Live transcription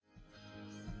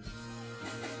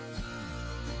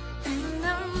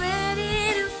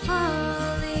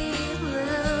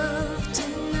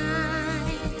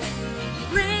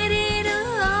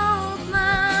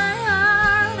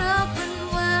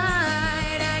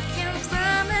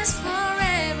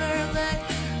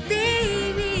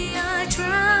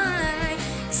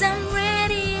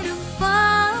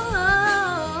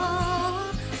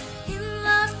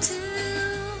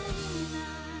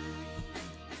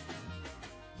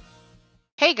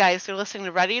Hey guys, you're listening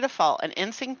to Ready to Fall, an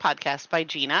NSYNC podcast by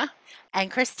Gina.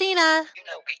 And Christina.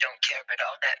 We don't care, but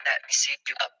all that we see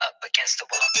you up against the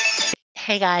wall.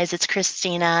 Hey guys, it's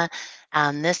Christina.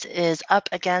 This is Up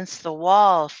Against the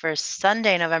Wall for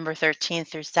Sunday, November 13th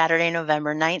through Saturday,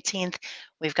 November 19th.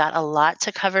 We've got a lot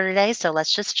to cover today, so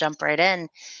let's just jump right in.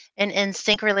 In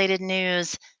NSYNC related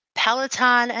news,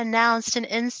 Peloton announced an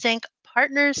NSYNC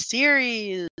partner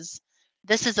series.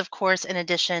 This is, of course, in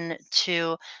addition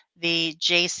to the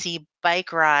JC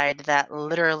bike ride that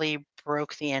literally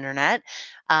broke the internet.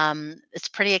 It's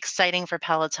pretty exciting for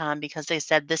Peloton because they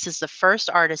said this is the first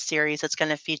artist series that's going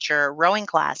to feature rowing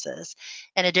classes.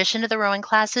 In addition to the rowing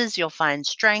classes, you'll find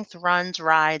strength, runs,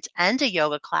 rides, and a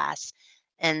yoga class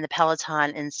in the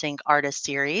Peloton NSYNC artist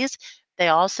series. They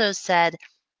also said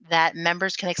that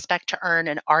members can expect to earn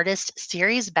an artist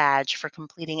series badge for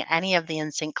completing any of the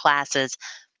NSYNC classes.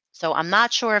 So I'm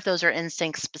not sure if those are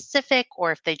NSYNC specific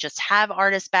or if they just have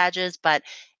artist badges, but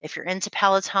if you're into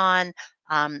Peloton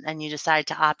and you decide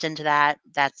to opt into that,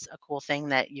 that's a cool thing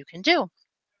that you can do.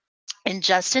 In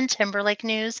Justin Timberlake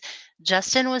news,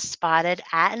 Justin was spotted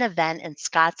at an event in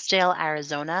Scottsdale,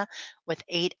 Arizona with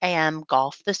 8 a.m.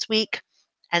 golf this week.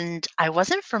 And I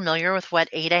wasn't familiar with what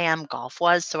 8 a.m. golf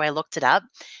was, so I looked it up.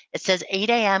 It says 8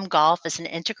 a.m. golf is an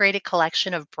integrated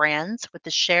collection of brands with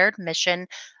the shared mission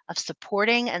of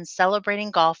supporting and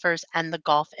celebrating golfers and the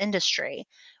golf industry.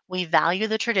 We value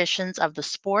the traditions of the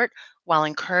sport while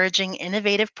encouraging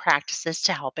innovative practices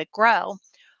to help it grow.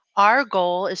 Our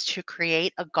goal is to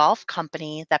create a golf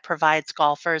company that provides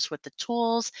golfers with the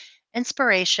tools,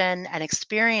 inspiration, and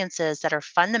experiences that are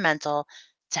fundamental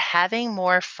to having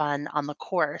more fun on the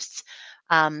course.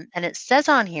 And it says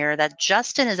on here that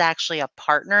Justin is actually a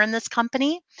partner in this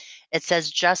company. It says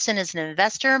Justin is an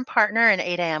investor and partner in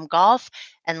 8 a.m. Golf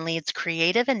and leads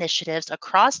creative initiatives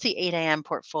across the 8 a.m.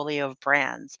 portfolio of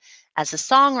brands. As a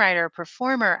songwriter,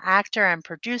 performer, actor, and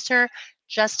producer,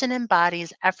 Justin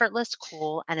embodies effortless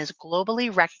cool and is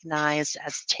globally recognized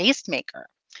as tastemaker.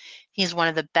 He's one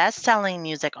of the best-selling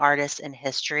music artists in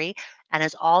history and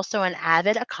is also an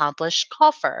avid, accomplished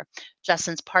golfer.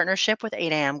 Justin's partnership with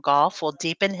 8 a.m. Golf will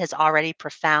deepen his already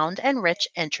profound and rich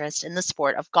interest in the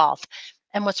sport of golf.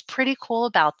 And what's pretty cool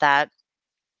about that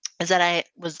is that I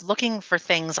was looking for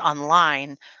things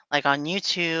online, like on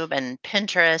YouTube and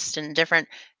Pinterest and different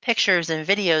pictures and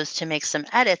videos to make some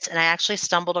edits. And I actually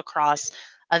stumbled across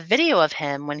a video of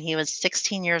him when he was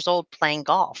 16 years old playing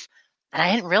golf. And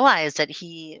I didn't realize that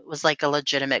he was like a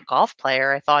legitimate golf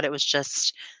player. I thought it was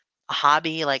just a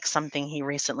hobby, like something he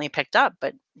recently picked up,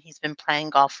 but he's been playing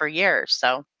golf for years.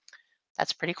 So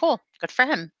that's pretty cool. Good for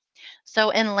him.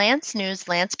 So in Lance News,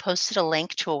 Lance posted a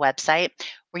link to a website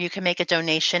where you can make a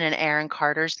donation in Aaron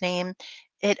Carter's name.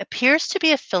 It appears to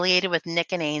be affiliated with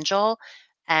Nick and Angel,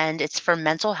 and it's for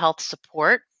mental health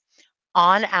support.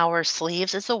 On Our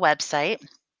Sleeves is the website.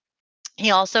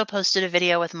 He also posted a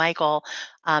video with Michael,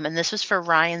 and this was for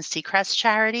Ryan Seacrest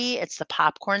charity. It's the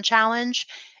Popcorn Challenge.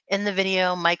 In the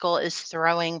video, Michael is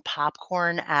throwing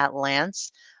popcorn at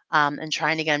Lance and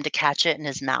trying to get him to catch it in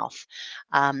his mouth.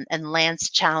 And Lance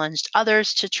challenged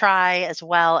others to try as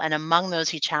well. And among those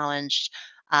he challenged,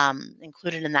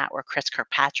 included in that were Chris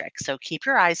Kirkpatrick. So keep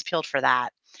your eyes peeled for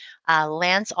that.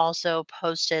 Lance also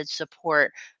posted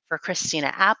support for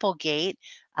Christina Applegate,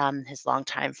 his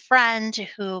longtime friend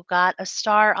who got a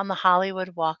star on the Hollywood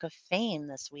Walk of Fame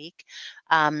this week,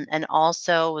 and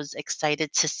also was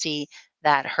excited to see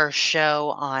that her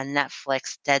show on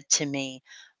Netflix, Dead to Me,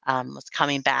 was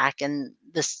coming back. And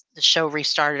the show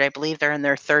restarted. I believe they're in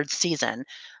their third season.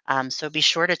 So be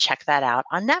sure to check that out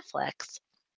on Netflix.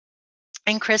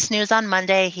 In Chris News on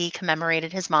Monday, he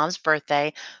commemorated his mom's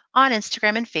birthday on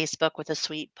Instagram and Facebook with a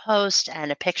sweet post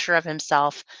and a picture of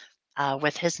himself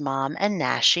with his mom and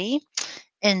Nashi.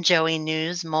 In Joey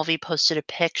News, Mulvey posted a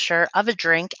picture of a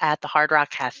drink at the Hard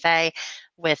Rock Cafe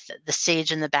with the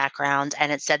stage in the background,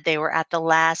 and it said they were at the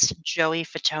last Joey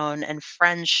Fatone and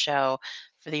Friends show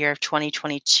for the year of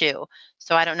 2022.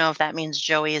 So I don't know if that means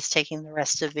Joey is taking the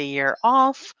rest of the year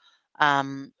off,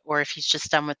 or if he's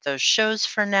just done with those shows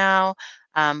for now.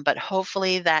 But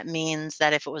hopefully that means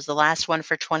that if it was the last one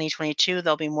for 2022,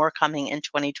 there'll be more coming in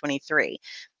 2023.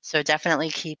 So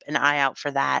definitely keep an eye out for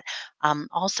that.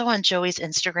 Also on Joey's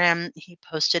Instagram, he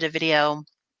posted a video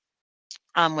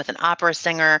with an opera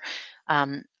singer.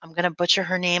 I'm going to butcher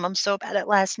her name. I'm so bad at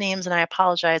last names and I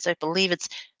apologize. I believe it's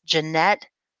Jeanette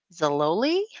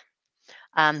Zaloli.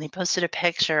 He posted a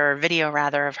picture or video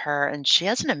rather of her, and she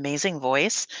has an amazing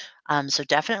voice. So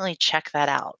definitely check that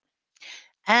out.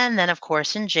 And then, of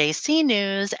course, in JC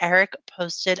News, Eric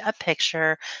posted a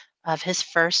picture of his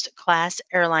first class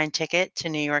airline ticket to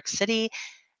New York City.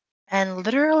 and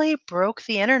literally broke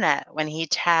the internet when he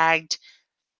tagged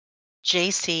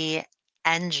JC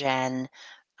and Jen.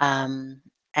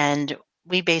 And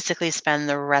we basically spend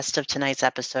the rest of tonight's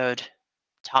episode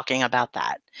talking about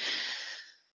that.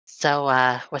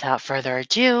 So without further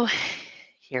ado,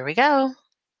 here we go.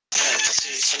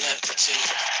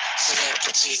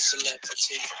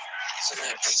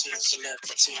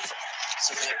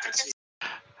 Celebrity.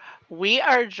 We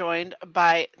are joined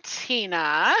by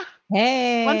Teena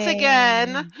Hey. once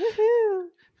again, Woohoo.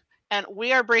 and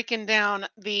we are breaking down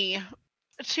the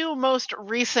 2 most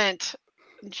recent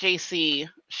JC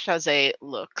Chazé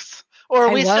looks. Or are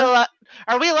we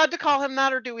allowed to call him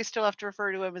that, or do we still have to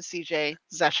refer to him as CJ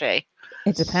Zache?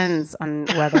 It depends on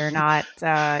whether or not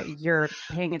you're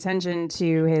paying attention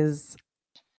to his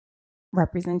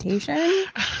representation.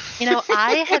 You know,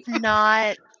 I have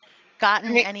not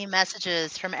gotten any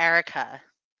messages from Erica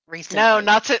recently. No,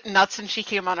 not since she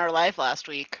came on our live last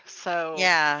week. So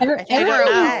yeah, I think we're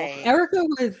okay. Erica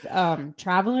was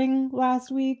traveling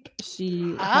last week.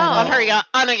 She on her yacht.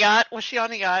 On a yacht. Was she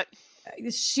on a yacht?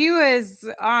 She was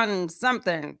on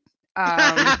something.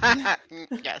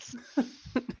 Yes.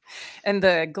 In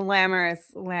the glamorous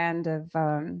land of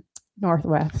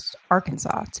Northwest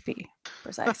Arkansas, to be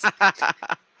precise.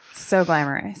 So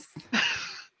glamorous.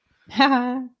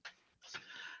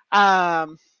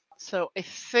 So I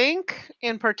think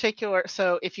in particular,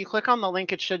 so if you click on the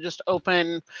link, it should just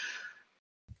open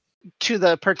to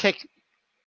the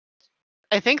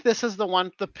I think this is the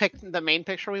one, the main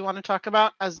picture we want to talk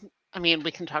about.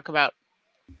 We can talk about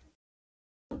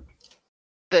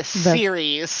this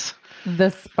series.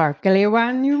 The sparkly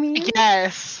one, you mean?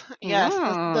 Yes.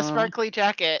 The sparkly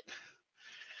jacket.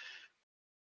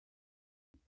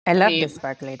 I love the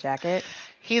sparkly jacket.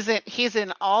 He's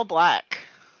in all black.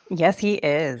 Yes, he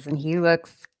is, and he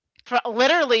looks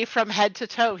literally from head to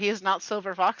toe. He is not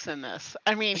Silver Fox in this.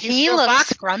 He looks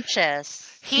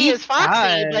scrumptious. He is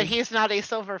foxy, but he's not a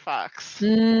Silver Fox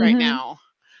right now.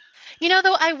 You know,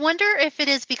 though, I wonder if it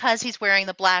is because he's wearing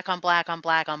the black on black on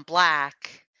black on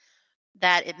black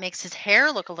that it makes his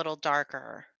hair look a little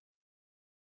darker.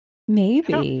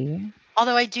 Maybe.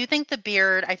 Although I do think the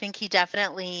beard, I think he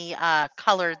definitely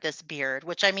colored this beard,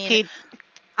 which I'm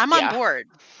on board.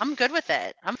 I'm good with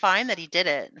it. I'm fine that he did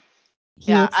it.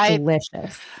 He looks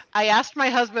delicious. I asked my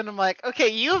husband, I'm like, okay,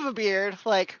 you have a beard.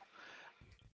 Like,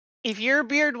 if your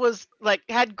beard was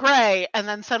had gray and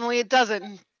then suddenly it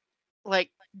doesn't,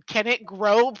 can it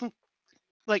grow?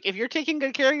 Like, if you're taking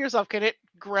good care of yourself, can it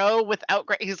grow without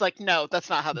gray? He's like, no, that's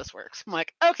not how this works. I'm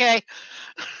like, okay,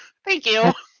 thank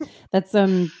you. That's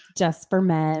Just for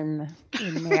Men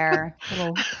in there.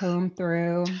 Little comb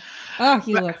through. Oh,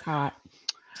 he looks hot.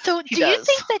 So do you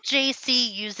think that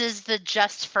JC uses the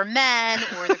Just for Men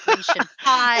or the Grecian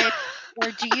 5,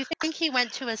 or do you think he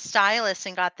went to a stylist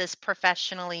and got this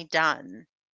professionally done?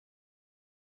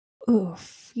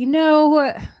 Oof.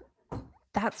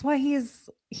 That's why he's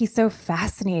so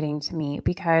fascinating to me,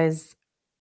 because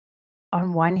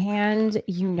on one hand,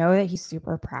 that he's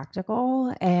super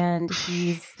practical and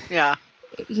he's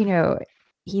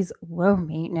he's low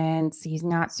maintenance. He's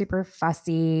not super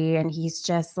fussy, and he's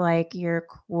just like your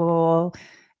cool,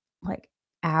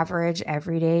 average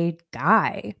everyday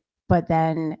guy. But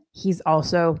then he's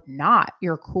also not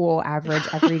your cool average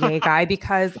everyday guy,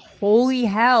 because holy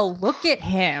hell, look at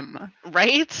him.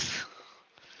 Right?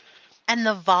 And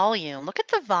the volume. Look at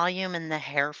the volume and the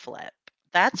hair flip.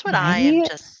 That's what I am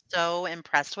just so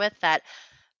impressed with, that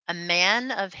a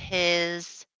man of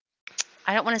his,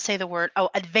 I don't want to say the word,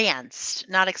 advanced,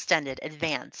 not extended,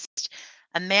 advanced.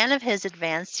 A man of his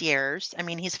advanced years.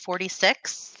 He's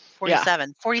 46,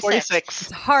 47, 46.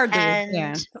 It's hard to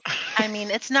understand.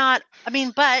 It's not,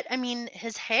 but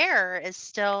his hair is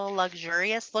still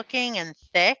luxurious looking and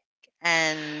thick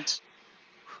and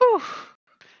whew.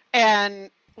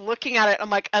 And looking at it, I'm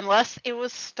like, unless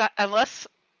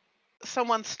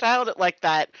someone styled it like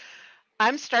that,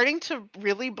 I'm starting to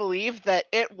really believe that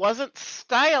it wasn't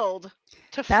styled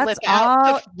to flip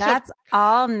out. That's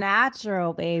all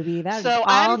natural, baby. That's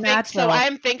all natural. So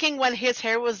I'm thinking when his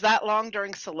hair was that long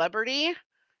during Celebrity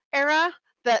era,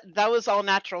 that was all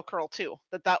natural curl too.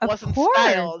 That wasn't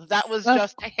styled. That was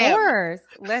just him. Of course.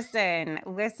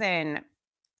 Listen.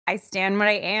 I stand what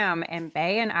I am, and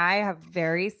Bae and I have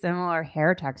very similar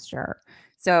hair texture.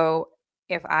 So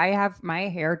if my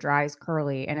hair dries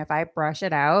curly, and if I brush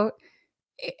it out,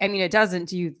 it doesn't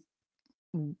do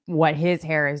what his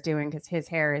hair is doing, because his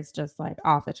hair is just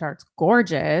off the charts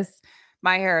gorgeous.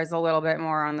 My hair is a little bit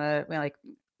more on the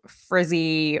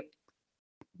frizzy,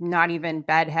 not even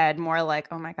bedhead, more like,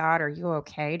 oh my God, are you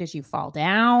okay? Did you fall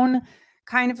down?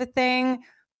 Kind of a thing.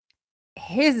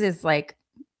 his is like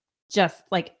just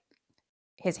like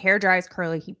his hair dries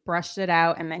curly, he brushed it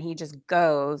out, and then he just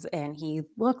goes and he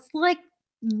looks like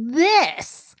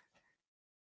this.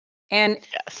 And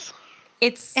Yes.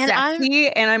 it's And sexy,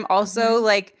 and I'm also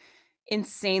like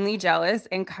insanely jealous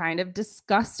and kind of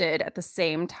disgusted at the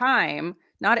same time.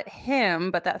 Not at him,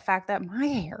 but the fact that my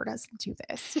hair doesn't do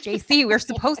this. JC, we're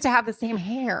supposed to have the same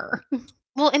hair.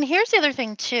 Well, and here's the other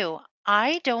thing too.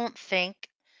 I don't think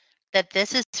that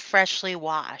this is freshly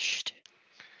washed.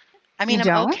 I mean,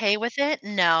 You I'm don't? okay with it.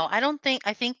 No, I don't think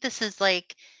I think this is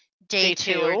like day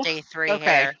Day 2 or 2? day 3 Okay.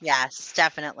 hair. Yes,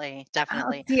 definitely. Oh,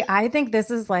 Definitely. see, I think this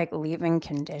is like leave-in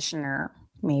conditioner,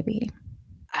 maybe.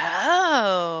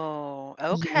 Oh, You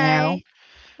know? okay.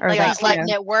 Or Like Yeah, he's like,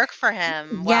 letting it work for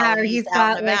him yeah, while or he's he's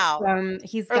out and got like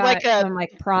about. or like a some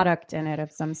like product in it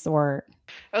of some sort.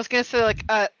 I was gonna say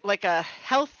like a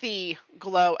healthy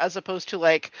glow as opposed to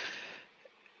like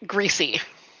greasy.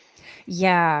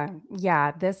 Yeah,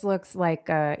 yeah. This looks like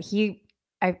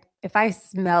if I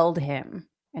smelled him,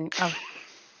 and oh,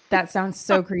 that sounds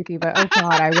so creepy, but oh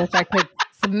God, I wish I could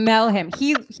smell him.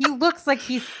 He looks like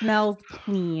he smells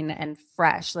clean and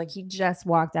fresh, like he just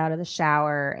walked out of the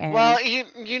shower. And Well,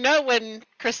 you know when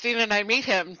Christina and I meet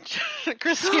him,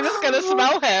 Christina's gonna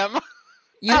smell him.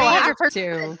 you Oh, have 100%.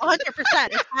 to. 100%.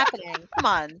 It's happening. Come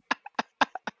on.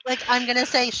 Like I'm gonna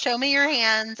say, show me your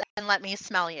hands and let me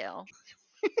smell you.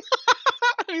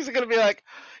 He's gonna be like,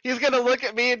 he's gonna look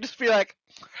at me and just be like,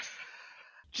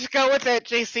 just go with it,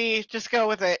 JC. Just go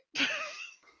with it.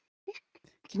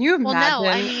 Can you Well, no,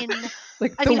 I imagine mean,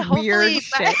 like I the mean, weird hopefully,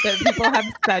 shit that people have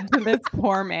said to this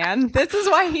poor man? This is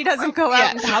why he doesn't go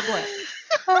out in public.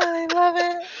 I love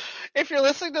it. If you're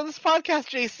listening to this podcast,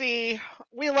 JC,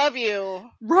 we love you.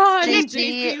 Run, JC,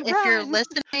 JC, if you're run.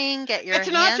 listening, get your It's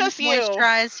not hands just you.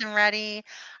 moisturized and ready.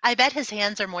 I bet his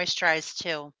hands are moisturized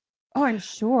too. Oh, I'm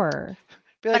sure.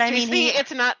 Be like, But I JC, mean,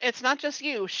 it's not just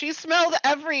you. She smelled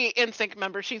every NSYNC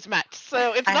member she's met,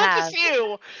 so it's I not have. just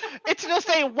you. It's just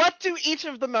saying, what do each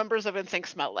of the members of NSYNC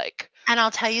smell like? And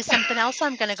I'll tell you something else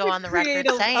I'm going to go on the Create record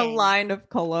a saying. line of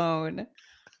cologne.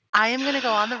 I am going to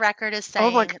go on the record as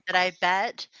Oh my saying that I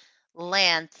bet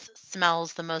Lance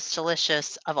smells the most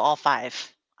delicious of all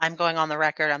 5. I'm going on the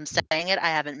record. I'm saying it. I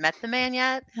haven't met the man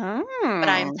yet, but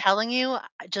I'm Oh, telling you,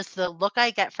 just the look I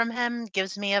get from him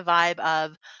gives me a vibe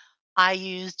of I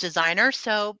use designer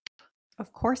soap.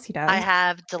 of course he I does.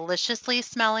 have deliciously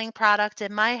smelling product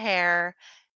in my hair,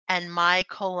 and my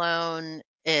cologne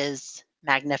is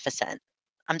magnificent.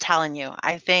 I'm telling you,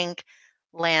 I think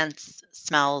Lance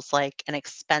smells like an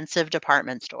expensive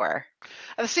department store.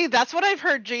 See, that's what I've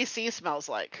heard JC smells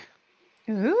like.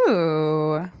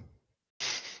 Ooh.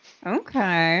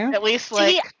 Okay. At least See,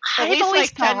 like I've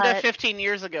always 10 to thought, 15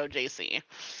 years ago, JC.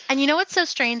 and you know what's so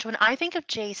strange? When I think of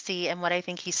JC and what I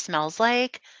think he smells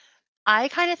like, I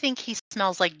kind of think he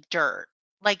smells like dirt.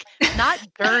 Like not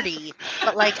dirty,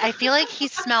 but like I feel like he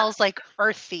smells like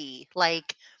earthy,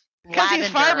 like Because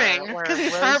he's lavender farming. or Because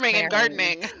he's farming and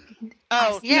rosemary. gardening.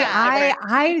 Oh, See, yeah.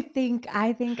 I think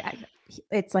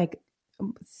it's like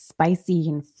spicy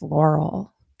and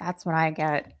floral. That's what I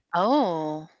get.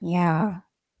 Oh, Yeah.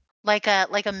 like a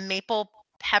maple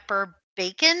pepper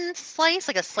bacon slice,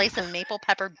 like a slice of maple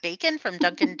pepper bacon from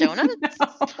Dunkin' Donuts,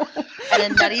 and a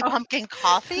nutty pumpkin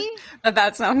coffee.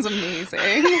 That sounds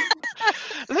amazing.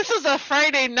 This is a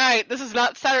Friday night. This is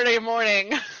not Saturday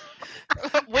morning.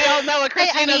 We all know what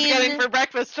Christina's getting for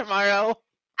breakfast tomorrow.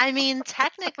 I mean,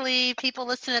 technically, people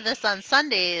listen to this on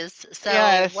Sundays, so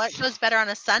Yes. what goes better on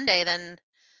a Sunday than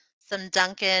some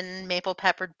Dunkin' maple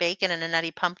peppered bacon and a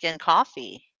nutty pumpkin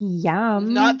coffee?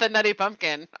 Yum. Not the nutty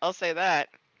pumpkin. I'll say that.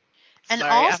 And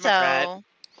Sorry, I'm a brat. also,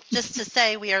 just to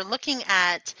say, we are looking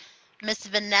at Miss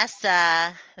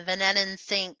Vanessa Venenin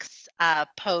Sink's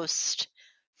post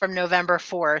from November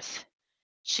 4th.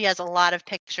 She has a lot of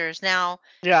pictures. Now,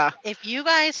 Yeah. if you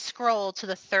guys scroll to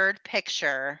the 3rd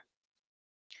picture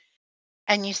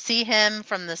and you see him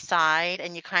from the side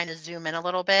and you kind of zoom in a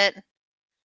little bit,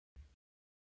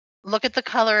 look at the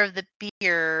color of the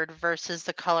beard versus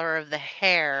the color of the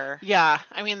hair. Yeah.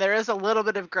 I mean, there is a little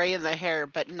bit of gray in the hair,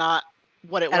 but not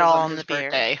what it At was all on in his the beard.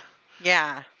 birthday.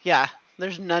 Yeah. Yeah.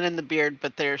 There's none in the beard,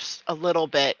 but there's a little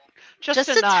bit. Just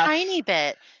a enough. tiny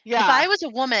bit. Yeah. If I was a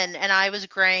woman and I was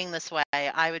graying this way,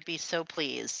 I would be so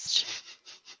pleased.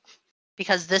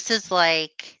 Because this is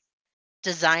like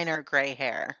designer gray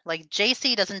hair. Like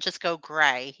JC doesn't just go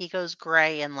gray. He goes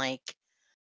gray in like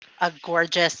a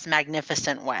gorgeous,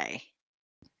 magnificent way.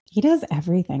 He does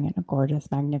everything in a gorgeous,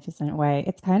 magnificent way.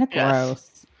 It's kind of Yes.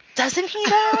 gross. Doesn't he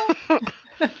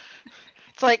though?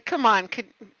 It's like, come on, could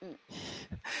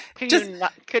Just- you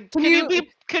not could can you you-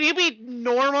 Could you be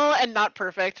normal and not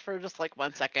perfect for just like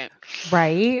 1 second?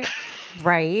 Right?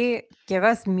 Right? Give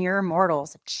us mere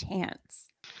mortals a chance.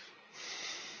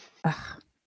 Ugh.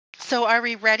 So are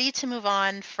we ready to move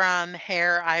on from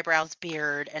hair, eyebrows,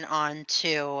 beard, and on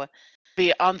to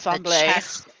The the ensemble.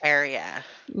 chest area,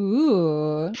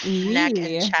 Ooh. neck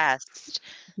and Ooh. chest?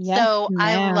 Yes, So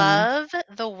I ma'am. love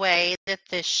the way that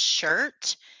this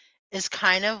shirt is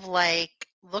kind of like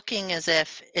looking as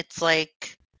if it's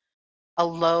like a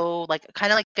low, like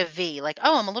kind of like a V, like,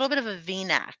 oh, I'm a little bit of a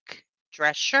V-neck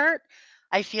dress shirt.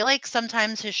 I feel like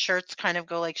sometimes his shirts kind of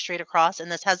go like straight across, and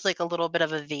this has like a little bit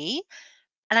of a V.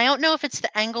 And I don't know if it's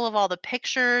the angle of all the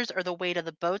pictures or the weight of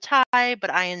the bow tie, but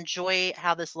I enjoy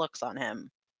how this looks on him.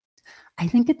 I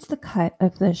think it's the cut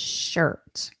of the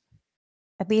shirt.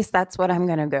 At least that's what I'm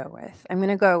going to go with. I'm going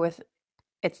to go with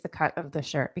it's the cut of the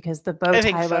shirt because the bow I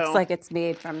think tie looks so. like it's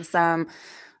made from some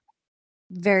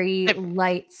very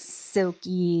light,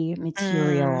 silky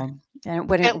material, and it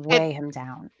wouldn't weigh him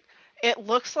down. It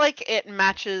looks like it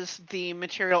matches the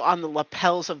material on the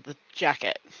lapels of the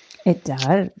jacket. It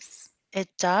does. It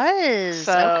does.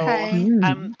 So Okay.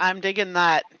 I'm digging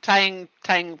that. Tying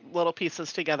little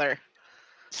pieces together.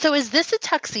 So is this a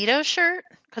tuxedo shirt?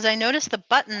 Because I noticed the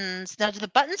buttons. Now, do the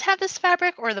buttons have this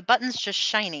fabric or are the buttons just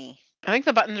shiny? I think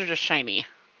the buttons are just shiny.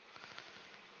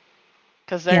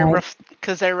 Because Yeah.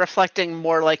 they're reflecting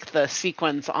more like the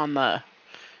sequins on the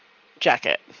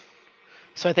jacket.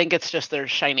 So I think it's just they're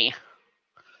shiny.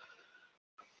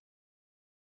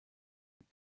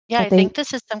 Yeah, But I think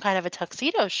this is some kind of a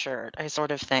tuxedo shirt, I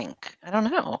sort of think. I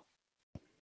don't know.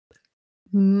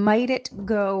 Might it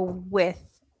go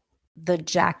with the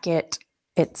jacket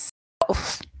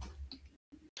itself?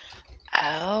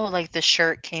 Oh, like the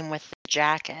shirt came with the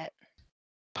jacket.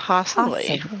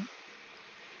 Possibly.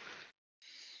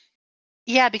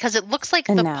 Yeah, because it looks like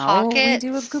And the now we pockets.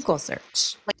 do a Google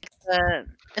search. Like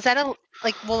is that a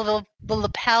like? Well, the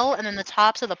lapel and then the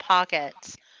tops of the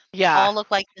pockets Yeah. all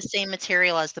look like the same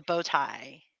material as the bow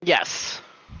tie. Yes.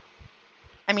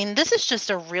 I mean, this is just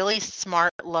a really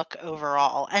smart look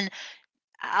overall, and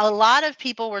a lot of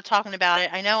people were talking about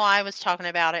it. I know I was talking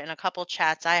about it in a couple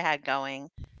chats I had going.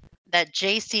 That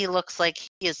JC looks like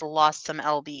he has lost some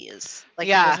lbs. Like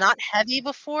he was not heavy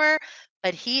before,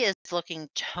 but he is looking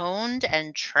toned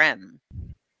and trim.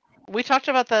 We talked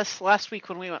about this last week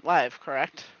when we went live,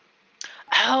 correct?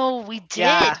 Oh, we did.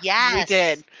 Yeah, yes, we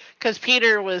did. Because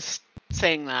Peter was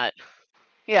saying that.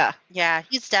 Yeah. Yeah,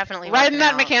 he's definitely Riding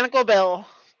that out. mechanical bill.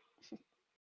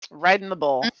 Riding the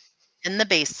bull. In the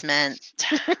basement.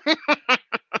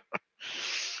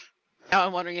 Now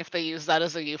I'm wondering if they use that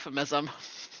as a euphemism.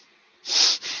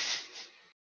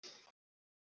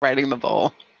 Riding the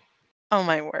bull. Oh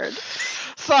my word.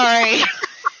 Sorry.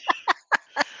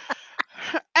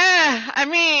 I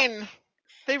mean,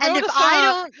 they wrote And if a song. I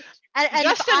don't and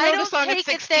Justin if I wrote a don't song at take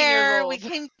it 16 years there, old. we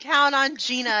can count on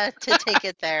Gina to take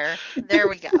it there. There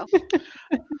we go.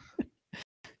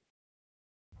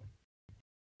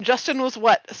 Justin was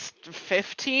what,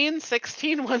 15,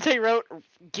 16 when they wrote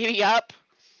Giddy Up?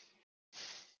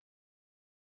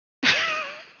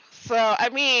 So, I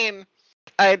mean,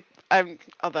 I'm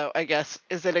although I guess,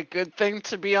 is it a good thing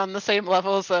to be on the same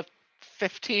level as a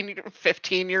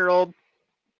 15-year-old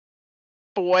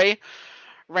boy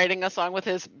writing a song with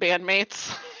his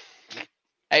bandmates?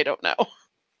 I don't know.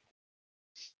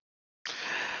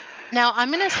 Now,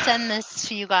 I'm going to send this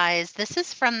to you guys. This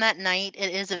is from that night.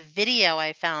 It is a video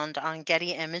I found on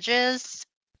Getty Images.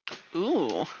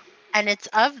 Ooh. And it's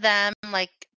of them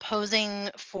like posing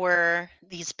for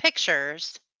these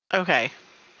pictures. Okay.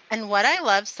 And what I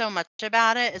love so much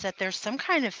about it is that there's some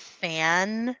kind of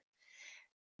fan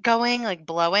going, like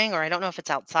blowing, or I don't know if it's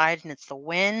outside and it's the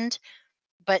wind,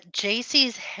 but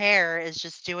JC's hair is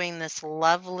just doing this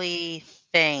lovely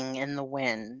thing in the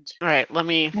wind. All right, let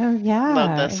me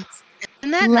load this.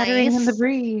 Isn't that fluttering nice? in the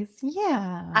breeze.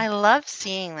 Yeah. I love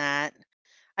seeing that.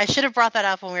 I should have brought that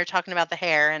up when we were talking about the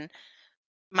hair, and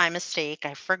my mistake,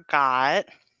 I forgot.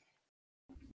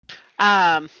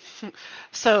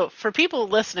 So for people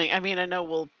listening, I mean, I know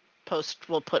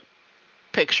we'll put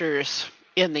pictures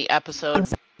in the episode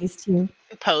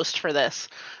post for this.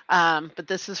 But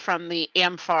this is from the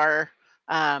AMFAR,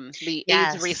 the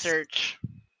AIDS research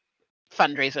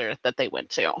fundraiser that they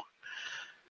went to.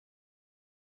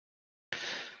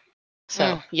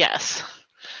 So yes.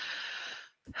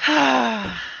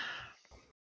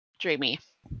 Dreamy.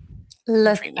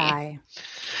 Dreamy.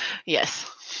 Yes.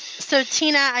 So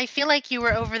Teena, I feel like you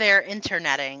were over there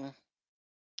interneting.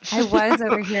 I was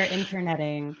over here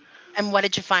interneting. And what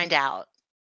did you find out?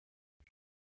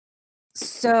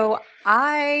 So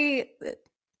I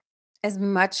as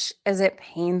much as it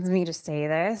pains me to say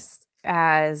this,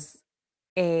 as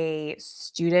a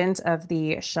student of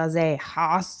the Chazé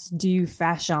Haas du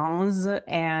Fashions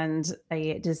and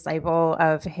a disciple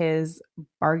of his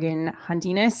bargain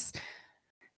huntiness,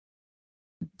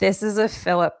 this is a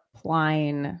Philip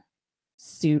Plein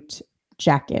suit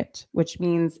jacket, which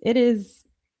means it is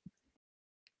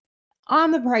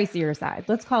on the pricier side.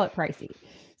 Let's call it pricey.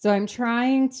 So I'm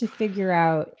trying to figure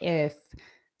out if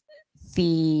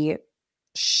the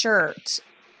shirt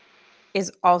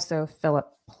is also Philip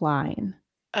Plein.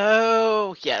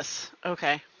 Oh, yes.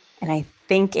 Okay. And I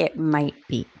think it might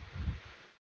be.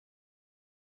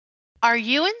 Are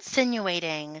you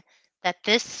insinuating that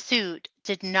this suit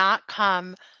did not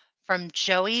come from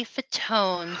Joey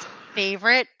Fatone's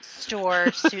favorite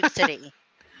store, Suit City?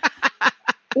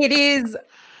 It is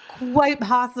quite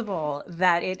possible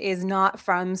that it is not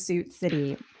from Suit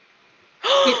City.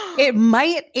 It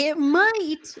might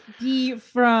be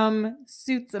from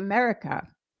Suits America,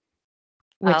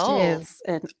 which is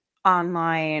an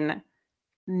online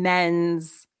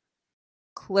men's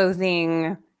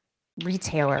clothing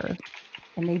retailer.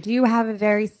 And they do have a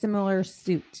very similar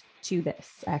suit to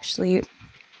this. Actually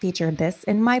featured this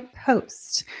in my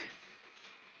post.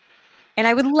 And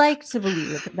I would like to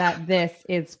believe that this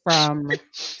is from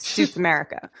Suits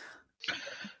America.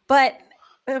 But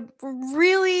a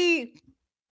really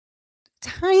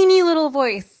tiny little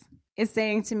voice is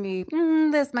saying to me,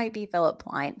 this might be Philip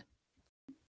Plein.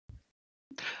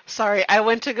 Sorry, I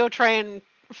went to go try and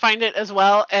find it as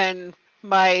well, and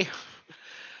my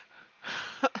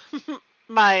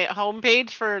my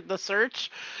homepage for the search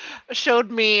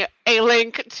showed me a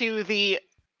link to the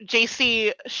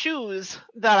JC shoes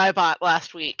that I bought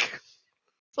last week.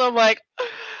 So I'm like,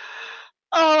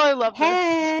 oh, I love this.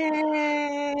 Hey!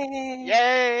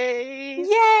 Yay!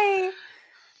 Yay!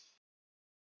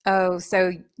 Oh,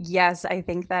 so yes, I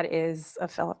think that is a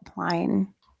Philip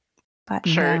Plein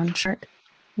button-down shirt.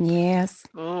 Yes.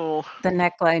 Ooh. The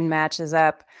neckline matches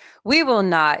up. We will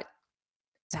not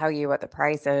tell you what the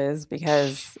price is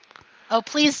because... Oh,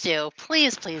 please do.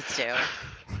 Please, please do.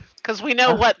 Because we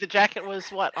know what the jacket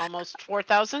was, almost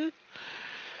 $4,000?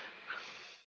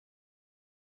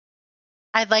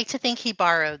 I'd like to think he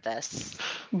borrowed this.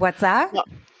 What's that? Well,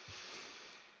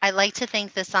 I'd like to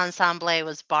think this ensemble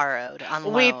was borrowed on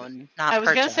loan, not I was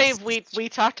going to say purchased. we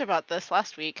talked about this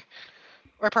last week.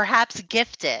 Or perhaps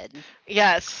gifted.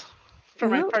 Yes,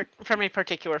 from a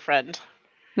particular friend.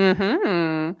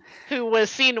 Mm-hmm. Who was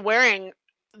seen wearing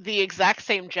the exact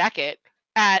same jacket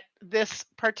at this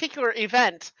particular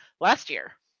event last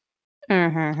year.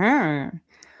 Mm-hmm.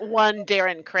 One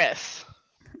Darren Chris.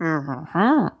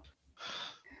 Mm-hmm.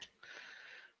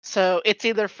 So it's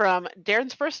either from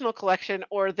Darren's personal collection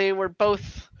or they were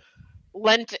both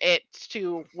lent it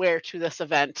to wear to this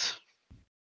event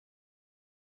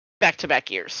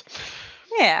back-to-back years.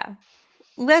 Yeah.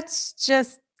 Let's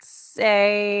just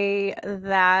say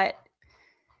that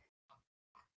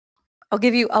I'll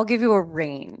give you a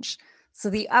range. So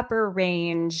the upper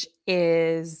range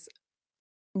is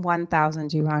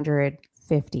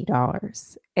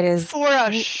 $1,250. It is for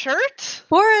a shirt?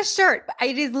 For a shirt.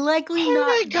 It is likely Oh not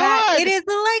my God. that. It is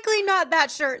likely not that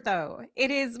shirt though.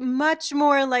 It is much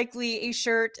more likely a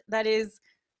shirt that is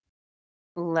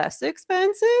less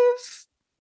expensive.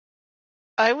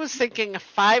 I was thinking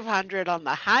 500 on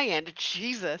the high end.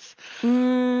 Jesus.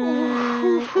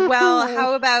 Well,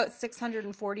 how about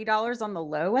 $640 on the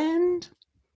low end?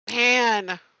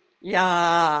 Man.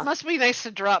 Yeah. Must be nice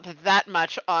to drop that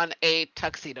much on a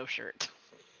tuxedo shirt.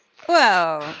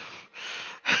 Well,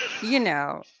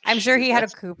 I'm sure he had a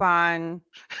coupon.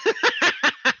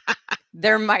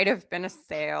 There might have been a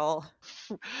sale.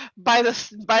 Buy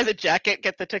the jacket,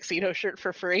 get the tuxedo shirt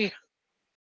for free.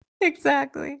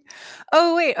 Exactly.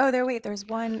 There's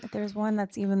one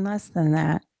that's even less than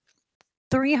that.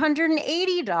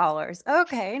 $380.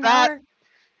 Okay,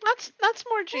 that's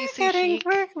more JC chic.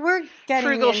 We're getting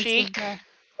frugal chic.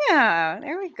 Yeah,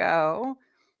 there we go.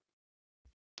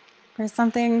 There's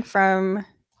something from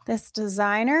this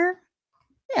designer.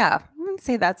 Yeah, I'd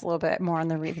say that's a little bit more on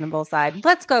the reasonable side.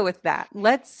 Let's go with that.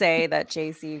 Let's say that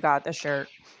JC got the shirt,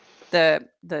 the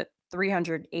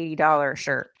 $380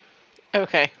 shirt.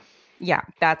 Okay. Yeah,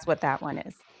 that's what that one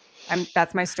is.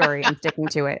 That's my story. I'm sticking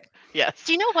to it. Yes.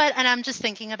 Do you know what? And I'm just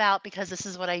thinking about, because this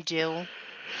is what I do.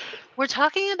 We're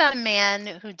talking about a man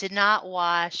who did not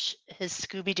wash his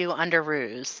Scooby-Doo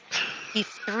underoos. He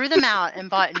threw them out and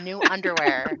bought new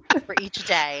underwear for each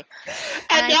day.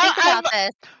 And I think about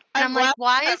this, and I'm like,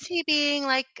 why is he being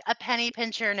like a penny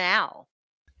pincher now?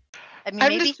 I mean,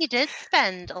 maybe he did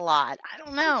spend a lot. I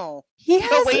don't know. He The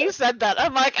has, way you said that,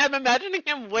 I'm imagining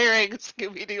him wearing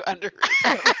Scooby-Doo underwear.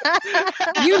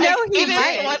 you know, Like, he it is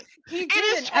might. what- He It did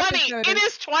is an 20. episode. It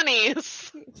is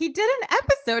 20s. He did an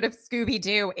episode of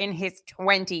Scooby-Doo in his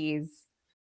 20s.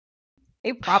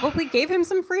 They probably gave him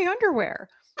some free underwear.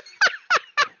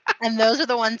 And those are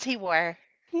the ones he wore.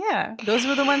 Yeah, those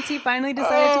were the ones he finally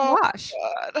decided to wash.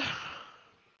 God.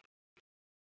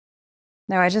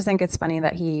 No, I just think it's funny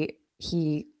that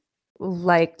he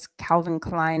liked Calvin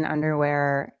Klein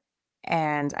underwear,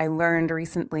 and I learned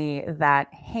recently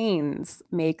that Hanes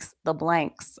makes the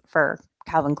blanks for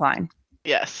Calvin Klein.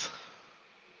 Yes.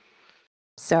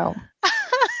 So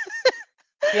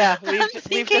Yeah, I'm we've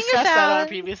thinking discussed that on a about-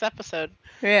 previous episode.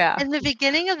 yeah, In the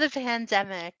beginning of the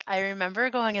pandemic, I remember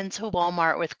going into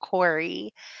Walmart with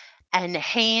Corey, and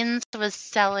Hanes was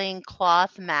selling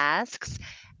cloth masks,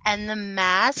 and the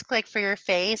mask, like for your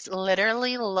face,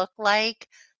 literally looked like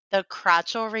the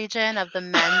crotchal region of the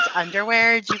men's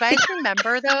underwear. Do you guys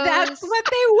remember those? that's what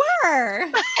they were.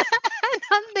 And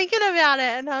I'm thinking about it,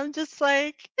 and I'm just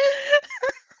like,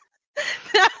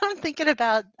 now I'm thinking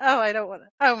about, I don't want to,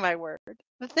 oh my word.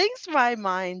 The things my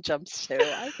mind jumps to.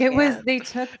 It was can't. they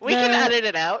took We can the edit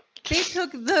it out. they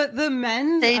took the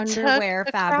men's They took underwear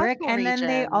the fabric, crotchal and then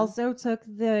they region. also took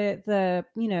the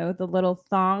the little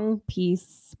thong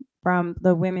piece from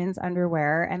the women's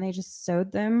underwear, and they just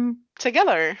sewed them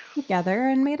Together. together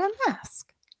and made a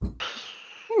mask.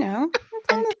 You know, it's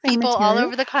all And the same people all material.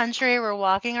 over the country were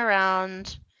walking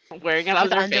around Wearing it on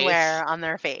with their underwear face. on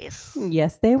their face.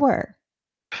 Yes, they were.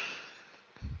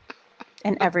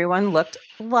 And everyone looked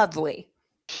lovely.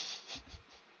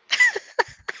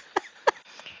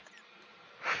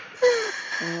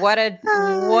 What a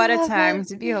love time it.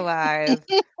 to be alive.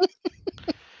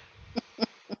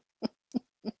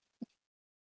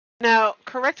 Now,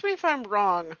 correct me if I'm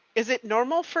wrong. Is it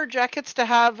normal for jackets to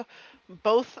have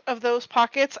both of those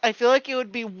pockets? I feel like it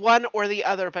would be one or the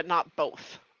other, but not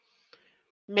both.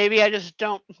 Maybe I just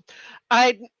don't.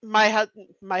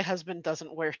 My husband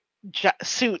doesn't wear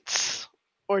suits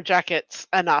or jackets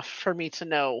enough for me to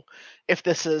know if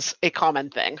this is a common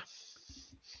thing.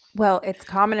 Well, it's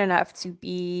common enough to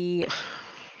be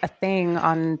a thing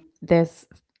on this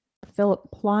Philip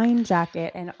Plein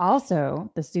jacket and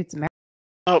also the Suits America.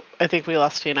 Oh, I think we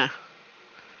lost Tina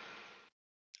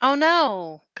Oh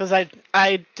no. because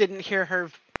I didn't hear her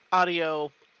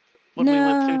audio when we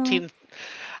went through No. teen.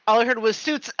 All I heard was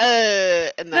suits,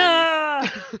 and then No,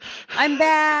 I'm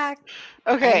back.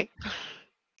 okay.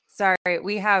 Sorry,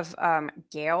 we have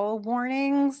gale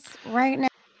warnings right now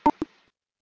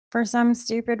for some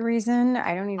stupid reason.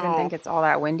 I don't even think it's all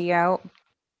that windy out.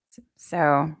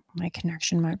 So my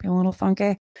connection might be a little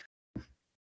funky.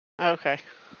 Okay.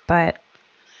 But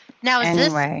Now,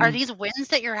 anyway. Are these winds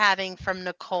that you're having from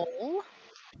Nicole?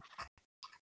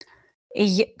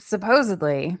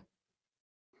 Supposedly.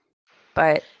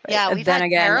 But Yeah, we've then had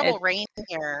again, terrible rain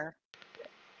here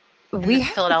in we the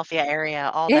have, Philadelphia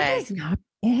area all it day.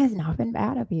 has not been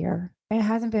bad up here. It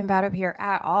hasn't been bad up here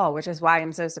at all, which is why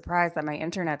I'm so surprised that my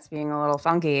internet's being a little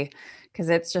funky, because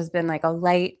it's just been like a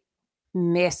light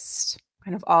mist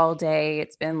kind of all day.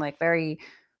 It's been like very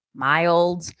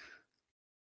mild.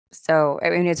 So, I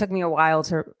mean, it took me a while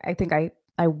I think I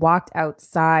walked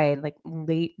outside like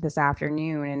late this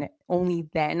afternoon, and only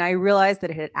then I realized that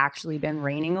it had actually been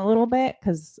raining a little bit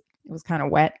because it was kind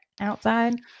of wet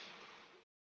outside.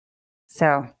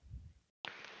 So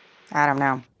I don't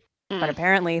know. But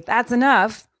apparently that's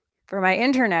enough for my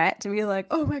internet to be like,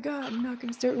 oh my God, I'm not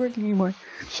going to start working anymore.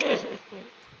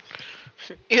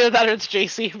 Either that or it's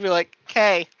JC who'd be like,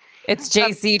 okay. It's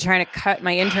JC trying to cut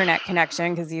my internet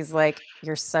connection because he's like,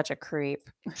 you're such a creep.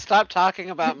 Stop talking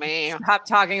about me. Stop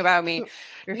talking about me.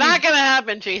 Not gonna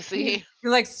happen, JC.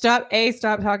 You're like, stop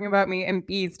talking about me, and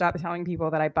B, stop telling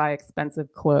people that I buy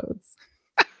expensive clothes.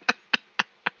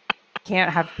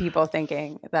 Can't have people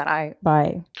thinking that I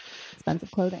buy expensive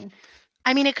clothing.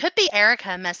 I mean, it could be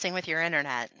Erica messing with your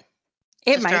internet.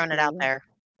 It Just throwing it out there.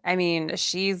 I mean,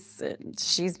 she's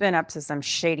been up to some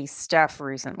shady stuff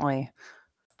recently.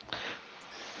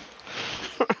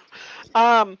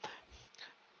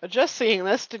 Just seeing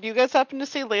this, did you guys happen to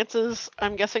see Lance's,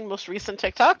 I'm guessing, most recent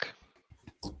TikTok?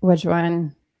 Which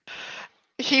one?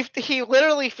 He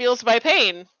literally feels my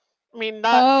pain. I mean,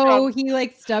 not he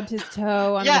like stubbed his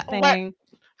toe on Yeah, the thing.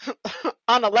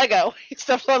 on a Lego. He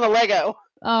steps on a Lego.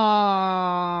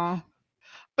 Oh,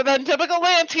 But then typical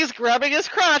Lance, he's grabbing his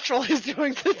crotch while he's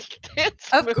doing the dance.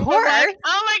 Of move. I'm course. like,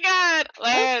 oh my God,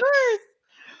 Lance.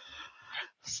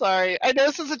 Sorry, I know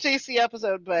this is a JC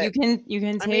episode, but You can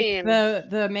I take mean-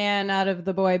 the man out of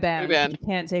the boy band. Boy band. You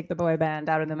can't take the boy band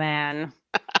out of the man.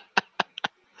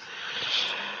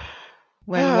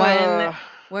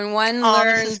 When one Oh,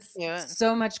 this is learns cute.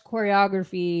 so much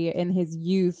choreography in his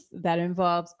youth that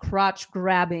involves crotch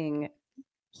grabbing,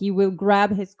 he will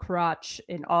grab his crotch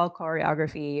in all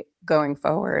choreography going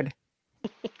forward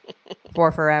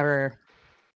for forever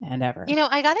and ever. You know,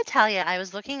 I gotta tell you, I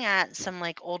was looking at some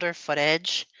like older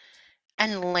footage,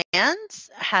 and Lance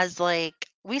has like,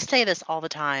 we say this all the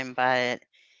time, but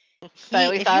Thigh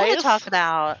if you want to thighs? talk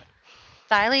about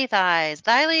thigh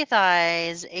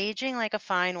thighs, aging like a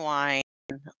fine wine,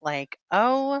 like,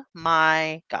 oh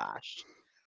my gosh,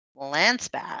 Lance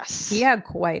Bass. He had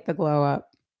quite the glow up.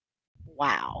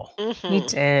 Wow. He Mhm.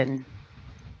 did.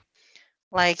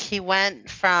 Like he went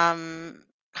from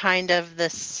kind of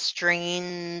this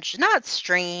strange, not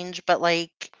strange, but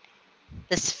like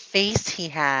this face he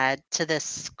had to this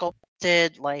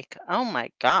sculpted, like, oh my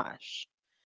gosh.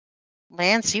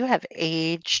 Lance, you have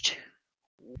aged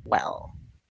well.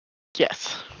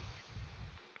 Yes.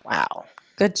 Wow.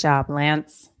 Good job,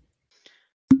 Lance.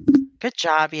 Good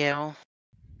job, you.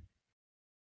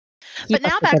 Keep But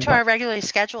now up the back good to our work. regularly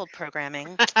scheduled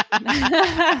programming.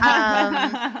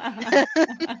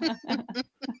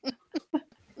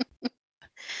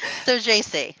 So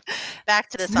JC, back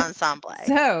to this ensemble.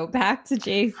 So back to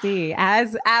JC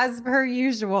as per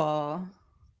usual.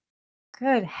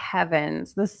 Good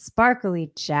heavens, the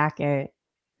sparkly jacket.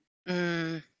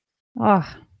 Mm,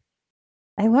 Oh,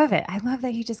 I love it. I love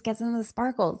that he just gets into the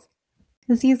sparkles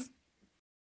because he's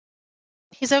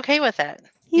he's okay with it.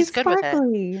 He's good with it.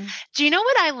 sparkly. Do you know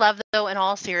what I love, though, in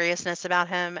all seriousness about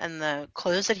him and the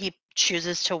clothes that he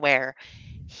chooses to wear?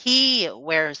 He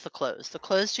wears the clothes. The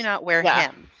clothes do not wear Yeah.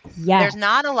 him. Yeah, There's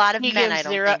not a lot of He men, gives I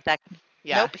don't zero- think, that.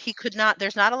 Yeah. Nope, he could not.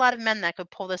 There's not a lot of men that could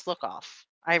pull this look off.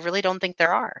 I really don't think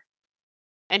there are.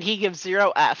 And he gives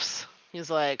 0 Fs. He's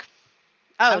like,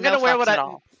 Oh, I'm gonna no wear fucks what at I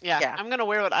all. yeah, Yeah. I'm gonna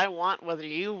wear what I want, whether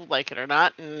you like it or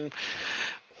not, and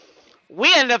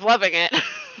we end up loving it.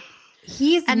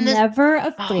 he's And this- never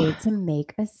afraid to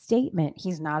make a statement.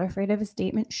 He's not afraid of a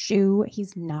statement shoe.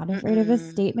 He's not afraid of a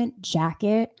Mm-mm. statement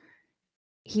jacket.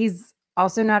 He's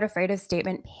also not afraid of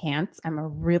statement pants. I'm a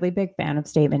really big fan of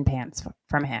statement pants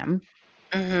from him.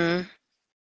 Mhm.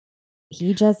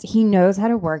 He knows how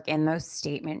to work in those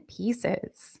statement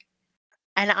pieces.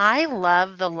 And I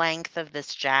love the length of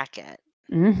this jacket.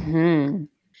 Mm-hmm.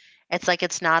 It's like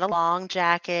it's not a long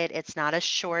jacket. It's not a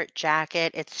short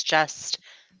jacket. It's just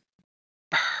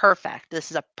perfect. This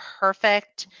is a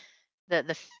perfect.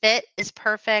 The fit is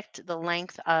perfect. The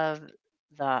length of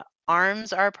the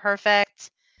arms are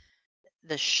perfect.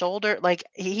 The shoulder, like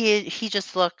he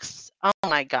just looks. Oh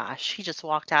my gosh, he just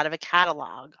walked out of a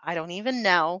catalog. I don't even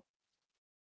know.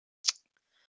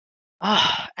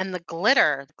 Oh, and the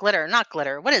glitter, not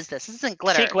glitter. What is this? This isn't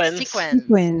glitter. Sequins.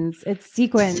 Sequins. It's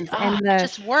sequins, Oh, and it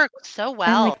just works so and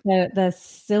well. like the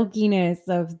silkiness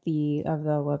of the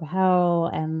lapel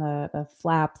and the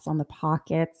flaps on the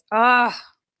pockets. Ah,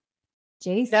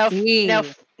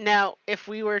 JC. Now, if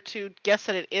we were to guess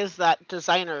that it is that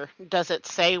designer, does it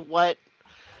say what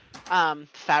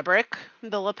fabric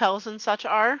the lapels and such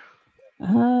are?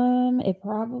 It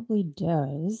probably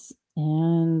does.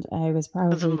 And I was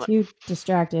probably I'm like- too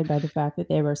distracted by the fact that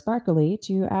they were sparkly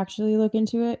to actually look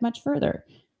into it much further.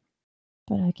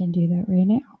 But I can do that right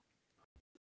now.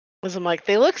 Because I'm like,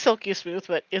 they look silky smooth,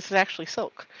 but is it actually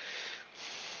silk?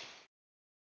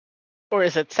 Or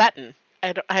is it satin?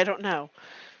 I don't know.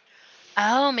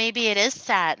 Oh, maybe it is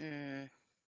satin.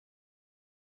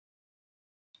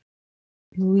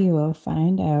 We will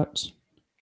find out.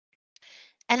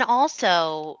 And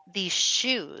also these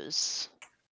shoes.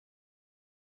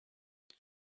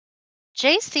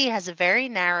 JC has a very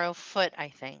narrow foot, I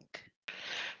think.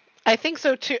 I think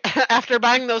so too. After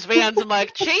buying those Vans, I'm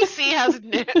like, JC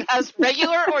has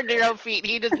regular or narrow feet.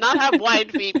 He does not have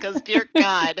wide feet because, dear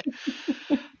God,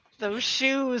 those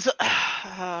shoes.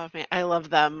 Oh man, I love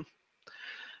them.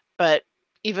 But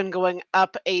even going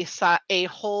up a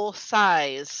whole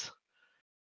size,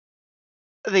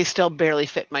 they still barely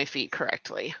fit my feet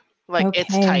correctly. Like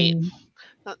it's tight.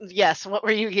 Yes. What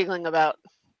were you giggling about?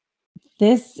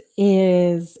 This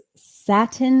is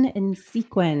satin and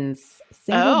sequins.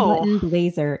 Single button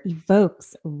blazer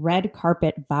evokes red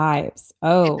carpet vibes.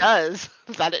 Oh, it does.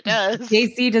 It does.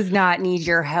 JC does not need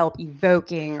your help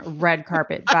evoking red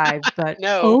carpet vibes, but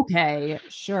No. okay,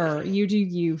 sure. You do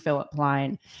you, Philip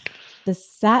Plein. The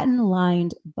satin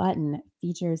lined button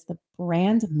features the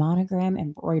brand monogram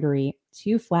embroidery,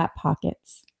 2 flat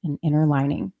pockets, and inner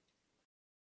lining.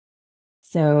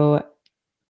 So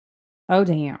Oh,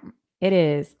 damn. It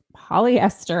is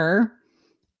polyester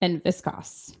and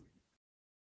viscose.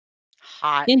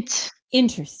 Hot.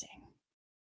 Interesting.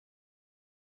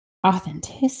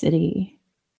 Authenticity.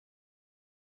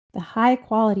 The high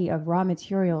quality of raw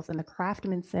materials and the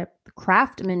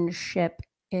craftsmanship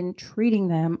in treating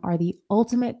them are the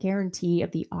ultimate guarantee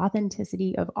of the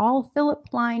authenticity of all Philip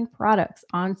Plein products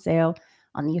on sale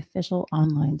on the official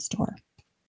online store.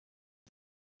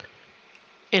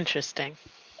 Interesting.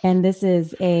 And this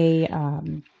is a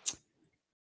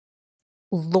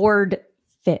Lord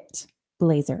Fit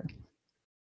blazer.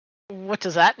 What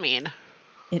does that mean?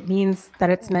 It means that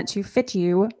it's meant to fit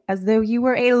you as though you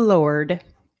were a lord.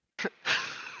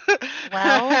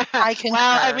 Well, I concur.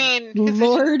 Well, I mean,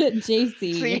 Lord JC.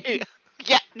 see,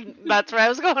 yeah, that's where I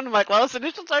was going. I'm like, well, his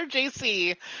initials are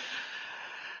JC.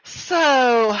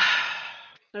 So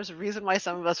there's a reason why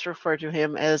some of us refer to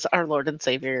him as our Lord and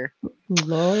Savior.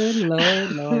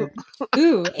 Lord.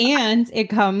 Ooh, and it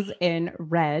comes in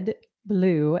red,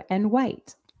 blue, and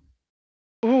white.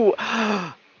 Ooh,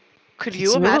 could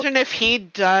you imagine if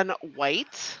he'd done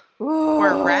white?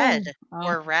 Or red. Oh,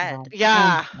 Or red. God.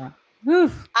 Yeah.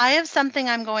 Oof. I have something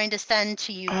I'm going to send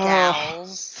to you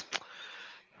gals.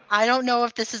 I don't know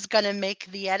if this is going to make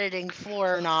the editing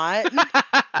floor or not,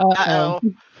 Uh-oh.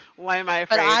 Why am I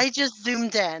but afraid? I just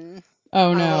zoomed in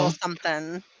Oh, on a no. little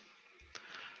something.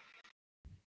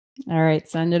 All right,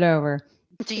 send it over.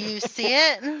 Do you see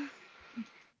it?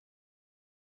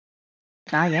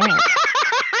 Not yet.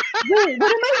 Wait,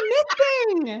 what am I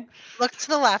missing? Look to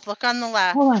the left. Look on the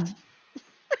left. Hold on.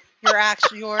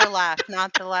 Your left,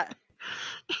 not the left.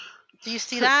 Do you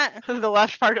see that? The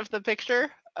left part of the picture?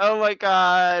 Oh my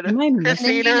god. Am I And then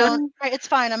Christina? right, it's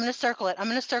fine. I'm going to circle it. I'm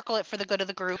going to circle it for the good of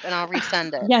the group, and I'll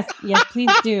resend it. Yes,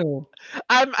 please do.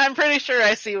 I'm pretty sure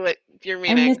I see what you're I'm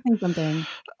meaning. missing something.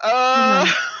 Why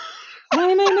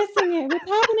am I missing it? What's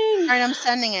happening? All right, I'm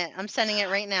sending it. I'm sending it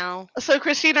right now. So,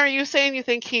 Christina, are you saying you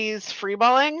think he's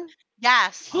freeballing?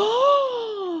 Yes.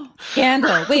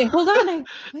 Scandal. Wait, hold on.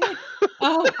 Wait.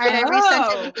 Oh, All right, I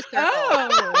resent it with the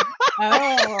circle.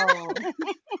 Oh.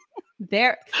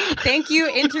 There. Thank you,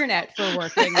 internet, for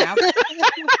working now.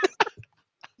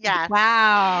 Yeah.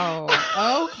 Wow.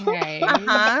 Okay.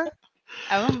 Uh-huh.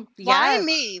 Why yes.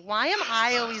 me? Why am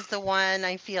I always the one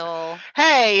I feel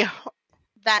Hey,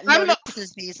 that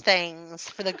notices these things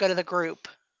for the good of the group?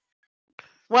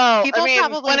 well, People I mean,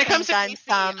 probably when it comes to think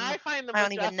I'm PC, I find them I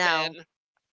with don't even know. Justin.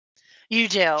 You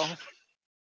do.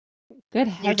 Good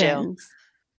You do. heavens.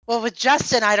 Well, with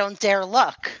Justin, I don't dare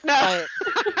look. No.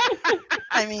 But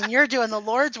I mean, you're doing the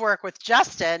Lord's work with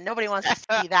Justin. Nobody wants to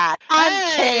see that.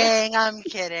 I'm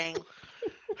kidding.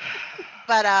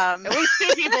 But At least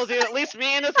two people do. At least me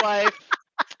and his wife.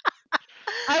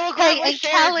 I will hey, gladly and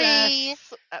share Kelly,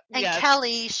 this. and Yes.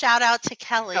 Kelly, shout out to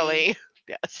Kelly. Kelly,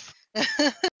 yes.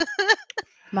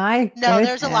 My No,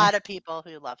 there's a goodness. lot of people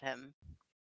who love him.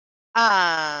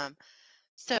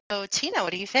 So Teena,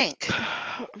 what do you think?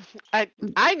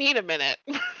 I need a minute.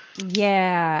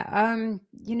 Yeah.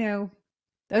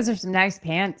 Those are some nice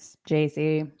pants,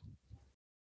 JC.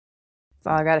 That's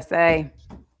all I gotta say.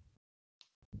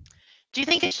 Do you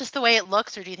think it's just the way it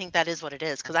looks, or do you think that is what it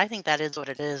is? Because I think that is what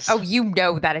it is. Oh, you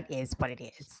know that it is what it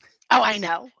is. Oh, I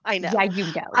know. Yeah, you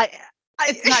know.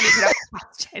 It's not even a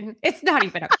question. It's not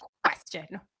even a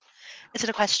question. Is it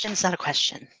a question? It's not a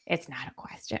question. It's not a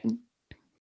question.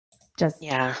 Just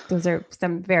yeah. Those are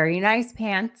some very nice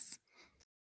pants.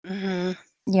 Mm-hmm.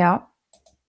 Yeah,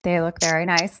 they look very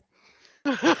nice.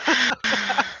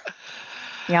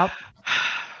 Yep.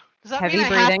 Does that Heavy mean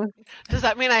breathing. Does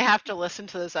that mean I have to listen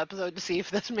to this episode to see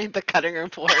if this made the cutting room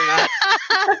floor or not?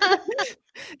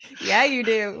 Yeah, you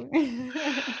do.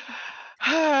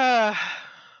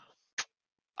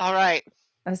 All right.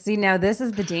 See, now this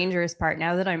is the dangerous part.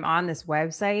 Now that I'm on this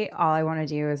website, all I want to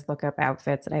do is look up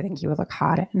outfits that I think you would look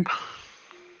hot in.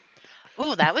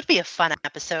 Oh, that would be a fun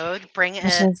episode. Bring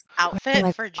an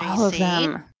outfit for JC. All of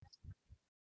them.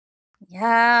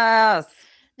 Yes.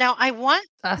 Now I want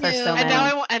there's so and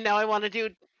many. now I want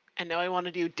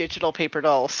to do digital paper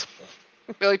dolls.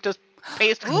 I feel like just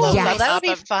paste clothes on that top would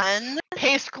be of fun.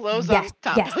 Paste clothes on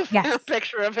top of a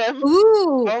picture of him.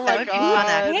 Ooh, oh my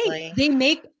god! Hey, they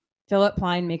make Philip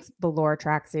Plein makes velour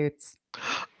tracksuits.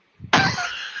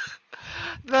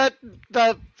 the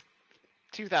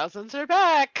 2000s are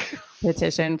back.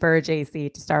 Petition for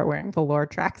JC to start wearing velour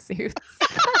tracksuits.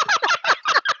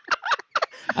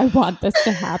 I want this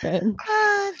to happen.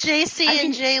 JC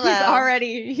and J-Lo.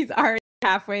 He's already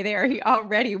halfway there. He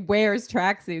already wears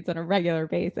tracksuits on a regular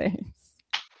basis.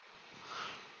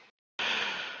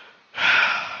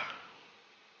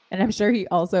 And I'm sure he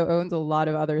also owns a lot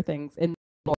of other things in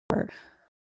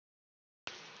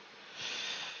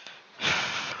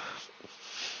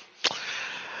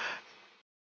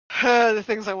The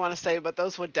things I want to say, but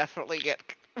those would definitely get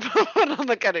put on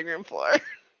the cutting room floor.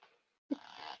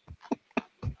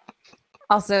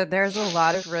 Also, there's a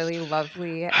lot of really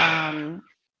lovely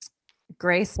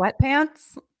gray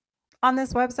sweatpants on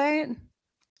this website.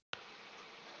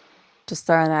 Just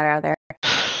throwing that out there.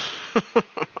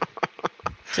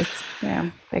 Just,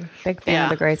 big fan of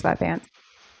the gray sweatpants.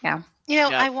 Yeah.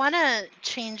 Yep. I want to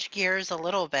change gears a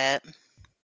little bit.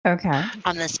 Okay.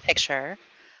 On this picture.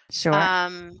 Sure.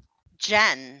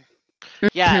 Jen.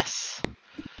 Yes.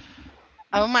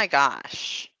 Oh my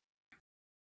gosh.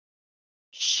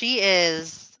 She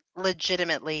is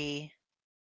legitimately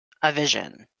a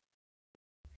vision.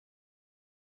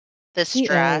 This She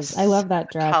dress. Is. I love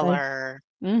that dress. Color.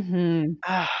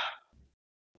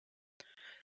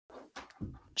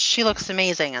 She looks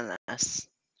amazing in this.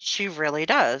 She really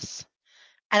does.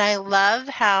 And I love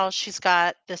how she's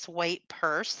got this white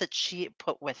purse that she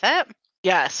put with it.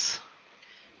 Yes.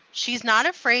 She's not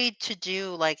afraid to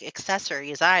do like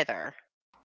accessories either.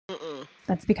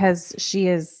 That's because she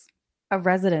is a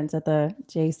resident at the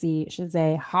JC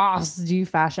Chazet Haus du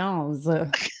Fashions.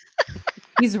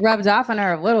 He's rubbed off on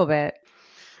her a little bit.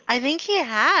 I think he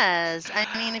has. I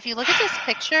mean, if you look at this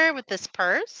picture with this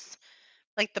purse,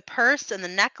 like the purse and the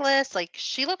necklace, like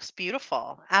she looks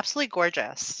beautiful. Absolutely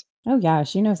gorgeous. Oh, yeah.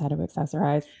 She knows how to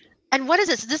accessorize. And what is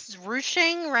this? This is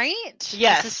ruching, right?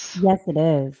 Yes. Yes, it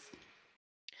is.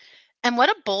 And what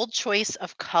a bold choice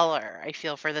of color, I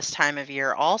feel, for this time of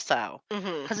year also.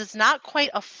 Because it's not quite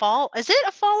a fall. Is it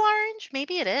a fall orange?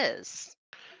 Maybe it is.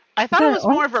 I thought it was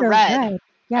more of a red.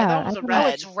 Yeah. I thought it was a red. Oh,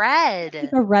 it's red.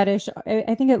 It's a reddish.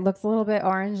 I think it looks a little bit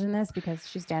orange in this because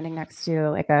she's standing next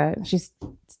to she's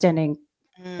standing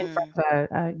in front of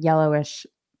a yellowish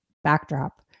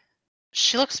backdrop.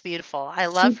 She looks beautiful. I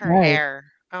love her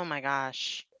hair. Oh my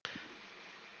gosh.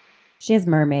 She has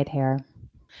mermaid hair.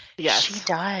 Yes. She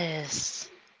does.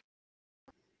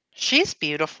 She's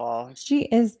beautiful. She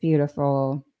is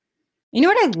beautiful. You know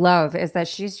what I love is that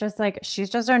she's just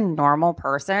a normal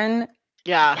person.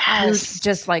 Yeah. Yes. Who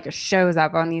just like shows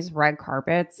up on these red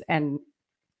carpets and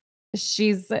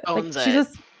she's owns like,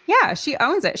 she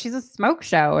owns it. She's a smoke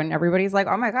show and everybody's like,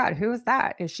 oh my God, who is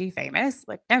that? Is she famous?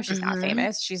 Like, no, she's not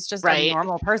famous. She's just a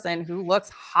normal person who looks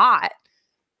hot.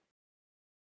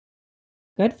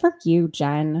 Good for you,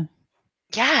 Jen.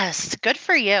 Yes, good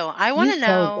for you. I want to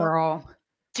know, girl.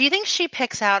 Do you think she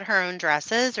picks out her own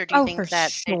dresses or do you think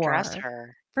that they dress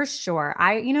her? For sure.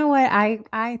 You know what?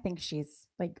 I think she's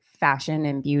like fashion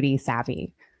and beauty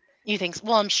savvy. You think?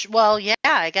 Well, yeah,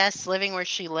 I guess living where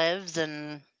she lives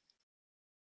and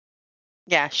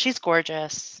yeah, she's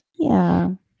gorgeous. Yeah.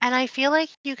 And I feel like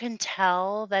you can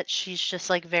tell that she's just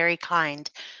like very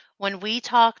kind. When we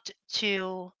talked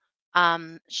to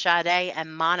Sade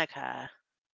and Monica,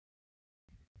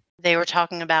 they were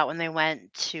talking about when they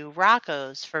went to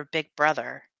Rocco's for Big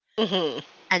Brother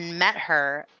and met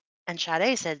her, and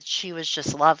Sade said she was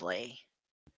just lovely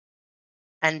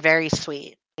and very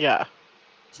sweet. Yeah.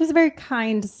 She has a very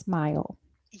kind smile.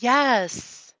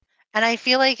 Yes. And I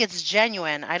feel like it's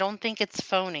genuine. I don't think it's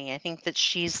phony. I think that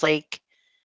she's like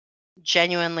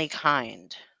genuinely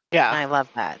kind. Yeah. And I love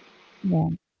that. Yeah.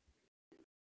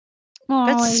 Good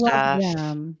I stuff. love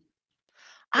them.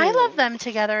 I love them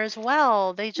together as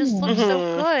well. They just look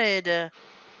so good.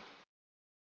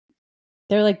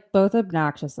 They're like both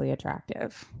obnoxiously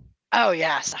attractive. Oh,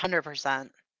 yes, 100%.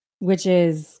 Which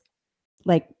is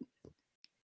like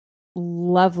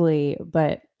lovely,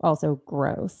 but also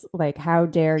gross. Like, how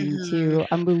dare you two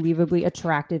unbelievably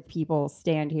attractive people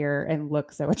stand here and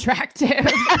look so attractive?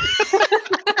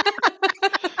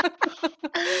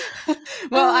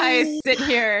 Well, I sit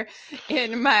here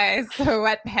in my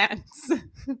sweatpants.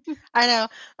 I know.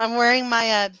 I'm wearing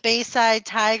my Bayside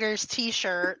Tigers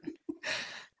t-shirt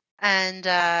and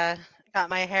got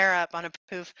my hair up on a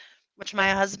poof, which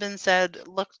my husband said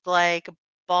looked like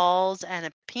balls and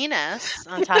a penis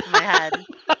on top of my head. And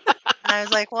I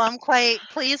was like, well, I'm quite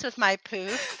pleased with my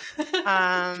poof.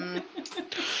 And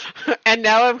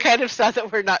now I'm kind of sad that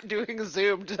we're not doing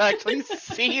Zoom to actually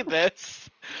see this.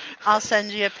 I'll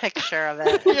send you a picture of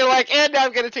it. You're like, and now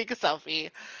I'm going to take a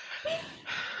selfie.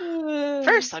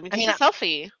 First, let me take a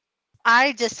selfie.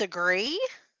 I disagree.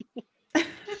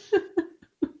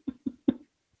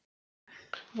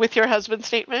 With your husband's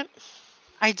statement?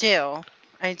 I do.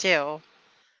 I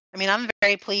mean, I'm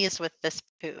very pleased with this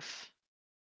poof.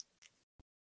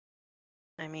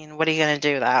 I mean, what are you going to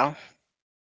do, though?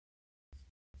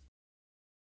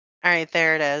 All right,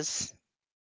 there it is.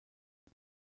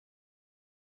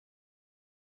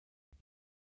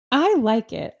 I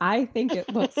like it. I think it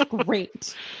looks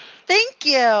great. Thank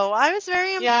you. I was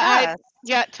very impressed.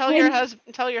 Tell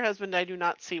your husband I do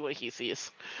not see what he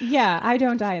sees. Yeah, I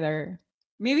don't either.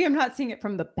 Maybe I'm not seeing it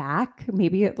from the back.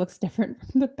 Maybe it looks different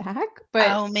from the back, but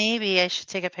Oh, maybe I should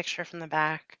take a picture from the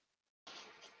back.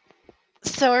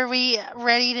 So are we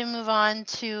ready to move on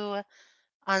to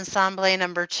ensemble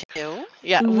number 2?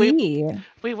 Yeah, we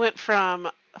we went from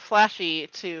flashy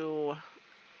to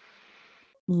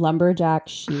lumberjack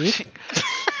chic.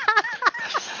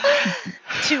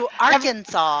 To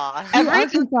Arkansas. To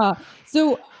Arkansas.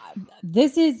 So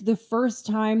this is the first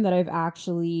time that I've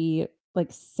actually like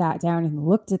sat down and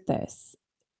looked at this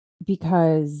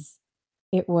because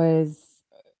it was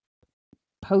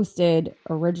posted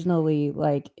originally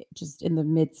like just in the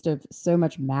midst of so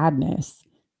much madness.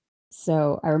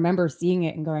 So I remember seeing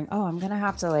it and going, "Oh, I'm going to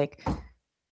have to like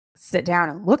sit down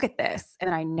and look at this."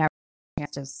 And I never had a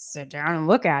chance to sit down and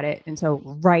look at it until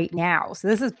right now. So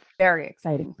this is very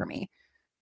exciting for me.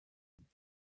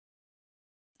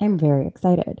 I'm very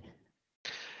excited.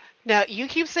 Now, you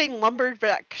keep saying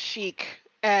lumberjack chic,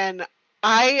 and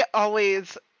I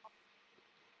always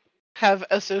have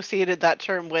associated that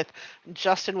term with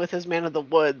Justin with his Man of the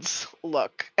Woods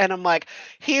look. And I'm like,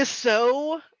 he is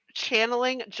so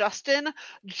channeling Justin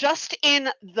just in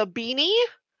the beanie,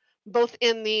 both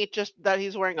in the just that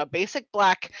he's wearing a basic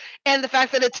black and the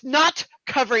fact that it's not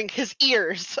covering his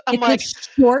ears. I'm It's like,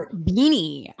 a short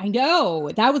beanie. I know.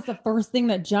 That was the first thing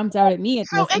that jumped out at me at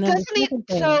so this. And then the second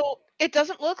thing, so it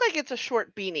doesn't look like it's a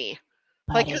short beanie.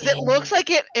 Like, but 'cause it looks like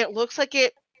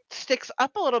it sticks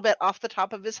up a little bit off the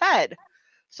top of his head.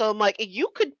 So I'm like, you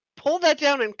could pull that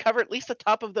down and cover at least the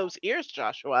top of those ears,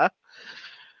 Joshua.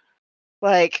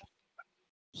 Like,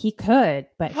 he could,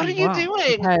 but what are he you won't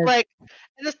doing? because Like,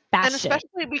 and that shit.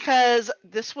 especially because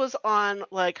this was on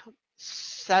like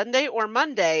Sunday or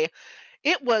Monday,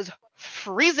 it was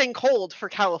freezing cold for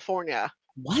California.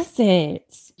 Was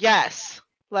it? Yes.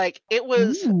 Like it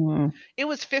was Mm,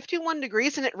 51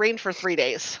 degrees and it rained for 3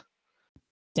 days.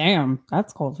 damn,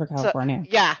 that's cold for So California.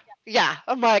 yeah.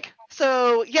 I'm like,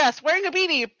 so yes, wearing a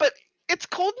beanie, but it's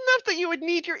cold enough that you would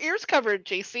need your ears covered,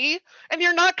 JC, and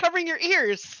you're not covering your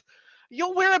ears.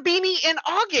 You'll wear a beanie in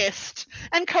August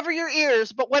and cover your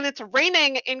ears, but when it's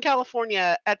raining in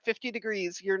California at 50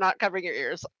 degrees, you're not covering your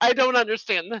ears. I don't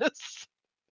understand this.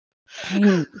 I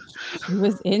mean, he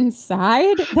was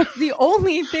inside. That's the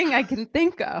only thing I can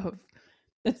think of.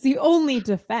 That's the only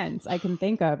defense I can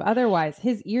think of. Otherwise,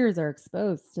 his ears are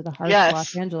exposed to the harsh Yes.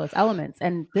 Los Angeles elements.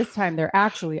 And this time there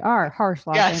actually are harsh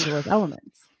Los Yes. Angeles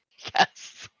elements.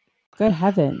 Yes. Good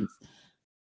heavens.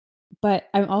 But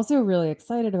I'm also really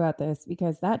excited about this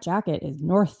because that jacket is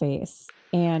North Face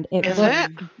and it Is looks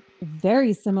it?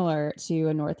 very similar to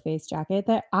a North Face jacket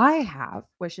that I have,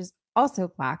 which is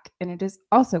also black and it is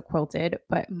also quilted,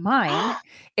 but mine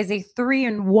is a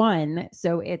 3-in-1.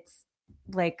 So it's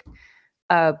like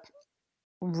a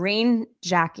rain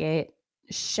jacket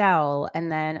shell,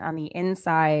 and then on the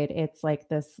inside, it's like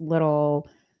this little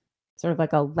sort of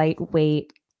like a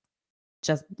lightweight,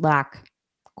 just black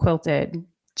quilted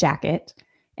jacket,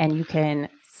 and you can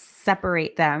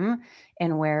separate them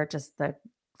and wear just the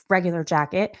regular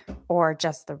jacket or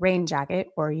just the rain jacket,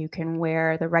 or you can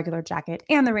wear the regular jacket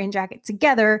and the rain jacket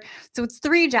together. So it's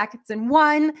 3 jackets in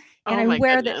one, and I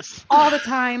wear this all the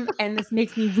time, and this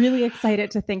makes me really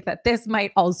excited to think that this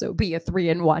might also be a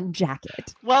 3-in-1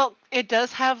 jacket. Well, it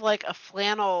does have like a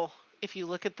flannel. If you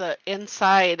look at the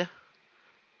inside,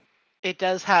 it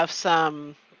does have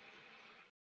some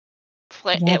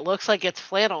Yep. It looks like it's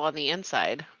flannel on the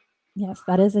inside. Yes,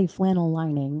 that is a flannel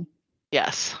lining.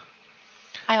 Yes.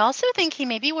 I also think he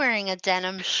may be wearing a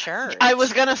denim shirt. I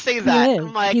was gonna say that. He is.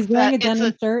 I'm like, he's wearing a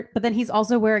denim shirt, but then he's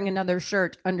also wearing another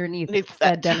shirt underneath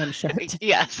that denim shirt.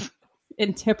 Yes.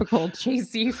 In typical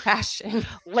JC fashion.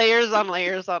 Layers on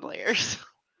layers on layers.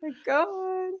 Oh my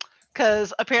God.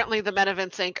 Because apparently the men of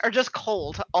NSYNC are just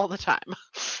cold all the time.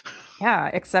 Yeah,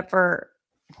 except for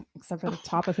the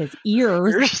top of his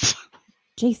ears.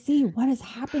 JC, what is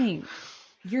happening?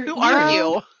 Who are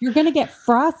you? You're gonna get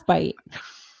frostbite.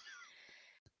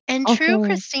 In true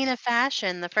Christina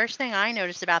fashion, the first thing I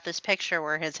noticed about this picture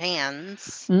were his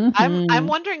hands. Mm-hmm. I'm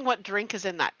wondering what drink is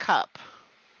in that cup.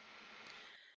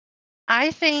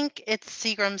 I think it's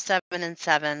Seagram 7 and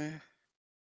 7.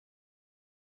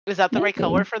 Is that the right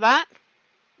color for that?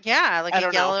 Yeah, like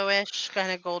a yellowish,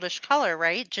 kind of goldish color,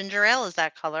 right? Ginger ale is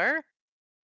that color.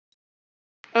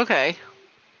 Okay.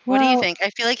 What do you think?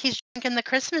 I feel like he's drinking the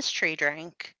Christmas tree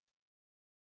drink.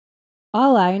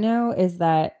 All I know is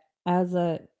that as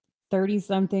a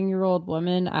 30-something-year-old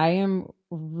woman, I am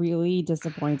really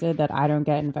disappointed that I don't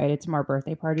get invited to more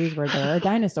birthday parties where there are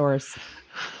dinosaurs.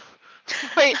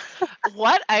 Wait,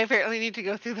 what? I apparently need to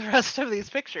go through the rest of these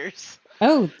pictures.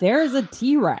 Oh, there's a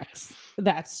T-Rex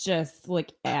that's just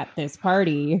like at this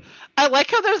party. I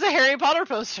like how there's a Harry Potter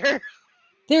poster.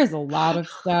 There's a lot of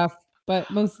stuff, but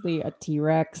mostly a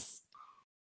T-Rex.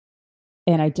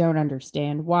 And I don't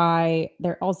understand why.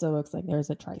 There also looks like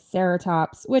there's a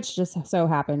Triceratops, which just so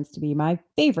happens to be my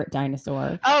favorite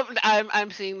dinosaur. Oh, I'm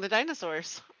seeing the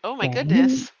dinosaurs. Oh my Right.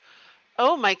 goodness.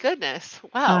 Oh my goodness.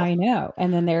 Wow. I know.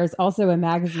 And then there's also a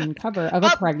magazine cover of a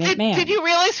pregnant man. Did you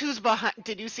realize who's behind?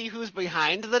 Did you see who's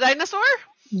behind the dinosaur?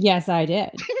 Yes, I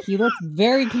did. He looks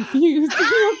very confused. He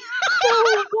looks so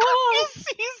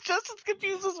lost. He's just as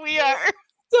confused as we are.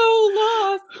 So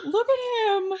lost. Look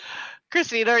at him.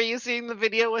 Christina, are you seeing the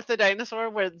video with the dinosaur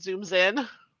where it zooms in?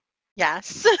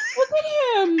 Yes. Look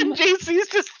at him. And JC's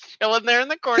just chilling there in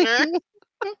the corner.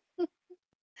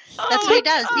 That's what he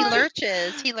does. He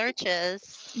lurches. He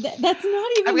lurches. That's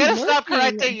not even. I'm gonna lurking. stop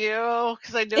correcting you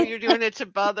because I know you're doing it to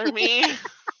bother me.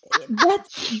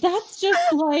 That's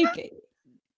just like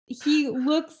he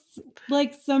looks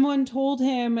like someone told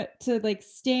him to like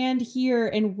stand here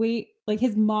and wait. Like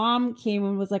his mom came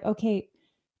and was like, "Okay,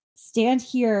 stand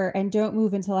here and don't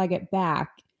move until I get back."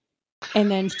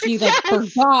 And then she like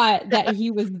forgot that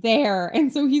he was there,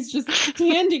 and so he's just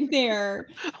standing there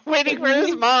waiting for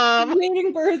his mom.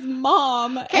 waiting for his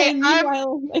mom. Okay, And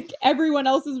meanwhile, like everyone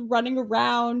else is running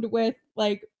around with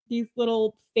like these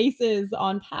little faces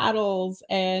on paddles,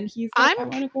 and he's like, "I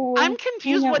want to go." I'm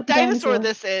confused what dinosaur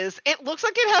this is. It looks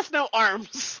like it has no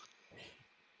arms.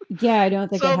 Yeah, I don't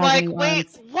think So it I'm has like, any wait,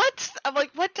 arms. what? I'm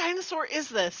like, what dinosaur is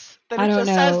this? That I it don't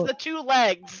just has know. the two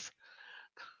legs.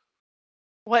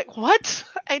 What?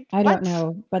 I what? don't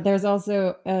know, but there's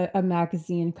also a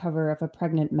magazine cover of a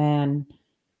pregnant man.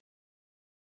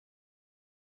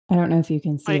 I don't know if you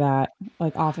can see that,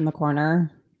 like off in the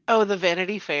corner. Oh, the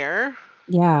Vanity Fair?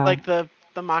 Yeah. Like the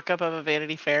mock-up of a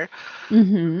Vanity Fair?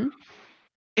 Mm-hmm.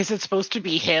 Is it supposed to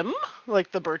be him?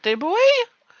 Like the birthday boy?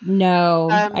 No,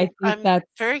 I think I'm that's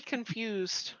very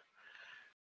confused.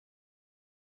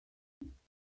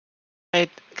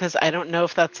 Because I don't know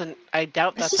if that's I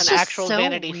doubt This that's is an just actual so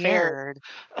Vanity Fair. weird.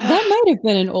 that might have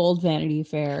been an old Vanity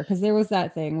Fair because there was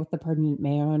that thing with the pregnant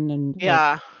man and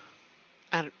Yeah.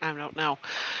 I don't know.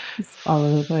 it's all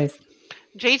over the place.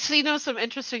 JC knows some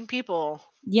interesting people.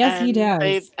 Yes, he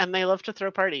does. They love to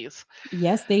throw parties.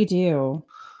 Yes, they do.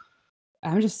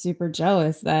 I'm just super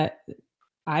jealous that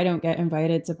I don't get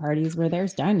invited to parties where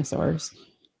there's dinosaurs.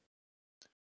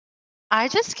 I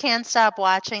just can't stop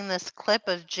watching this clip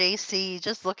of JC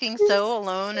just looking so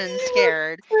alone and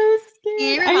scared. So scared.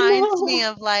 He reminds me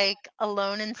of like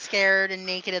Alone and Scared and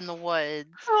Naked in the Woods.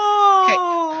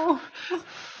 Oh.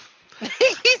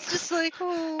 He's just like,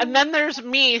 oh. And then there's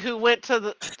me who went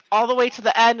to all the way to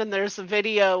the end, and there's a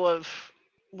video of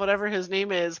whatever his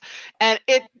name is, and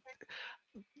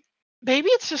maybe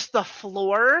it's just the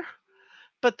floor,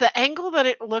 but the angle that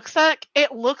it looks like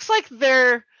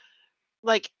they're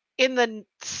like in the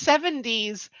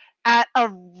 70s at a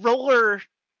roller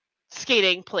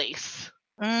skating place.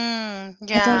 Yeah.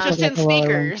 Just in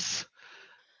sneakers.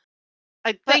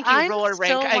 Thank you, roller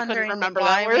rink. I couldn't remember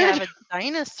that word. We have a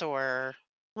dinosaur.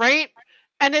 Right?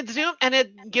 And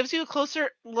it gives you a closer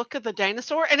look at the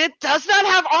dinosaur, and it does not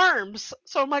have arms.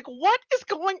 So I'm like, what is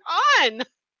going on?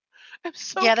 I'm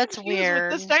so that's confused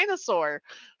weird with this dinosaur.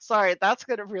 Sorry, that's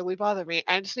gonna really bother me.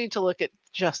 I just need to look at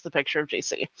just the picture of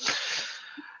JC.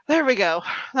 There we go.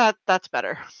 That's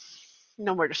better.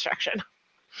 No more distraction.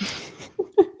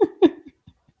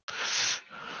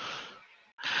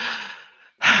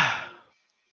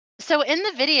 So in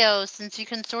the video, since you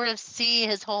can sort of see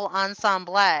his whole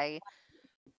ensemble,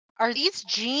 are these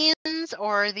jeans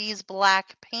or are these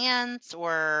black pants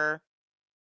or?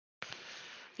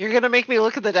 You're gonna make me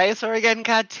look at the dinosaur again?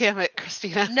 God damn it,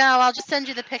 Christina. No, I'll just send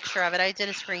you the picture of it. I did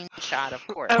a screenshot, of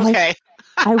course. Okay.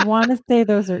 I want to say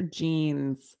those are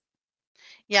jeans.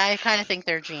 Yeah, I kind of think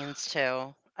they're jeans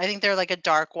too. I think they're like a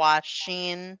dark wash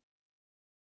jean.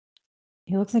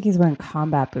 He looks like he's wearing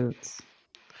combat boots.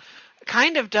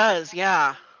 Kind of does,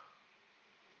 yeah.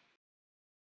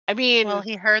 I mean, well,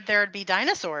 he heard there'd be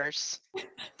dinosaurs.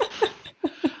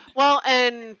 Well,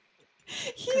 and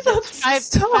he looks five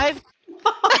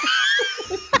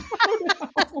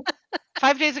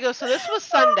 5 days ago. So this was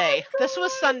Sunday. This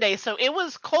was Sunday. So it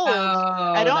was cold.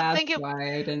 I don't think it was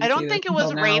raining. I don't think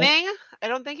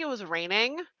it was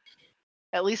raining.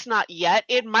 At least not yet.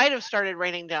 It might have started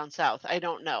raining down south. I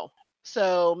don't know.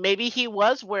 So maybe he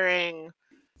was wearing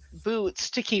boots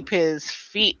to keep his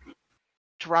feet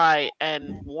dry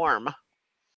and warm.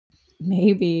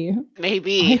 Maybe.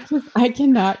 Maybe. I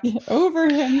cannot get over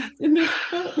him in this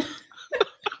book.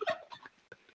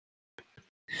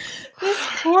 This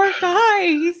poor guy.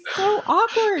 He's so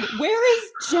awkward. Where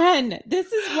is Jen?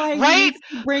 This is why he Right? needs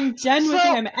to bring Jen with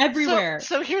him everywhere.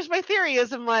 So here's my theory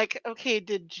is I'm like, okay,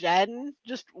 did Jen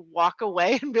just walk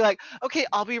away and be like, okay,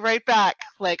 I'll be right back?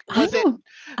 Like, was it?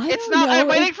 It's not. I'm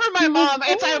waiting for my mom.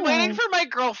 It's I'm waiting for my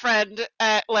girlfriend.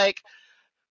 Like,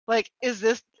 is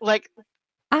this like?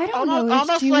 I don't know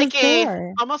if she was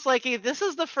there. Almost like a. This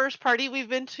is the first party we've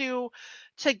been to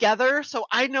together, so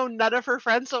I know none of her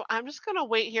friends. So I'm just gonna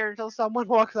wait here until someone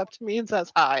walks up to me and says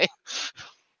hi.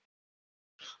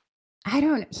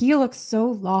 He looks so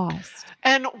lost.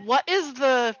 And what is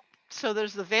so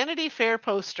there's the Vanity Fair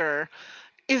poster.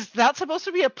 Is that supposed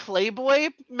to be a Playboy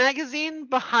magazine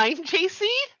behind JC?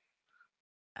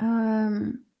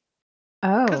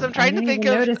 Because I'm trying to think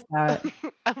of. Notice that.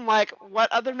 I'm like,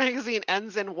 what other magazine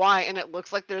ends in Y and it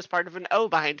looks like there's part of an O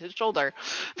behind his shoulder?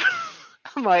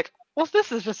 I'm like, well,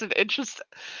 this is just an interesting.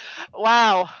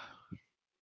 Wow.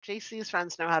 JC's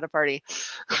friends know how to party.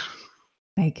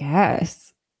 I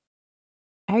guess.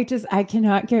 I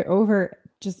cannot get over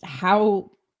just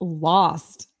how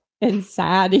lost and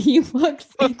sad he looks.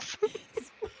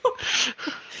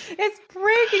 It's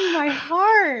breaking my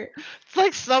heart. It's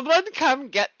like, someone come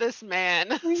get this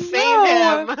man. Save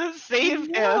him.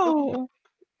 Save him.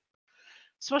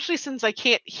 Especially since I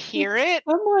can't hear it.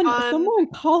 Someone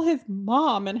call his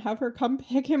mom and have her come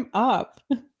pick him up.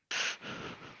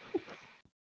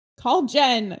 Call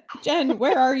Jen. Jen,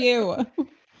 where are you?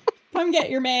 Come get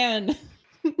your man.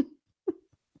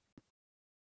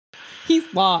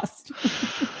 He's lost.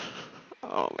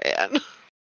 Oh man.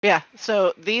 Yeah,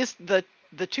 so the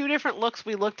two different looks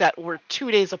we looked at were 2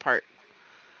 days apart.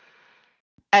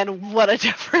 And what a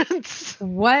difference.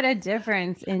 What a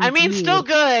difference indeed. I mean, still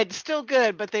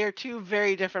good, but they are two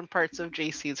very different parts of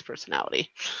JC's personality.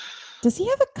 Does he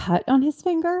have a cut on his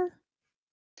finger?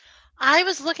 I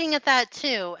was looking at that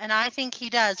too, and I think he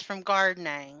does from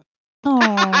gardening. Oh.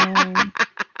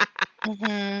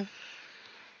 Mm-hmm.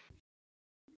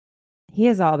 He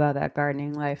is all about that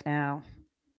gardening life now.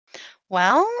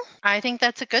 Well, I think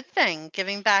that's a good thing,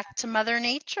 giving back to Mother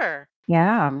Nature.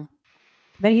 Yeah.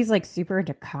 But he's like super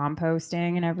into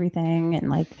composting and everything. And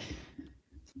like,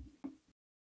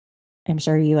 I'm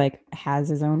sure he like has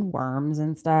his own worms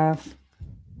and stuff.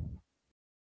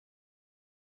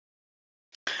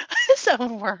 His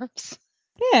own worms.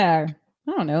 Yeah.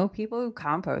 I don't know. People who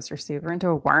compost are super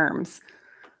into worms.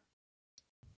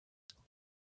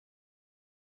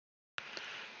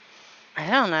 I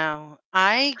don't know.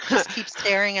 I just keep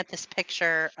staring at this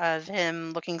picture of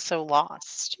him looking so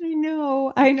lost. I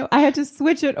know. I had to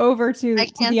switch it over to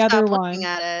the other one. Looking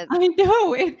at it. I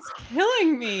know. It's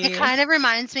killing me. It kind of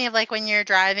reminds me of like when you're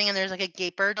driving and there's like a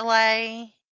gaper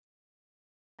delay.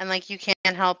 And like you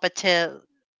can't help but to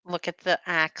look at the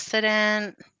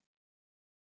accident.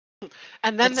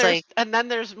 And then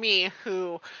there's me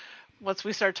who, once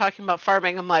we start talking about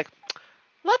farming, I'm like,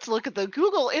 let's look at the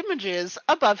Google images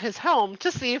above his home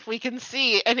to see if we can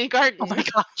see any garden. Oh my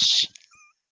gosh.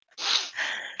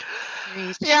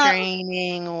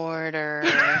 Restraining order.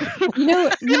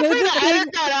 The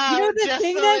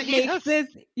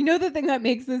thing that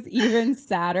makes this even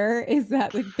sadder is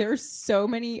that like there's so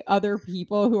many other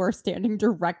people who are standing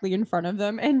directly in front of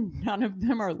them and none of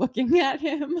them are looking at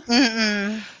him.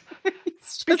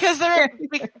 because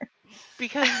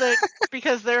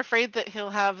they're afraid that he'll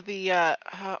have the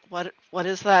what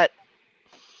is that?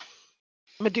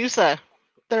 Medusa.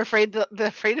 They're afraid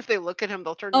if they look at him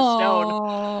they'll turn to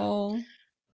stone.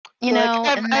 You know,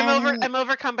 I'm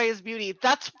overcome by his beauty.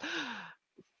 That's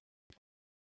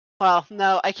well,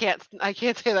 no, I can't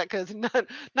say that because none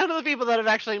of the people that have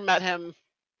actually met him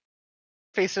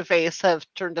face to face have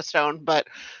turned to stone. But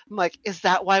I'm like, is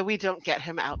that why we don't get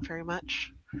him out very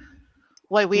much?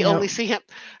 Why we only see him?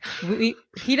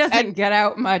 He doesn't get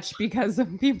out much because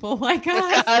of people like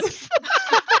us.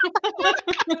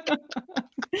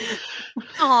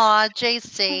 Aw,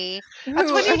 JC.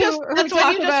 That's when you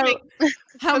talk about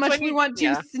how much we want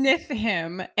to sniff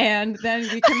him, and then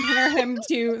we compare him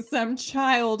to some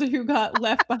child who got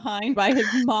left behind by his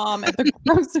mom at the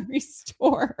grocery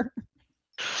store.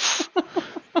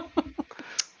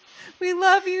 We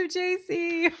love you,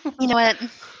 JC. You know what?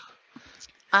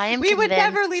 We would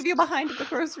never leave you behind at the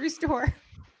grocery store.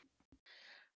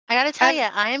 I gotta tell you,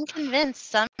 I am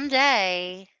convinced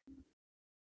someday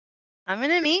I'm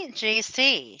going to meet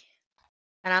JC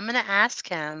and I'm going to ask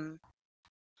him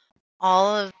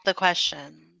all of the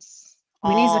questions.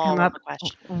 We need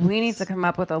to come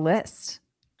up with a list.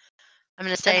 I'm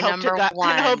going to say number God,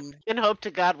 one. and hope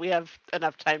to God we have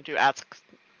enough time to ask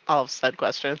all of said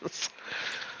questions.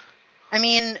 I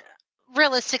mean,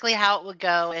 realistically, how it would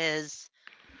go is,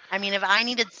 I mean, if I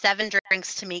needed 7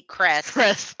 drinks to meet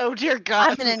Chris, Oh dear God.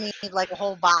 I'm going to need like a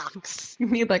whole box. You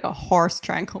need like a horse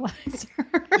tranquilizer.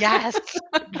 Yes.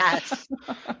 Yes.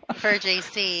 For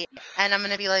JC. And I'm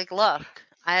going to be like, look,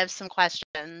 I have some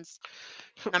questions.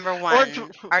 Number one,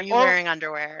 are you wearing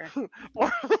underwear?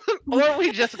 Or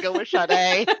we just go with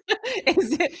Sade.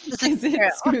 Is it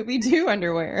Scooby-Doo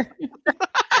underwear?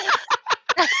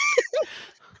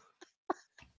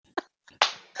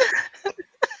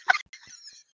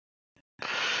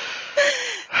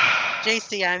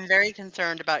 JC, I'm very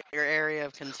concerned about your area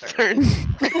of concern.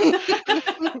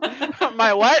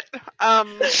 My what?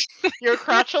 Your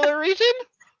crotchular region?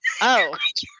 Oh.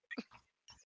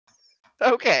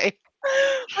 Okay.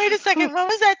 Wait a second. What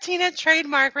was that Teena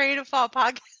trademark Ready to Fall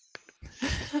podcast?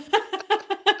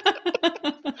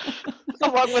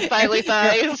 Along with Thily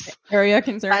Thighs. Area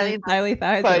concerning Thily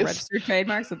Thighs are Thighs. registered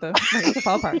trademarks of the Ready to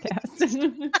Fall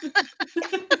podcast.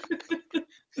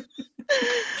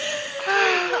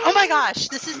 Oh my gosh,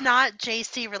 this is not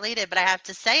JC related, but I have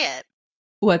to say it.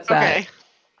 What's that? Okay.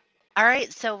 All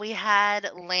right, so we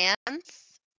had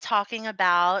Lance talking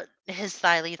about his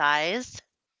Thily Thighs.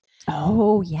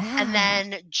 Oh, yeah. And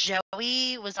then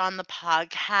Joey was on the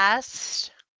podcast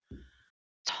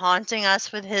taunting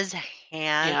us with his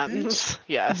hand.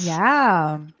 Yes.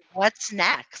 Yeah. What's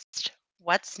next?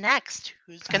 What's next?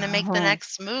 Who's going to make the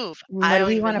next move? What do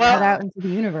we want to put out into the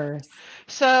universe?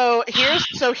 So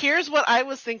here's what I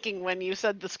was thinking when you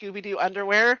said the Scooby-Doo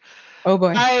underwear. Oh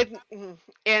boy.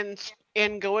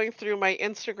 In going through my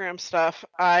Instagram stuff,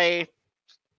 I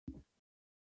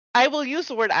will use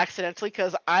the word accidentally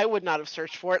because I would not have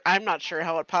searched for it. I'm not sure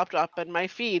how it popped up in my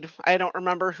feed. I don't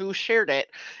remember who shared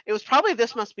it. It was probably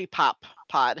This Must Be Pop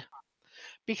Pod,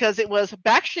 because it was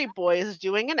Backstreet Boys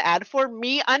doing an ad for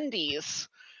Me Undies.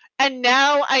 And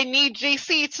now I need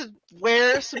JC to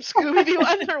wear some Scooby-Doo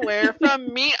underwear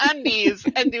from Me Undies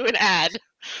and do an ad.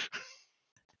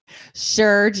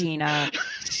 Sure, Gina.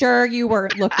 Sure, you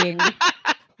weren't looking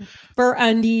for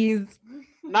undies.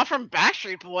 Not from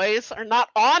Backstreet Boys, or not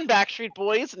on Backstreet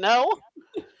Boys, no.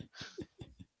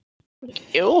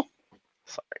 Ew.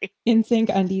 Sorry.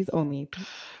 NSYNC undies only.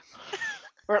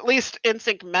 Or at least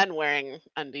NSYNC men wearing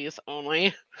undies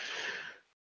only.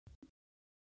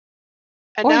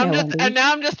 And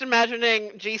now I'm just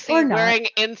imagining GC wearing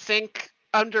NSYNC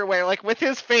underwear, like with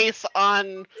his face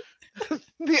on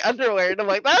the underwear, and I'm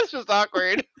like, that's just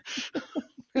awkward.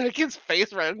 Like his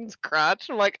face around his crotch.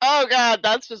 I'm like, oh god,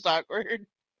 that's just awkward.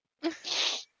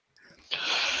 It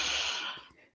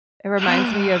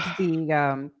reminds me of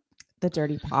the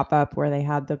Dirty Pop-Up where they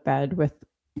had the bed with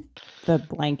the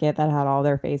blanket that had all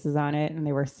their faces on it, and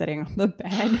they were sitting on the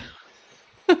bed.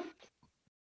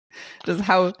 Just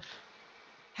how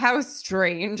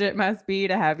strange it must be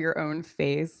to have your own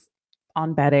face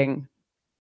on bedding.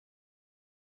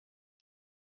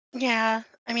 Yeah,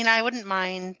 I mean, I wouldn't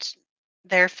mind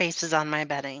their faces on my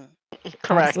bedding.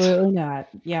 Correct. Absolutely not.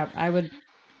 Yeah, I would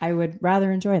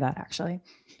rather enjoy that, actually.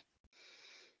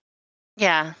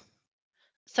 Yeah.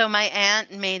 So my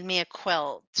aunt made me a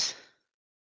quilt,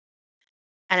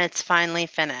 and it's finally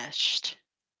finished.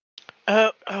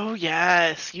 Oh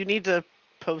yes. You need to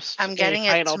post. I'm getting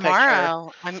it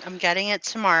tomorrow. I'm getting it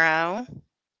tomorrow.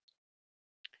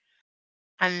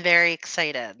 I'm very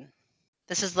excited.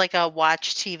 This is like a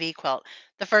watch TV quilt.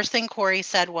 The first thing Corey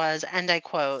said was, and I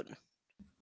quote,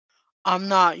 "I'm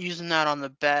not using that on the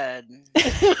bed."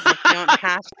 Like, you don't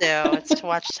have to. It's to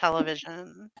watch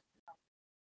television.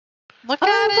 Look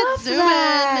at it. Zoom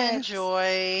in.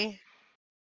 Enjoy.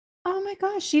 Oh my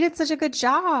gosh, she did such a good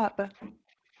job.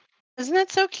 Isn't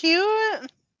that so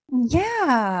cute?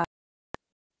 Yeah.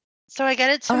 So I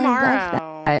get it tomorrow. I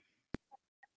love that.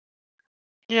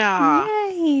 Yeah.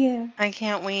 Yay. I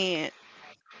can't wait.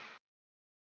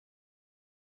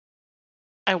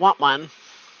 I want one.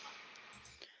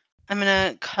 I'm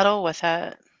going to cuddle with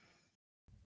it.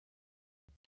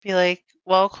 Be like,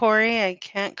 well, Corey, I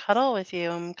can't cuddle with you.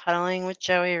 I'm cuddling with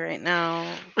Joey right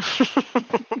now.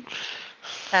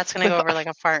 That's going to go over like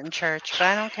a fart in church, but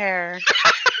I don't care.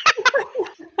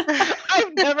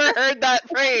 I've never heard that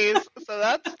phrase, so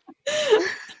that's...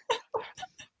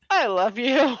 I love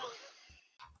you.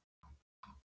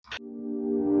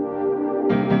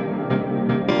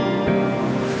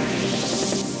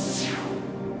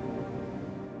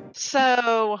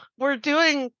 So we're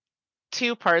doing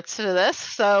two parts to this.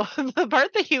 So the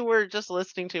part that you were just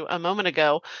listening to a moment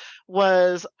ago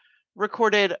was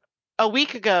recorded a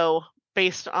week ago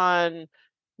based on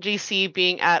JC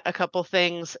being at a couple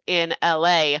things in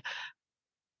LA.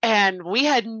 And we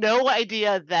had no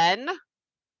idea then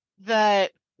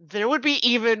that there would be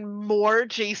even more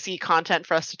JC content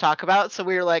for us to talk about. So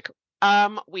we were like,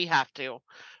 we have to.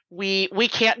 We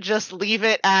can't just leave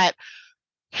it at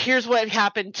here's what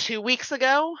happened 2 weeks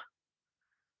ago.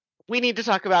 We need to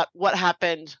talk about what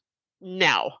happened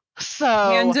now. So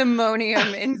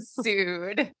Pandemonium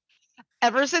ensued.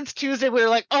 ever since Tuesday, we were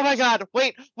like, oh my God,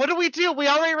 wait, what do we do? We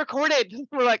already recorded.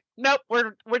 We're like, nope,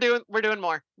 we're doing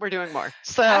more. We're doing more.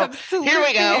 So Absolute here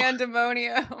we go.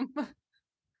 pandemonium.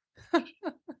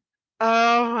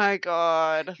 Oh my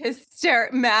God.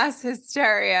 Mass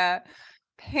hysteria,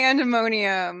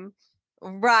 pandemonium,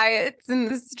 riots in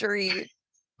the street.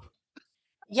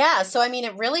 Yeah, so I mean,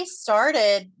 it really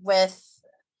started with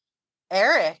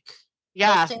Eric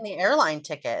posting the airline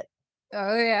ticket.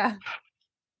 Oh yeah,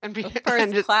 and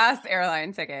first class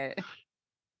airline ticket.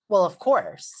 Well, of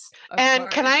course. Can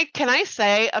I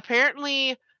say,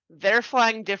 apparently they're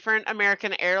flying different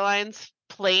American Airlines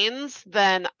planes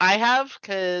than I have,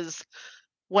 because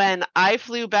when I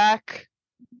flew back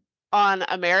on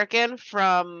American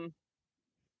from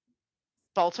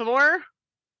Baltimore,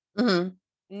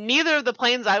 neither of the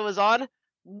planes I was on,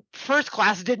 first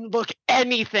class didn't look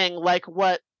anything like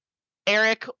what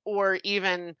Eric or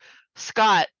even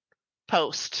Scott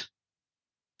post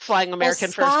flying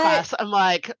American first class. I'm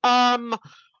like,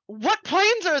 what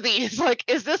planes are these? Like,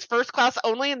 is this first class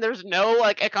only and there's no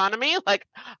like economy? Like,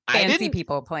 fancy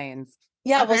people planes.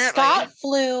 Yeah, well, Scott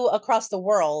flew across the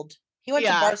world. He went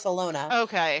to Barcelona.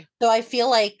 Okay. So I feel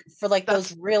like for like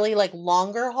those really like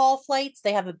longer haul flights,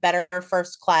 they have a better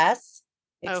first class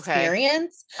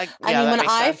experience. I mean, when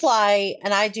I fly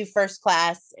and I do first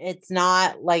class, it's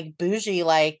not like bougie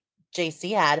like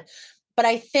JC had. But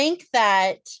I think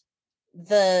that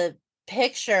the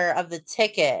picture of the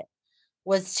ticket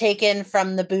was taken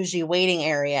from the bougie waiting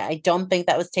area. I don't think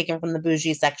that was taken from the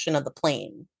bougie section of the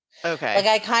plane. Okay. Like,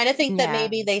 I kind of think that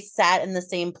maybe they sat in the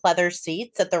same pleather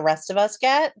seats that the rest of us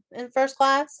get in first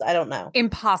class. I don't know.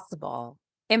 Impossible.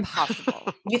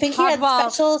 You think he had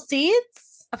special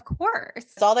seats? Of course.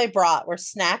 All they brought were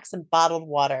snacks and bottled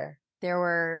water. There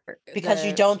were... Because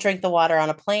you don't drink the water on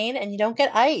a plane, and you don't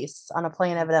get ice on a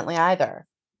plane evidently either.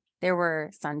 There were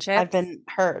sun chips. I've been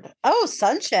heard. Oh,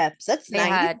 sun chips. That's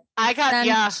nice. I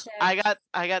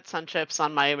got sun chips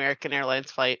on my American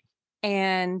Airlines flight.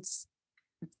 And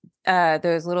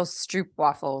those little Stroop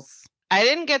waffles. I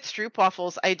didn't get Stroop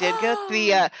waffles. I did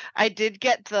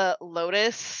get the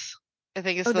Lotus. I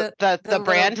think it's the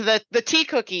brand, the tea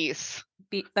cookies.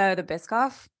 The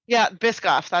Biscoff? Yeah,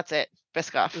 Biscoff. That's it.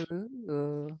 Biscoff.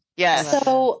 Ooh. Yes.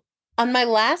 So on my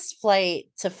last flight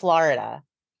to Florida,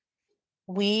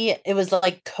 it was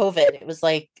like COVID. It was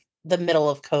like the middle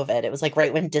of COVID. It was like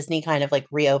right when Disney kind of like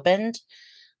reopened.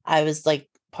 I was like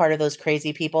part of those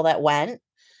crazy people that went.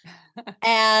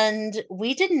 And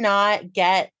we did not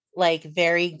get like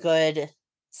very good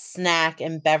snack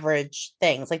and beverage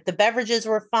things. Like the beverages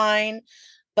were fine,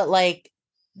 but like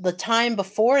the time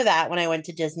before that, when I went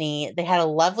to Disney, they had a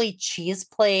lovely cheese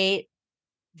plate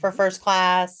for first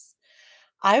class.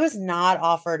 I was not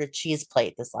offered a cheese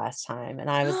plate this last time. And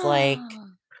I was like,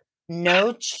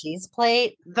 no cheese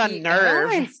plate? The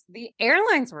nerve. The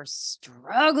airlines were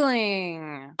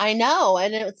struggling. I know.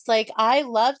 And it's like, I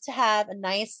love to have a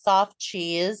nice soft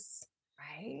cheese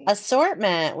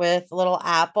assortment with a little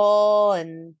apple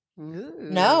and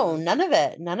no, none of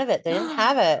it. They didn't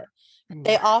have it.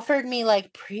 They offered me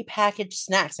like prepackaged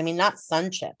snacks. I mean, not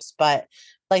sun chips, but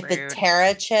like the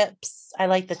Terra chips. I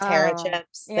like the Terra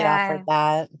chips. They offered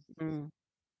that.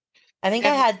 I think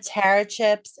I had Terra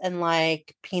chips and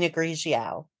like Pinot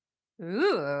Grigio.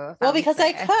 Ooh. Well, because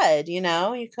I could, you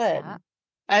could. Yeah.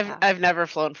 I've never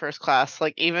flown first class,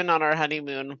 like even on our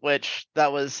honeymoon, which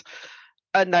that was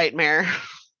a nightmare.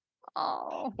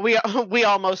 Oh. We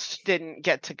almost didn't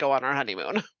get to go on our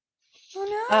honeymoon. Oh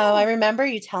no. Oh, I remember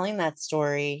you telling that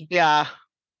story. Yeah.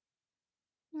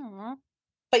 Aww.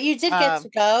 But you did get to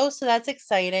go, so that's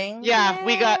exciting. Yeah, Yay.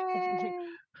 we got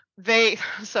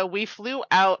so we flew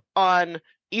out on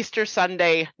Easter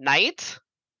Sunday night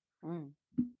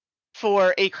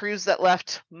for a cruise that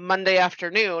left Monday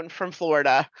afternoon from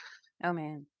Florida. Oh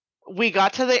man. We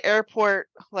got to the airport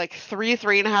like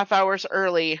 3.5 hours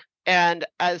early, and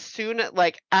as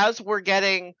we're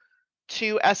getting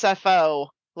to SFO,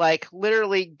 like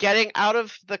literally getting out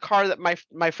of the car that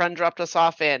my friend dropped us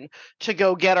off in to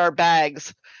go get our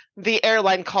bags, the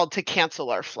airline called to cancel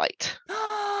our flight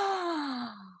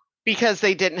because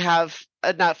they didn't have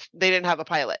a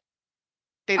pilot.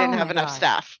 They didn't have enough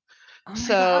staff. Oh my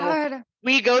so God.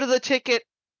 we go to the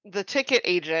ticket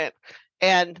agent,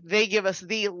 and they give us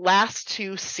the last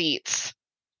 2 seats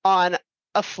on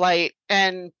a flight,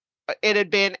 and it had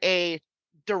been a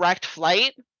direct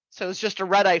flight, so it was just a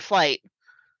red-eye flight.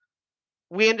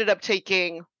 We ended up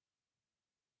taking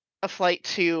a flight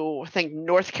to, I think,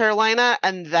 North Carolina,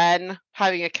 and then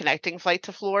having a connecting flight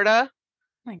to Florida.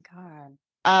 Oh my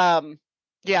God.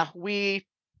 Yeah,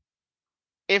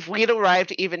 if we'd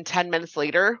arrived even 10 minutes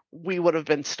later, we would have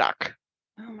been stuck.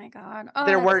 Oh my God. Oh,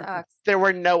 There that sucks. there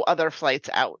were no other flights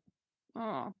out.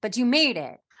 Oh, but you made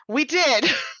it. We did.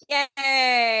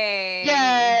 Yay.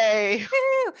 Yay.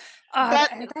 Woo. Oh,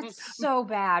 But- that's so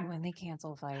bad when they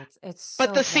cancel flights. It's But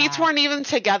so the seats bad. weren't even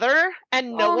together,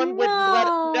 and no Oh, one would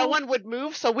no one would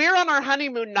move. So we were on our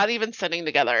honeymoon, not even sitting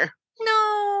together.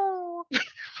 No.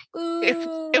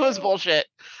 It was Ooh, bullshit.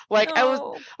 Like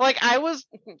no. I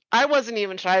wasn't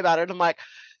even shy about it. I'm like,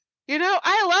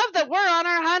 I love that we're on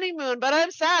our honeymoon, but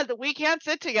I'm sad that we can't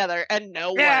sit together. And no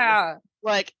one, Yeah.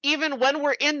 like, even when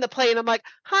we're in the plane, I'm like,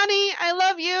 honey, I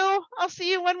love you. I'll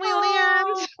see you when we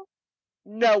land.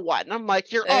 No one. I'm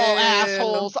like, you're all Ew.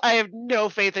 assholes. I have no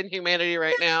faith in humanity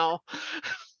right now.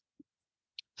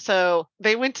 So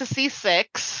they went to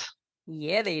C6.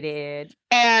 Yeah, they did.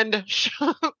 And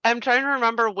I'm trying to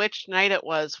remember which night it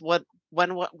was, when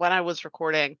I was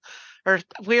recording, or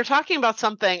we were talking about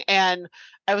something, and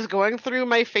I was going through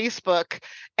my Facebook,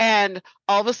 and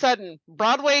all of a sudden,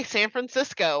 Broadway San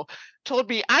Francisco told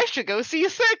me I should go see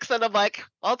 6, and I'm like,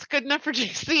 well, it's good enough for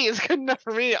JC. It's good enough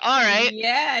for me. All right,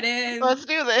 Yeah, it is. let's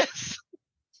do this.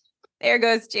 There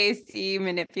goes JC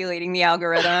manipulating the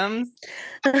algorithms.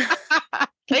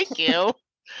 Thank you.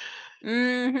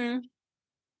 Mm-hmm.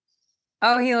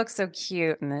 Oh, he looks so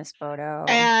cute in this photo.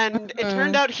 And it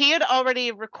turned out he had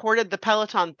already recorded the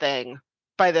Peloton thing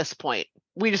by this point.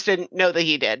 We just didn't know that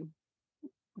he did.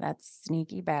 That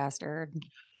sneaky bastard.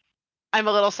 I'm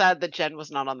a little sad that Jen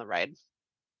was not on the ride,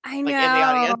 I know. like in the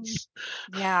audience.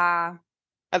 Yeah.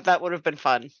 That would have been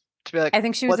fun to be like, I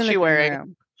think she was what's in the she green wearing?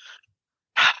 room.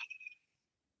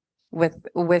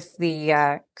 With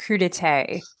the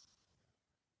crudité.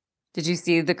 Did you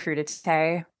see the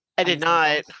crudité? I did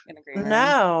not. In the green room?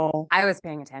 No. I was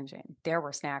paying attention. There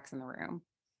were snacks in the room.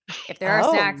 If there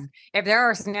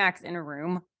are snacks in a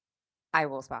room, I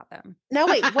will spot them. No,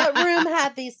 wait. What room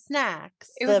had these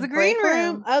snacks? It was the green break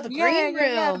room. Oh, the green room.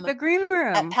 Yeah, the green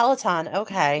room. At Peloton.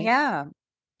 Okay. Yeah.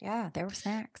 Yeah, there were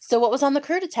snacks. So what was on the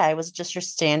crudité? Was it just your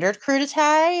standard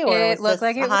crudité, or It was looked this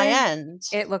like it high was- end?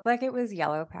 It looked like it was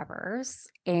yellow peppers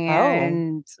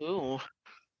and Ooh.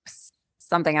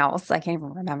 something else. I can't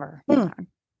even remember.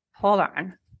 Hold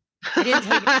on.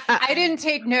 I didn't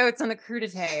take notes on the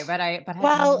crudité, but I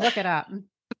can look it up.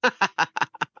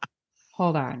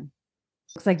 Hold on.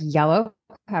 Looks like yellow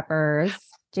peppers.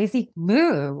 JC,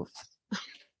 move.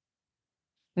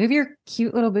 Move your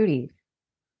cute little booty.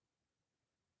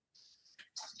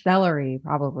 Celery,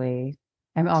 probably.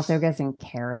 I'm also guessing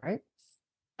carrots.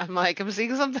 I'm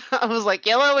seeing something. I was like,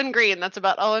 yellow and green. That's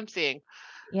about all I'm seeing.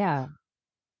 Yeah.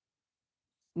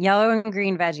 Yellow and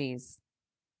green veggies.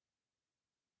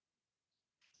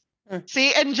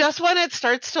 See, and just when it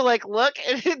starts to like look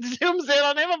and it zooms in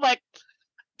on him, I'm like,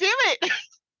 damn it.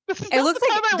 This is It looks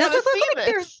like, does it look like this.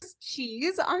 there's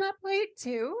cheese on that plate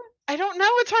too? I don't know.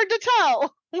 It's hard to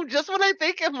tell. Just when I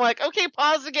think, I'm like, okay,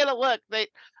 pause to get a look.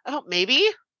 Maybe.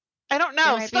 I don't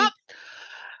know. Stop.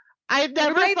 I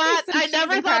never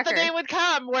thought the day would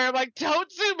come where I'm like, don't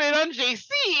zoom in on JC.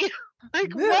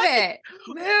 Like, move it.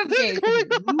 Move,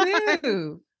 JC.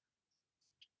 Move.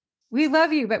 We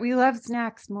love you, but we love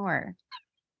snacks more.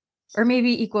 Or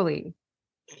maybe equally.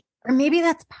 Or maybe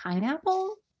that's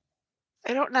pineapple?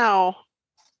 I don't know.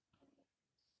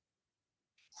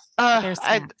 There's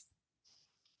snacks.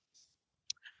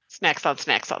 Snacks on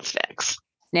snacks on snacks.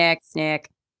 Snack.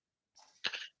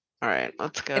 All right,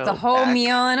 let's go. It's a whole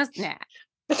meal and a snack.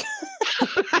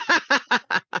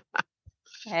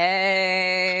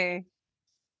 Hey.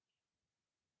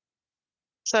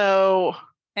 So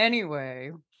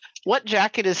anyway, what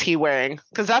jacket is he wearing?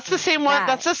 Because that's the same one.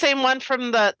 That's the same one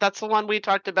from that's the one we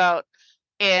talked about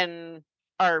in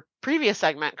our previous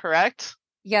segment, correct?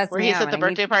 Yes, where he's at the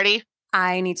birthday party.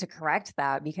 I need to correct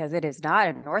that because it is not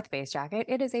a North Face jacket.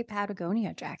 It is a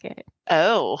Patagonia jacket.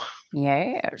 Oh.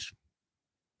 Yes.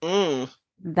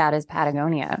 That is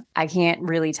Patagonia. I can't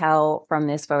really tell from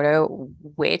this photo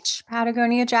which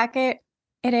Patagonia jacket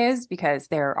it is because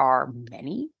there are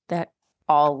many that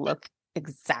all look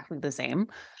exactly the same.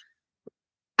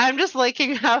 I'm just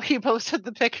liking how he posted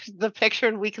the picture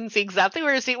and we can see exactly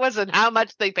where his seat was and how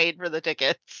much they paid for the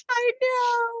tickets. I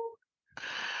know.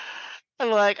 I'm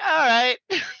like, all right.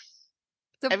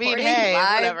 Supporting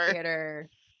live whatever. theater.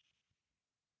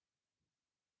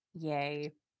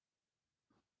 Yay.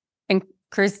 And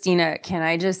Christina, can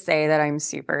I just say that I'm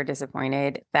super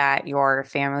disappointed that your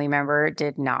family member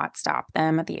did not stop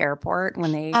them at the airport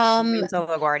when they went to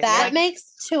LaGuardia? That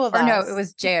makes two of us. Or no, it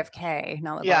was JFK,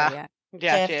 not LaGuardia.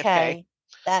 Yeah, JFK.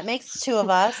 That makes two of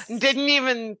us. Didn't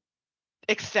even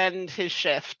extend his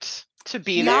shift to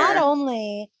be Not there.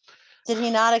 only did he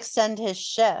not extend his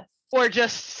shift, or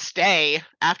just stay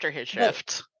after his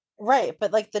shift. Right.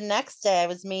 But like the next day, I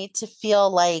was made to feel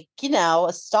like,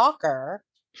 a stalker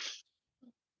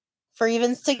for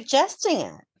even suggesting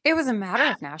it. It was a matter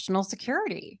of national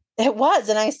security. It was.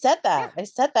 And I said that. Yeah. I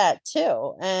said that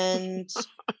too. And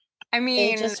I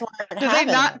mean, they just weren't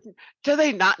do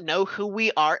they not know who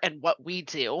we are and what we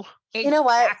do? Exactly. You know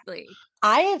what?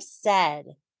 I have said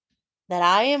that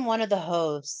I am one of the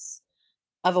hosts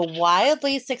of a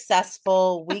wildly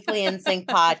successful weekly NSYNC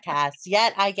podcast,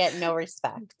 yet I get no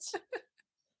respect.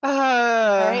 All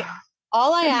right.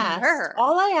 All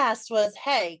I asked was,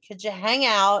 hey, could you hang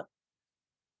out?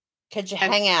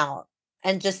 Hang out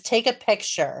and just take a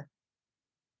picture?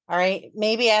 All right.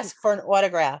 Maybe ask for an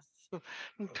autograph.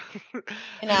 Did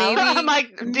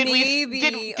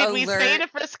we say to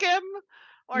frisk him?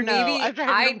 Or maybe, no? I'm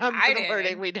trying to remember the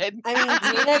wording we did. I mean,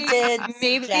 Teena did.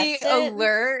 Maybe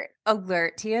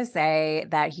alert TSA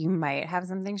that he might have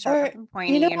something sharp and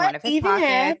pointy in one of his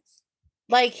pockets.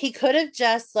 Like he could have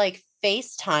just like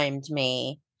FaceTimed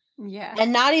me. Yeah.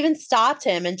 And not even stopped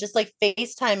him and just like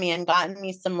FaceTime me and gotten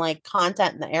me some like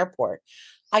content in the airport.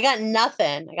 I got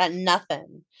nothing.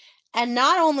 And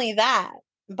not only that,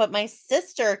 but my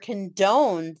sister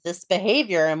condoned this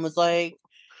behavior and was like,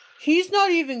 he's not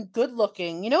even good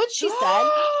looking. You know what she said?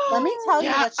 Let me tell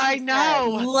you what she said. I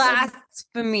know.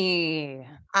 Blasphemy.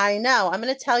 I know. I'm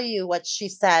going to tell you what she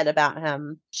said about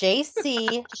him.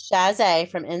 JC Chazé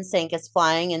from NSYNC is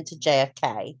flying into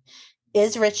JFK.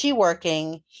 Is Richie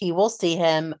working? He will see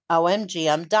him.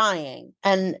 OMG, I'm dying.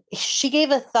 And she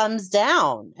gave a thumbs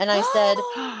down. And I said,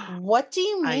 what do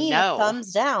you mean a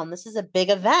thumbs down? This is a big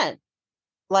event.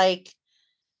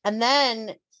 And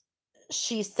then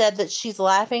she said that she's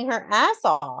laughing her ass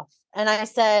off. And I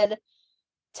said,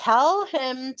 tell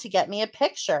him to get me a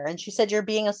picture. And she said, you're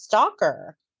being a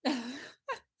stalker.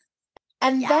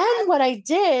 And then what I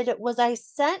did was I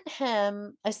sent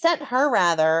her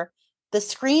the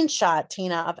screenshot,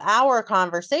 Teena, of our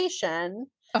conversation.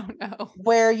 Oh no.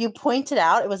 Where you pointed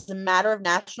out it was a matter of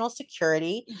national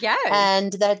security. Yes.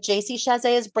 And that JC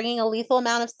Chazé is bringing a lethal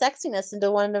amount of sexiness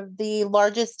into one of the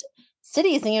largest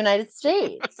cities in the United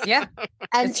States. Yeah.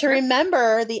 And to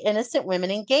remember the innocent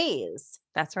women and gays.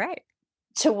 That's right.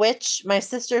 To which my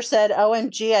sister said,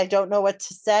 OMG, I don't know what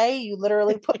to say. You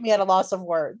literally put me at a loss of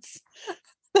words.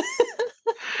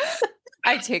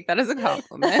 I take that as a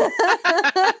compliment.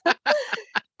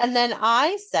 And then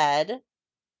I said,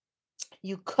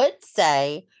 you could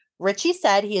say, Richie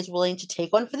said he is willing to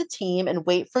take one for the team and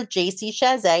wait for JC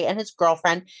Chazé and his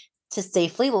girlfriend to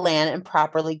safely land and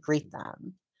properly greet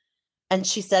them. And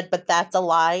she said, but that's a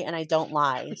lie and I don't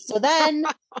lie. So then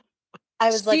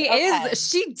I was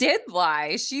she did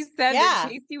lie. She said that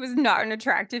JC was not an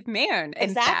attractive man.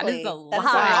 And that is a lie.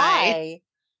 That's a lie.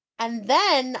 And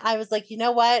then I was like, you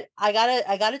know what? I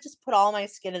gotta just put all my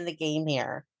skin in the game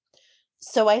here.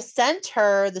 So I sent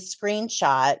her the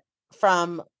screenshot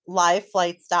from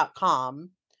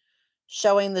liveflights.com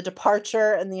showing the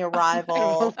departure and the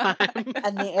arrival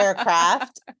and the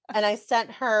aircraft. And I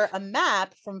sent her a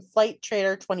map from Flight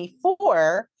Trader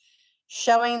 24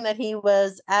 showing that he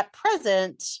was at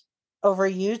present over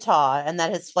Utah and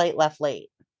that his flight left late.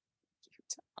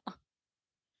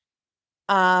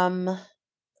 And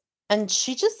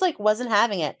she just wasn't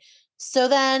having it. So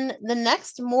then the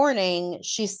next morning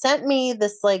she sent me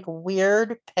this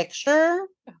weird picture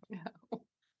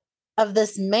of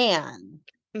this man.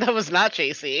 That was not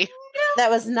JC.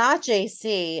 That was not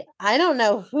JC. I don't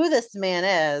know who this man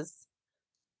is,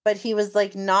 but he was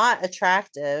not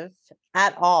attractive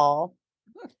at all.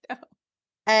 Oh, no.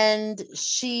 And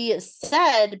she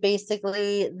said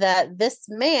basically that this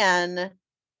man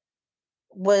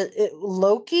was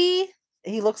Loki.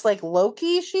 He looks like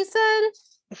Loki, she said.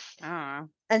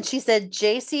 And she said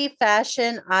JC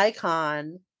fashion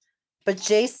icon, but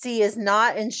JC is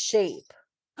not in shape.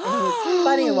 And he's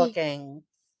funny looking.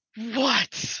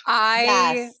 What?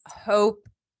 I hope.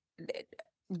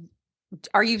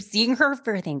 Are you seeing her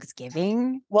for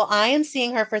Thanksgiving? Well, I am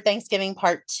seeing her for Thanksgiving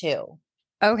part 2.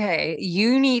 Okay,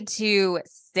 you need to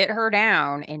sit her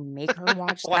down and make her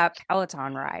watch that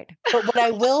Peloton ride. But what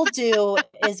I will do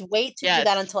is wait to do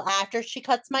that until after she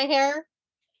cuts my hair.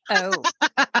 Oh.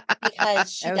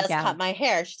 Because she does cut my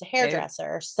hair. She's a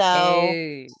hairdresser.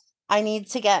 So I need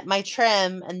to get my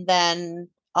trim and then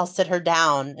I'll sit her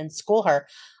down and school her.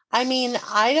 I mean,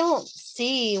 I don't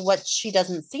see what she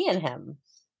doesn't see in him.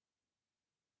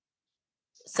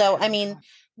 So, I mean,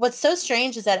 what's so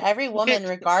strange is that every woman,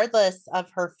 regardless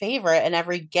of her favorite, and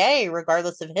every gay,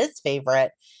 regardless of his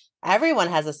favorite, everyone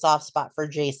has a soft spot for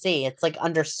JC. It's like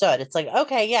understood. It's like,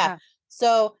 okay, yeah.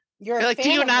 So you're a like, fan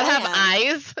do you of not have Lance.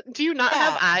 eyes? Do you not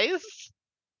have eyes?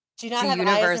 Do you not It's have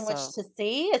eyes in which to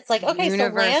see? It's like, okay, so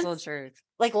universal Lance, truth.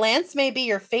 like Lance may be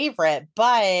your favorite,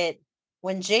 but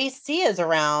when JC is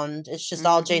around, it's just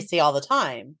all JC all the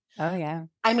time. Oh yeah.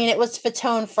 I mean, it was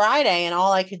Fatone Friday, and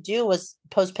all I could do was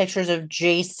post pictures of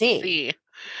JC. See.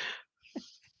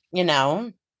 You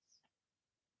know?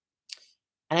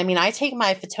 And I mean, I take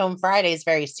my Fatone Fridays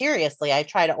very seriously. I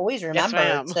try to always remember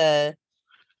ma'am. to,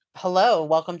 hello,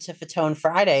 welcome to Fatone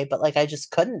Friday. But like, I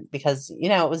just couldn't because, you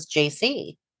know, it was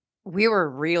JC. We were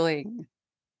reeling.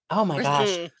 Oh my We're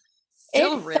gosh.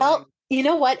 Still It reeling. felt, you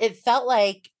know what? It felt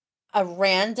like a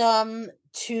random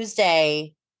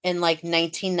Tuesday in like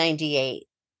 1998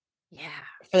 Yeah.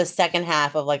 for the second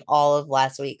half of like all of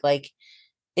last week. Like,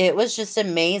 it was just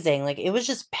amazing. Like, it was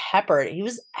just peppered. He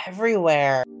was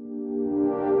everywhere.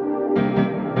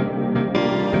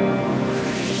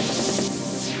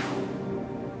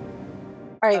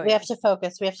 All right, we have to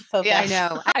focus. We have to focus. Yeah. I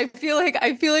know. I feel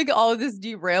like all of this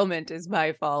derailment is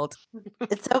my fault.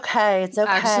 It's okay. It's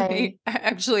okay.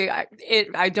 Actually,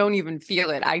 I don't even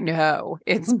feel it. I know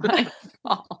it's my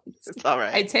fault. It's all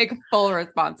right. I take full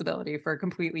responsibility for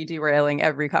completely derailing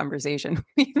every conversation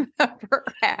we've ever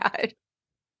had.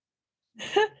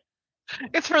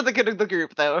 It's for the good of the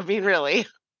group, though. I mean, really.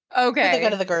 Okay. For the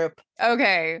good of the group.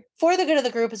 Okay. For the good of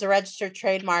the group is a registered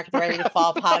trademark, the Ready to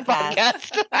Fall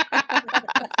podcast.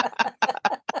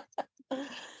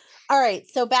 All right,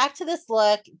 so back to this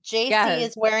look. JC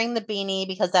is wearing the beanie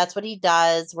because that's what he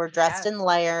does. We're dressed in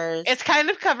layers. It's kind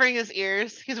of covering his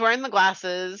ears. He's wearing the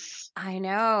glasses. I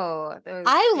know.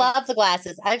 I love the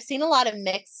glasses. I've seen a lot of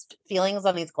mixed feelings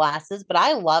on these glasses, but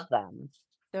I love them.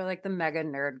 They're like the mega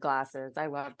nerd glasses. I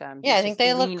love them. Yeah, I think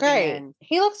they look great.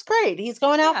 He looks great. He's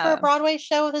going out for a Broadway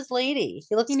show with his lady.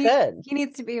 He looks good. He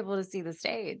needs to be able to see the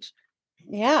stage.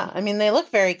 Yeah, I mean, they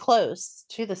look very close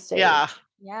to the stage. Yeah,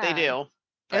 yeah. they do.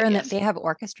 They have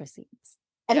orchestra seats.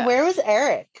 And where was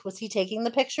Eric? Was he taking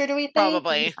the picture, do we think?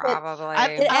 Probably.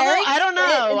 I don't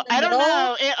know. I don't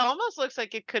know. It almost looks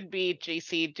like it could be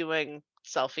JC doing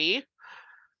selfie.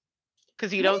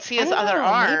 Because you don't see his other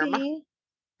arm. Maybe.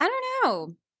 I don't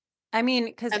know. I mean,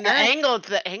 because the angle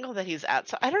that he's at.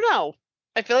 So I don't know.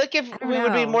 I feel like if we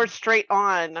would be more straight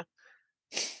on,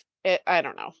 I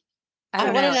don't know. I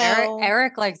don't know.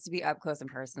 Eric likes to be up close and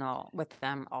personal with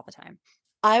them all the time.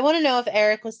 I want to know if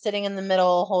Eric was sitting in the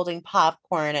middle holding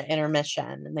popcorn at intermission,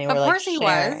 and they were like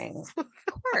sharing. He was. Of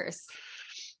course.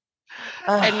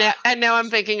 And now I'm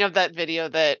thinking of that video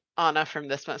that Anna from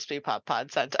This Must Be Pop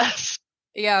Pod sent us.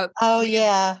 Yeah. Oh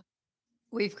yeah.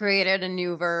 We've created a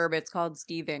new verb. It's called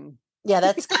Steving. Yeah,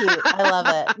 that's cute. I love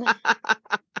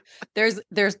it.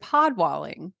 There's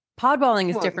podwalling. Podwalling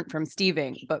is different from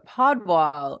Steving, but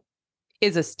podwall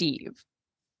is a Steve.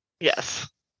 Yes.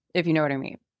 If you know what I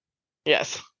mean.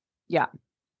 Yes. Yeah.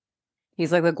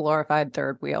 He's like the glorified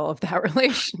third wheel of that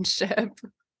relationship.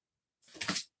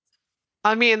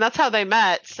 I mean, that's how they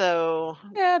met, so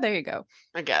yeah, there you go.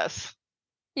 I guess.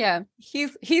 Yeah, he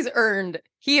has earned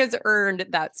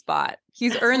that spot.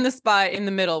 He's earned the spot in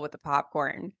the middle with the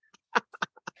popcorn.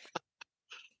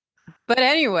 But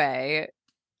anyway,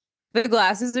 the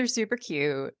glasses are super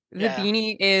cute. The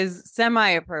beanie is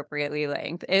semi-appropriately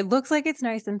length. It looks like it's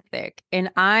nice and thick.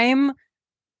 And I'm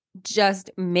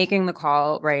just making the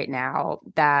call right now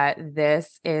that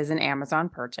this is an Amazon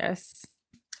purchase.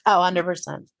 Oh,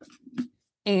 100%.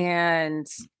 And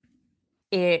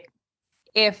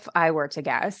if I were to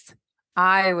guess,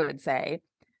 I would say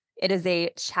it is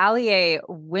a Chalier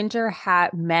winter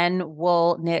hat men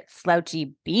wool knit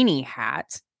slouchy beanie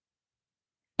hat.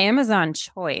 Amazon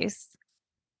choice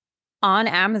on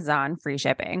Amazon, free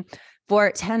shipping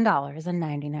for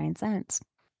 $10.99.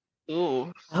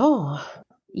 Ooh. Oh.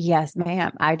 Yes,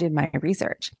 ma'am. I did my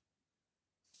research.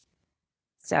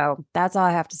 So that's all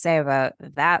I have to say about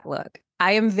that look.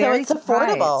 I am very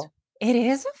surprised. Affordable. It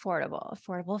is affordable.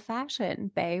 Affordable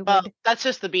fashion. Well, that's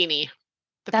just the beanie.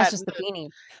 That's just the beanie.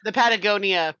 The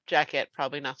Patagonia jacket,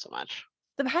 probably not so much.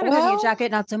 The Patagonia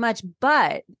jacket, not so much,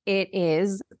 but it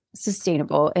is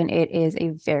sustainable and it is a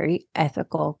very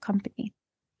ethical company.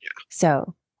 Yeah.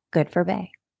 So good for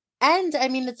Bay. And I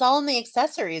mean, it's all in the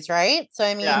accessories, right? So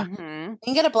I mean, you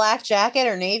can get a black jacket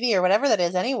or navy or whatever that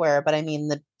is anywhere. But I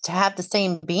mean, to have the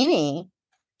same beanie.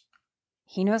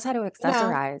 He knows how to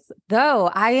accessorize. Though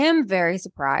I am very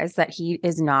surprised that he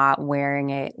is not wearing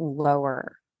it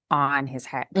lower on his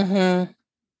head. Mm-hmm.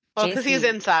 Well, because he's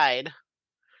JC. inside.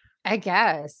 I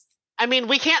guess. I mean,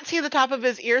 we can't see the top of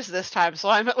his ears this time, so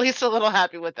I'm at least a little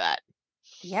happy with that.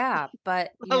 Yeah,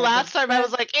 but The last time I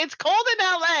was like, it's cold in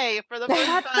LA for the first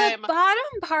time. The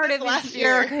bottom part since of last his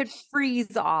ear year. could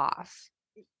freeze off.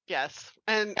 Yes,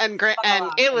 and Fall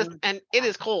it off was, and- and it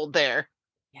is cold there.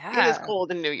 Yeah. It is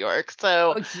cold in New York.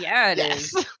 So Oh, yeah, it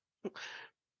yes. is.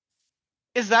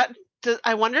 Is that?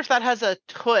 I wonder if that has a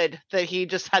hood that he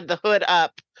just had the hood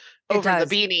up It over the does.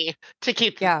 beanie to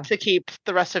keep Yeah.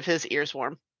 the rest of his ears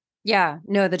warm. Yeah.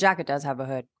 No, the jacket does have a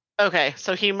hood. Okay,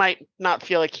 so he might not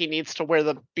feel like he needs to wear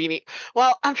the beanie.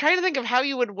 Well, I'm trying to think of how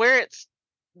you would wear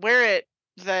it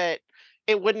that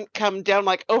it wouldn't come down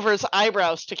like over his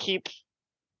eyebrows to keep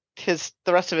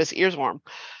the rest of his ears warm.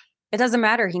 It doesn't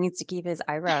matter. He needs to keep his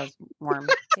eyebrows warm.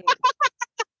 too.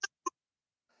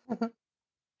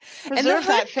 Preserve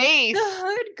that face. The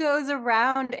hood goes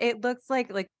around. It looks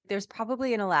like there's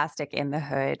probably an elastic in the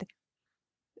hood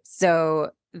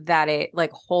so that it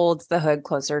like holds the hood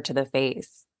closer to the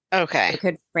face. Okay. It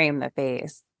could frame the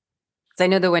face. So I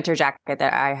know the winter jacket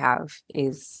that I have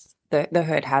is the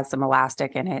hood has some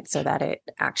elastic in it so that it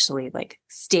actually like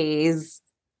stays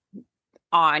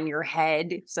on your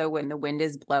head. So when the wind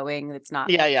is blowing, it's not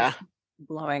Yeah, like, yeah. just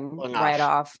blowing Blowing right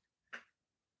off.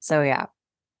 So yeah,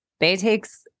 Bay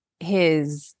takes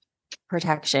his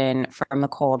protection from the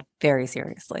cold very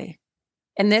seriously.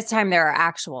 And this time there are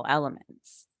actual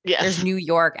elements. Yes. There's New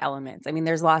York elements. I mean,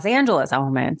 there's Los Angeles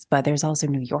elements, but there's also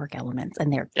New York elements,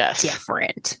 and they're Yes.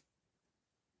 different.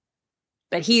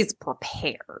 But he's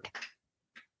prepared.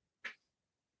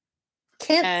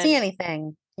 Can't see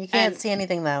anything. You can't see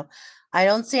anything though. I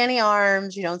don't see any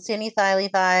arms. You don't see any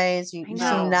thighs. You see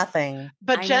nothing.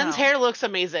 But Jen's hair looks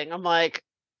amazing. I'm like,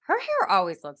 her hair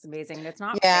always looks amazing. It's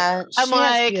not Yeah, fair. she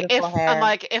has beautiful hair. I'm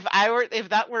like, if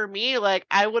that were me, like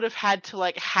I would have had to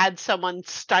like had someone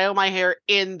style my hair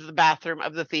in the bathroom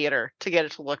of the theater to get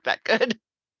it to look that good.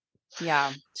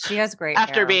 Yeah, she has great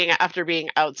after hair. being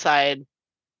outside.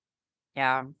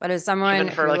 Yeah, but as someone even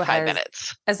for who like 5 has,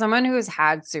 minutes. As someone who's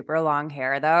had super long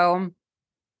hair, though,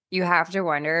 you have to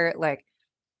wonder, like,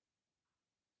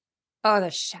 oh,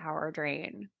 the shower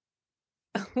drain.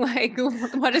 Like,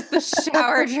 what is the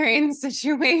shower drain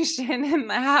situation in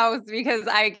the house? Because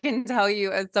I can tell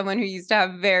you, as someone who used to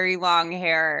have very long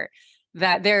hair,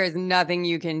 that there is nothing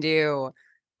you can do.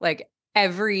 Like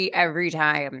every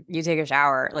time you take a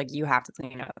shower, like you have to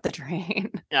clean up the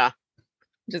drain. Yeah.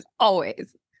 Just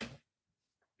always.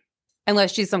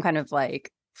 Unless she's some kind of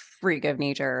like freak of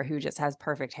nature who just has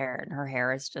perfect hair and her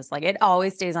hair is just like, it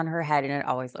always stays on her head and it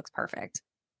always looks perfect.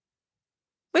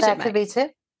 Which that could be too.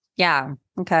 Yeah.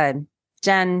 Okay.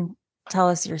 Jen, tell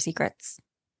us your secrets.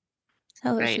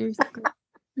 Tell us your secrets.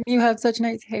 You have such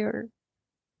nice hair.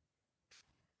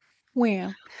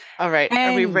 Wow. All right.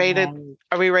 Are we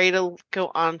ready to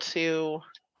go on to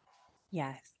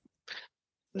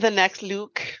the next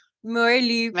Luke? More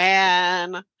Luke.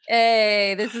 Man.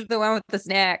 Hey, this is the one with the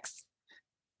snacks.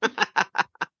 Am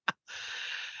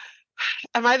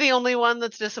I the only one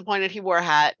that's disappointed he wore a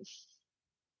hat?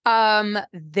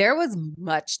 There was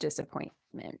much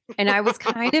disappointment, and I was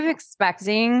kind of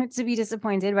expecting to be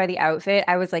disappointed by the outfit.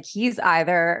 I was like, he's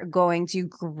either going to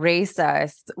grace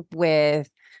us with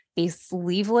a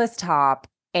sleeveless top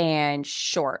and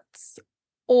shorts,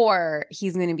 or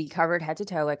he's going to be covered head to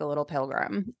toe like a little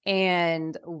pilgrim.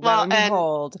 And lo and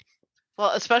behold,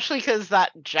 well, especially because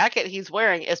that jacket he's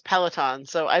wearing is Peloton,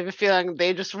 so I have a feeling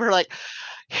they just were like,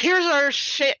 here's our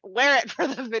shit, wear it for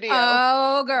the video.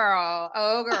 Oh girl.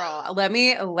 Let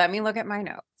me look at my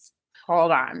notes.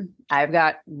 Hold on. I've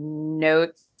got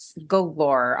notes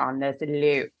galore on this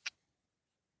Luke.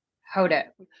 Hold it.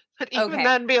 But even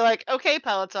then be like, okay,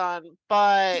 Peloton,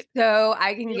 but so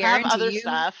I can guarantee have other you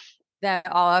stuff that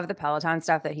all of the Peloton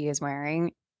stuff that he is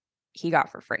wearing, he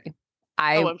got for free.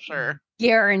 I'm sure.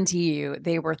 Guarantee you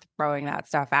they were throwing that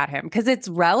stuff at him because it's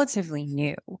relatively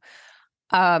new.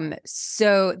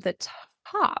 So the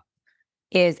top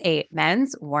is a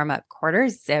men's warm-up quarter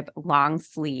zip long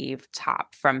sleeve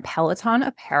top from Peloton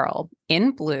Apparel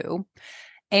in blue,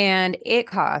 and it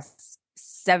costs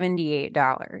 $78.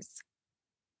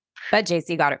 But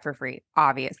JC got it for free,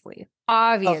 obviously.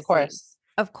 Of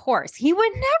course. He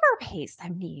would never pay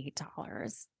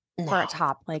 $78 for a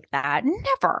top like that.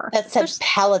 Never. That says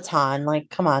Peloton. Like,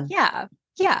 come on. Yeah.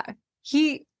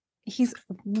 He's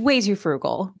way too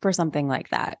frugal for something like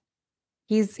that.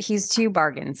 He's too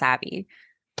bargain savvy.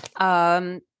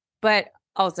 But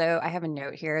also I have a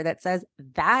note here that says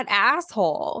that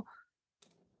asshole.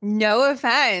 no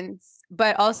offense,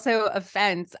 but also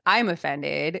offense. I'm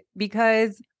offended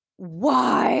because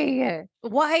why?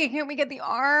 Why can't we get the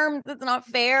arms? It's not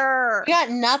fair. We got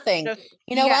nothing. Just-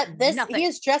 You know we what? got He nothing.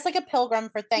 is dressed like a pilgrim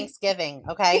for Thanksgiving.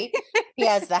 Okay. He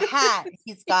has the hat.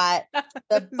 He's got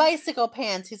the bicycle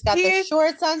pants. He's got He the is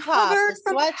shorts on top, Covered the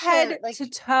from sweatshirt. head Like, to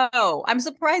toe. I'm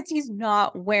surprised he's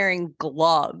not wearing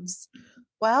gloves.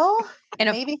 well, And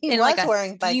maybe he in was like a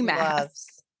wearing ski biking mask.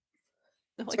 gloves.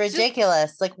 It's Like, just-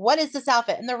 ridiculous. Like, what is this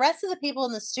outfit? And the rest of the people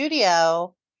in the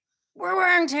studio we're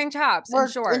wearing tank tops were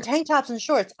and shorts. in tank tops and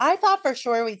shorts. I thought for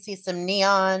sure we'd see some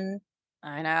neon.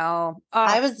 I know.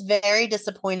 I was very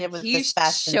disappointed with this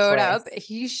fashion choice.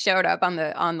 He showed up on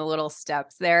the little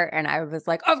steps there, and I was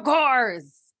like, of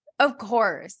course, of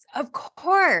course, of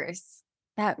course.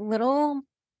 That little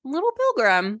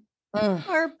pilgrim, Mm.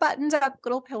 or buttoned up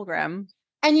little pilgrim.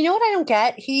 And you know what I don't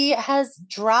get? He has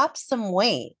dropped some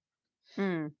weight.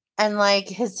 Mm. And like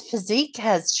his physique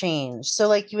has changed. So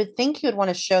like you would think he would want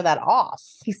to show that off.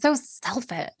 He's so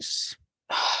selfish.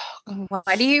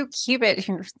 Why do you keep it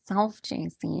to yourself,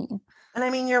 JC? And I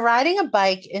mean, you're riding a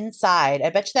bike inside. I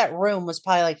bet you that room was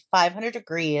probably like 500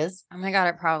 degrees. Oh my God,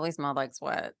 it probably smelled like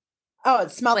sweat. Oh,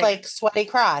 it smelled Like- like sweaty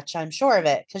crotch. I'm sure of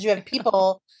it. Because you have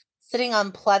people sitting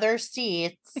on pleather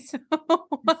seats.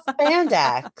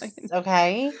 Spandex.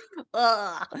 Okay.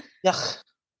 Ugh. Ugh.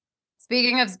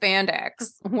 Speaking of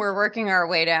spandex, we're working our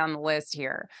way down the list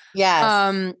here.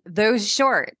 Yes. Those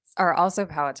shorts are also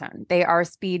Peloton. They are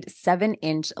Speed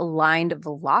 7-inch lined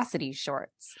velocity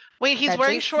shorts. Wait, he's That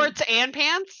wearing JC shorts and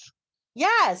pants?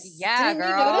 Yes. Yeah, Didn't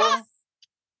you girl. notice?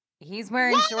 He's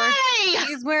wearing shorts. Why?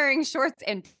 He's wearing shorts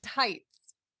and tights.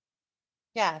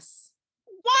 Yes.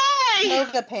 Why?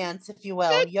 Yoga pants, if you will.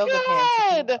 Good Yoga pants, if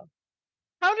you God. will.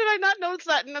 How did I not notice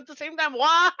that? And at the same time,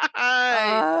 why?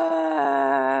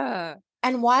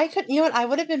 And why couldn't you know what? I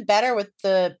would have been better with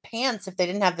the pants if they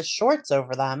didn't have the shorts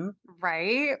over them.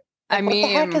 Right? Like, what the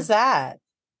heck is that?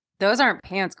 Those aren't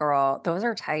pants, girl. Those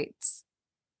are tights.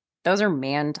 Those are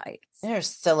man tights. They're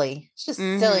silly. It's just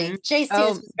silly. JC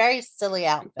Oh. is a very silly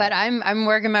outfit. But I'm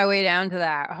working my way down to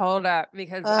that. Hold up,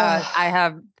 because I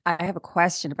have a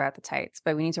question about the tights,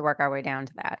 but we need to work our way down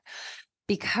to that.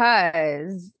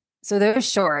 Because so those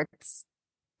shorts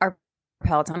are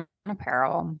Peloton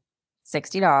apparel,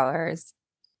 $60.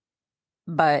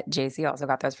 But JC also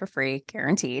got those for free,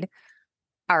 guaranteed.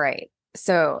 All right.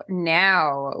 So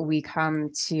now we come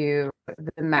to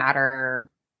the matter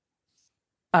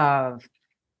of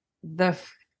the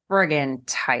friggin'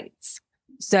 tights.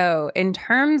 So in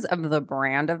terms of the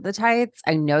brand of the tights,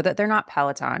 I know that they're not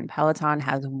Peloton. Peloton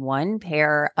has one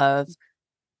pair of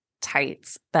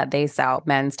tights that they sell,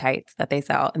 men's tights that they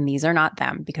sell, and these are not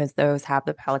them because those have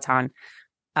the Peloton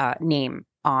name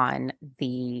on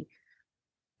the,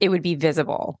 it would be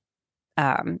visible.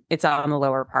 It's on the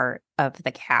lower part of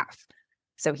the calf.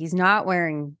 So he's not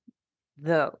wearing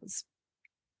those.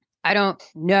 I don't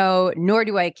know, nor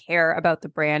do I care about the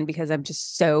brand because I'm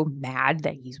just so mad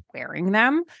that he's wearing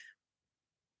them.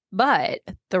 But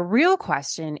the real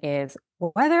question is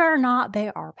whether or not they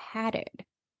are padded.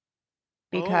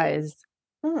 Because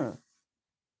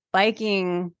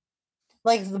biking,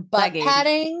 like the butt leggings.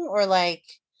 padding or like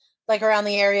around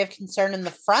the area of concern in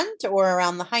the front or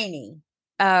around the hiney?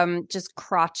 just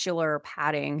crotchular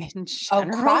padding in Oh,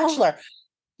 general. crotchler.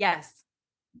 Yes.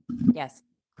 Yes.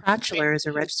 Crotchular is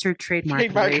a registered trademark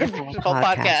of Trademark the of Rageful Rageful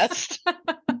podcast.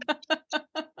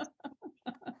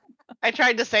 I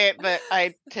tried to say it, but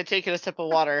I had taken a sip of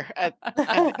water at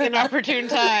an inopportune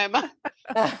time.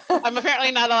 I'm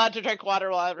apparently not allowed to drink water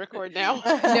while I record now.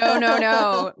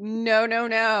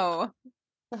 No.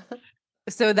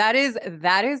 So that is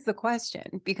the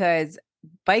question, because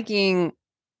biking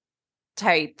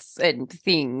tights and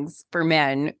things for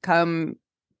men come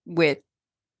with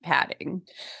padding.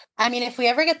 I mean, if we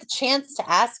ever get the chance to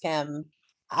ask him,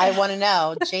 I want to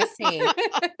know, JC,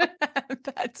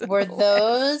 were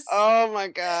those Oh my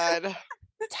God.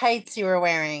 tights you were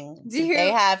wearing, Do did you-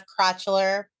 they have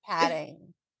crotchular padding?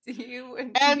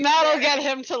 And that'll get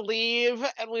him to leave,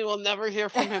 and we will never hear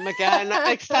from him again,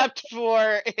 except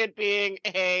for it being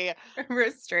a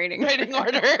restraining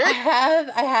order.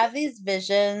 I have these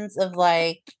visions of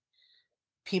like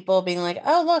people being like,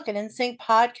 oh, look, an NSYNC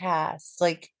podcast,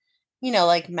 like, you know,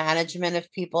 like management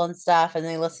of people and stuff, and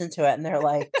they listen to it and they're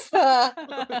like, Like,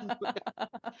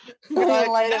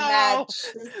 light a no. match.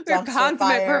 We're dumpster consummate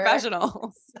fire.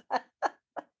 professionals.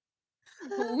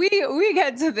 we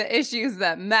get to the issues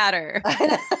that matter.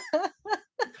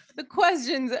 The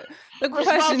questions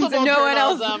Responsible no one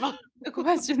else journalism. the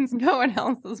questions no one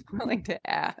else is willing to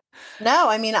ask. No,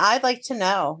 I mean, I'd like to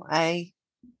know. It's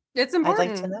I'd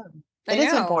important. like to know. It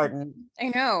is important. I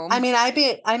know. I mean,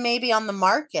 I may be on the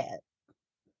market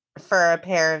for a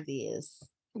pair of these.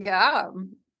 Yeah.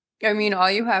 I mean, all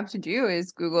you have to do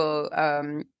is Google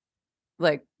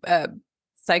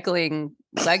cycling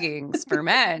leggings for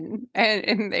men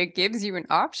and it gives you an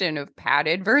option of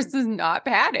padded versus not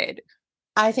padded.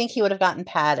 I think he would have gotten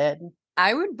padded.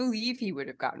 I would believe he would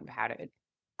have gotten padded.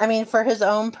 I mean, for his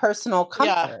own personal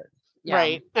comfort. Yeah.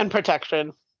 Right. And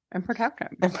protection. And protect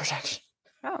him. And protection.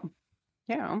 Oh.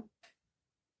 Yeah.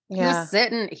 Yeah.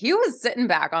 He was sitting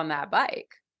back on that bike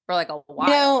for like a while.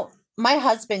 You know, my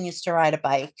husband used to ride a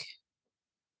bike.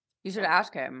 You should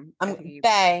ask him if he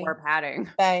Bay. wore padding.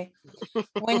 Bay.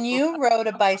 When you rode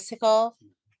a bicycle,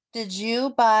 did you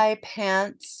buy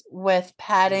pants with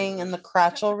padding in the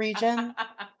crotchal region?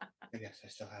 Yes, I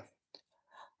still have.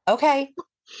 Okay.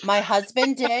 My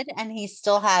husband did, and he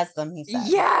still has them, he said.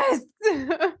 Yes.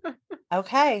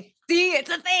 Okay. See, it's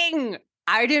a thing.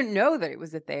 I didn't know that it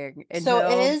was a thing. So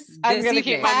it is. I'm gonna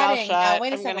keep my mouth padding. shut. Now,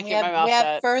 wait a I'm second. gonna We keep my have mouth we have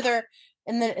shut. further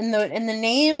in the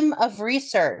name of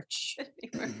research.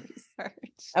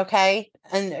 Okay,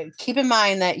 and keep in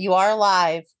mind that you are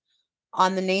live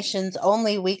on the nation's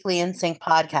only weekly NSYNC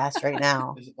podcast right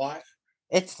now. Is it live?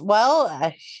 It's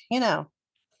you know.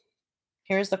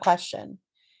 Here's the question: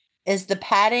 is the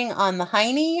padding on the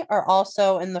hiney or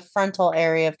also in the frontal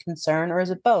area of concern, or is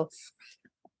it both?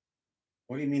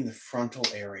 What do you mean the frontal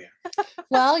area?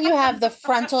 Well, you have the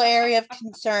frontal area of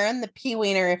concern, the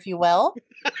pee-wiener, if you will.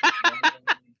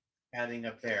 Padding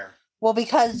up there. Well,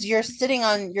 because you're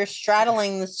straddling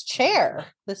this chair,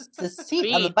 this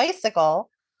seat on the bicycle.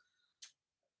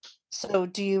 So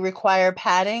do you require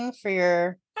padding for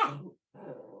your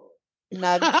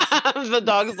nuts? The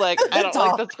dog's like, I don't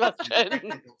like this question.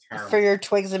 Technical term. For your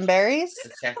twigs and berries?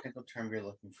 The technical term you're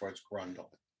looking for is grundle.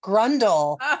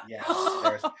 Grundle. Yes,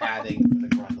 there's padding for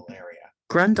the grundle area.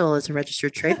 Grundle is a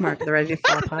registered trademark of the Ready to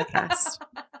Fall podcast.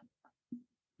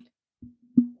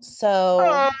 So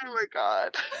Oh my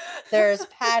god. there's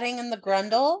padding in the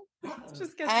grundle,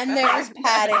 Just gets and better. there's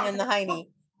padding in the hiney.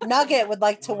 Nugget would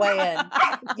like to weigh in.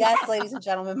 Yes, ladies and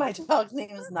gentlemen, my dog's name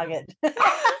is Nugget.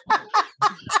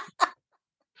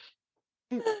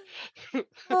 The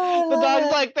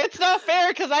dog's like, that's not fair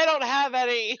because I don't have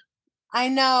any. I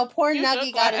know, poor You're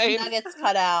Nuggy got his fine. nuggets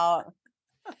cut out.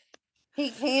 He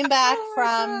came back Oh my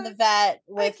from God. the vet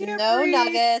with can't no breathe.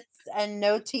 nuggets and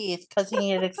no teeth because he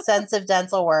needed extensive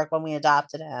dental work when we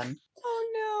adopted him.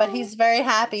 Oh no. But he's very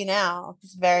happy now.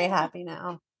 He's very happy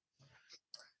now.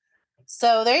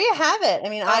 So there you have it. I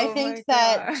mean, I Oh think my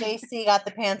that God. JC got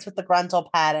the pants with the gruntle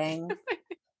padding.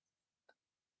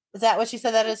 Is that what she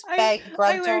said? That is I- fake I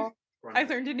gruntle? I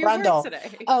learned a new Grundle. word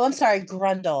today. Oh, I'm sorry,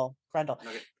 grundle. Grundle.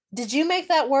 Nugget. Did you make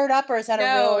that word up or is that a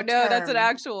real No, that's an term?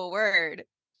 actual word.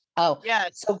 Oh,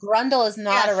 Yes. so grundle is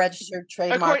not a Yes. registered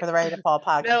trademark of the Ready to Fall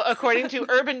podcast. No, according to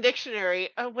Urban Dictionary.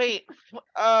 Oh wait.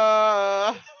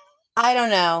 I don't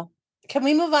know. Can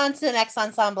we move on to the next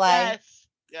ensemble? Yes.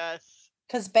 Yes.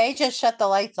 Because Bay just shut the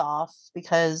lights off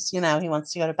because, you know, he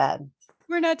wants to go to bed.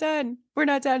 We're not done. We're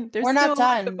not done. There's We're not still a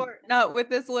lot done. more. Not with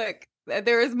this look.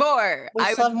 There is more. We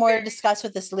I still have was more to very- discuss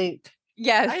with this Luke.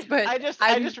 Yes, but I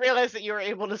I'm- just realized that you were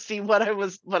able to see what I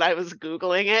was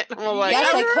Googling it. I'm like, Yes,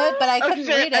 oh, I could, but I oh, couldn't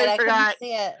shit, read it. I I couldn't forgot.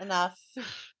 see it enough.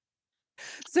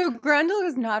 So grundle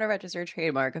is not a registered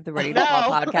trademark of the Ready to Fall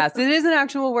No. podcast. It is an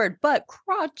actual word, but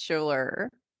crotchular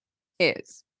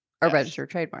is a Yes. registered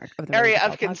trademark of the Ready area to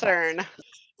of Fall podcast. concern.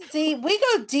 See, we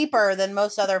go deeper than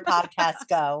most other podcasts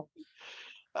go.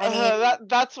 I mean-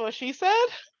 that's what she said.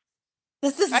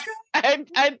 This is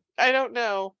I don't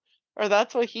know. Or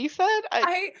that's what he said.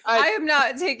 I am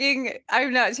not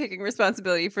taking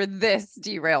responsibility for this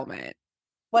derailment.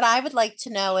 what I would like to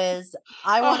know is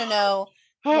I want to know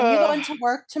when you go into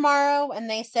work tomorrow and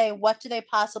they say, what do they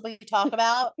possibly talk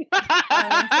about on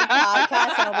an instant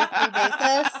podcast on a weekly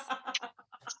basis?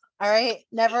 All right.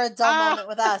 Never a dull moment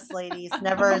with us, ladies.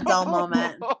 Never a dull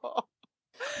moment. Oh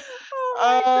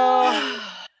my god. Uh,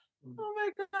 Oh my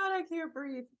god, I can't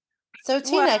breathe. So,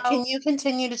 Tina, Wow. can you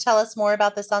continue to tell us more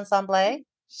about this ensemble?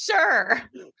 Sure.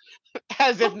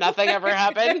 as if nothing ever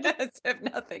happened. As if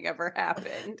nothing ever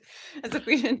happened. As if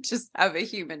we didn't just have a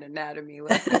human anatomy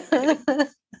lesson.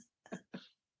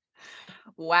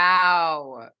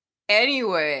 Wow.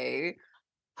 Anyway,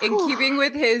 in Whew. keeping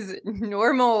with his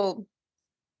normal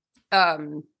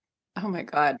oh my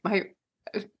god,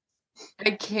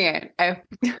 I can't. I'm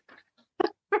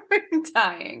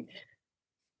dying.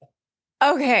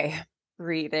 Okay.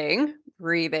 Breathing.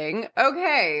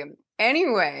 Okay.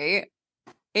 Anyway,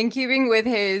 in keeping with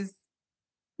his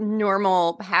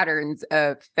normal patterns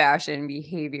of fashion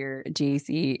behavior,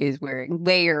 JC is wearing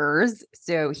layers.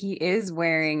 So he is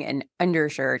wearing an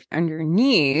undershirt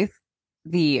underneath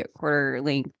the quarter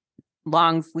length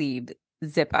long sleeved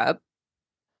zip up.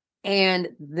 And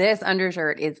this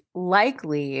undershirt is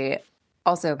likely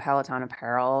also Peloton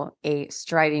apparel, a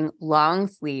striding long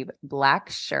sleeve black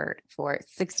shirt for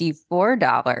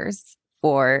 $64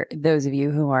 for those of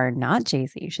you who are not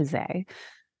JC Chazet.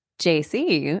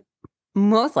 JC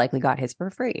most likely got his for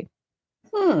free.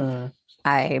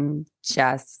 I'm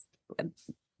just,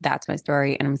 that's my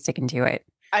story and I'm sticking to it.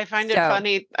 I find it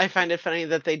funny. I find it funny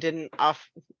that they didn't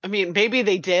I mean, maybe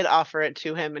they did offer it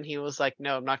to him and he was like,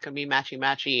 no, I'm not going to be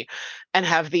matchy and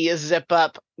have the zip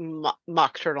up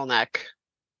mock turtleneck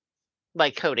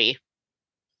like Cody.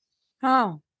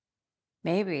 Oh,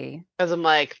 maybe. Because I'm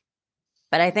like,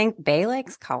 but I think Bay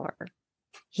likes color.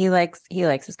 He likes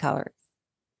his colors.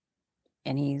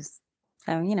 And he's,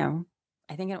 so, you know,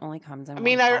 I think it only comes in. I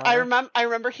mean, I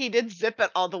remember he did zip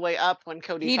it all the way up when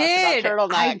Cody talked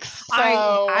about turtlenecks.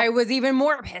 I was even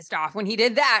more pissed off when he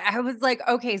did that. I was like,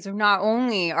 okay, so not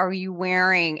only are you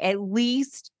wearing at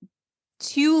least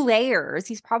 2 layers,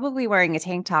 he's probably wearing a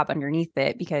tank top underneath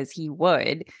it because he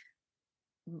would.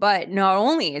 But not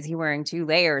only is he wearing 2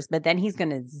 layers, but then he's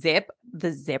going to zip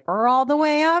the zipper all the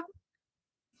way up.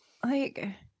 Like,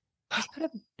 just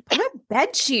put a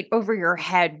bed sheet over your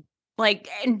head, like,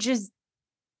 and just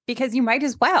because you might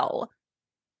as well.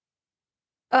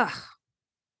 Ugh.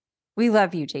 We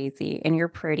love you, JC, and you're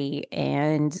pretty,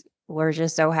 and we're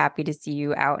just so happy to see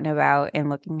you out and about and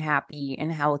looking happy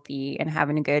and healthy and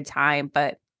having a good time.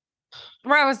 But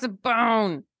throw us a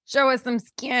bone, show us some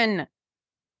skin.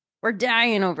 We're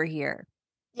dying over here.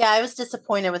 Yeah, I was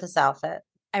disappointed with this outfit.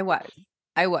 I was.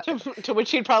 To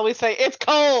which he'd probably say, it's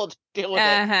cold. Deal with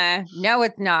it. No,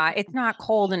 it's not. It's not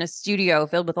cold in a studio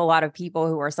filled with a lot of people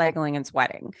who are cycling and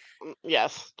sweating.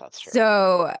 Yes, that's true.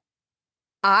 So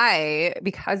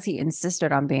because he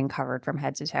insisted on being covered from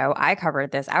head to toe, I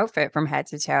covered this outfit from head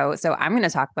to toe. So I'm going to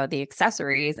talk about the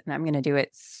accessories and I'm going to do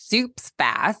it soups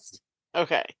fast.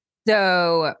 Okay.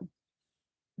 So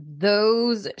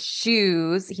those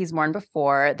shoes he's worn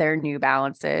before, they're New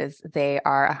Balances. They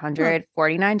are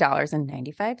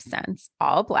 $149.95,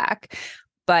 all black.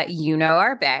 But you know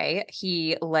our Bay,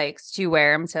 he likes to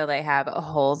wear them till they have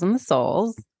holes in the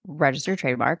soles. Registered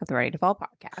trademark of the Ready to Fall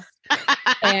podcast.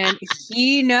 And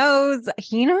he knows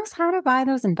how to buy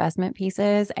those investment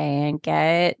pieces and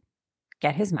get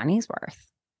his money's worth.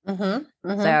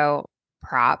 So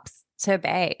props to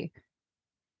Bay.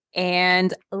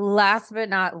 And last but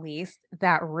not least,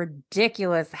 that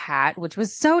ridiculous hat, which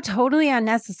was so totally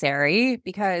unnecessary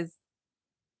because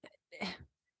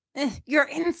you're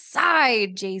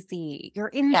inside, JC. You're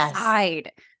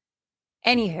inside. Yes.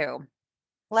 Anywho.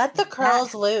 Let the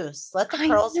curls loose. Let the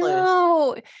curls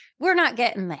loose. We're not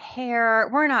getting the hair.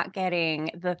 We're not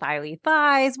getting the thigh-ly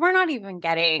thighs. We're not even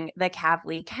getting the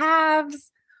calf-ly calves.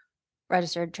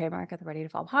 Registered trademark of the Ready to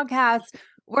Fall podcast.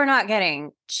 We're not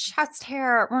getting chest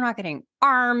hair. We're not getting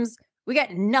arms. We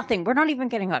get nothing. We're not even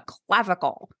getting a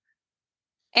clavicle.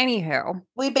 Anywho.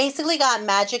 We basically got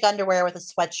magic underwear with a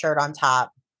sweatshirt on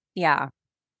top. Yeah.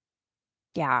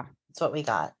 Yeah. That's what we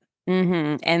got.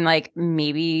 And like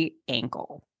maybe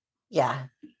ankle. Yeah.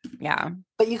 Yeah.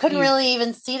 But you couldn't really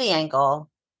even see the ankle.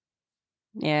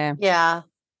 Yeah. Yeah.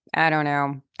 I don't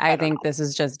know. I think this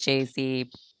is just JC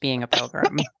being a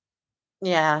pilgrim.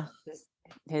 Yeah.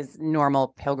 His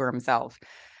normal pilgrim self.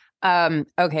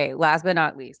 Okay, last but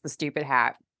not least, the stupid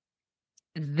hat.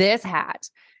 This hat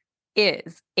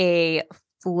is a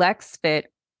flex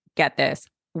fit, get this,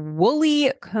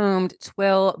 woolly combed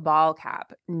twill ball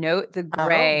cap. Note the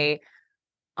gray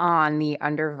on the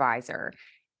under visor.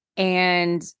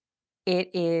 And it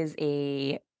is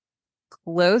a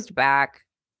closed back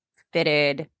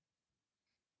fitted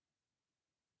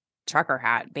trucker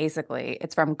hat, basically.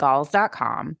 It's from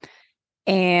galls.com.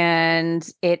 And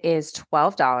it is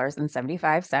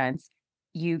 $12.75.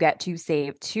 You get to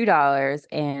save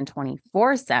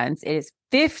 $2.24. It is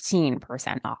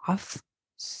 15% off.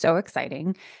 So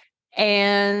exciting.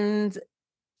 And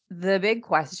the big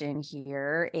question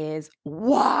here is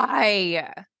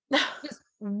why? Just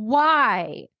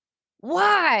why?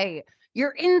 Why?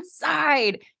 You're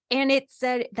inside. And it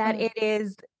said that it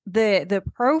is the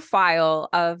profile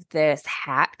of this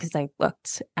hat, because I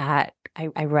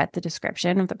read the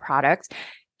description of the product,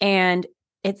 and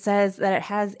it says that it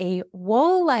has a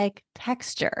wool-like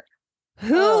texture.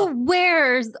 Who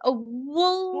wears a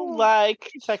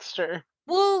wool-like texture?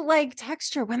 Wool-like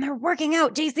texture when they're working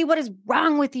out? JC, what is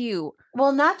wrong with you?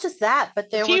 Well, not just that, but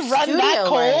there Did he run that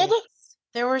cold?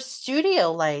 There were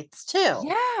studio lights too.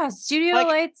 Yeah, studio Like-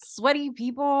 lights, sweaty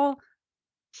people.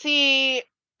 See,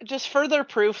 just further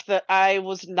proof that I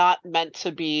was not meant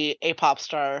to be a pop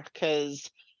star, because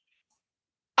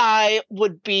I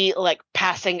would be like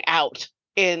passing out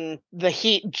in the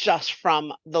heat just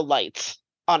from the lights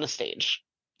on a stage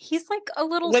He's like a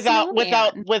little without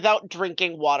snowman. without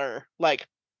drinking water like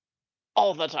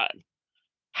all the time.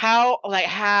 How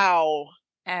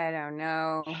I don't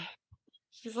know.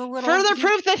 He's a little further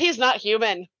proof that he's not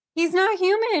human. He's not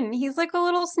human. He's like a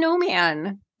little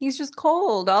snowman. He's just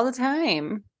cold all the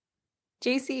time.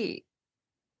 JC.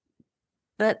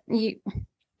 But you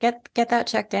get that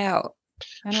checked out.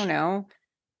 I don't know.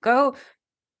 Go.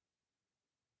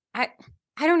 I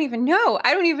don't even know.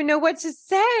 I don't even know what to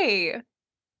say.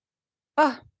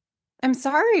 Oh, I'm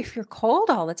sorry if you're cold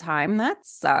all the time. That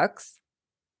sucks.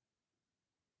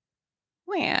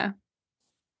 Well, yeah.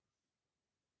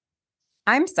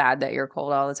 I'm sad that you're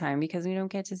cold all the time because we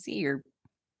don't get to see your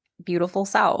beautiful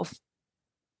self.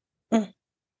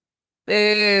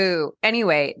 Boo.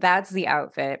 Anyway, that's the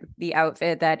outfit. The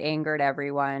outfit that angered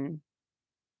everyone.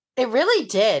 It really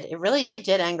did. It really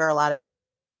did anger a lot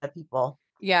of people.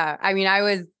 Yeah. I mean, I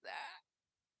was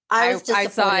I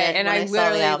saw it and when I I saw the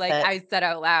literally like outfit. I said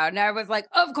out loud and I was like,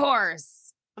 of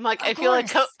course. I'm like, Of I feel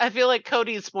like course. I feel like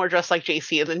Cody's more dressed like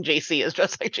JC than JC is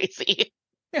dressed like JC.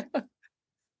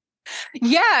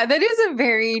 Yeah, that is a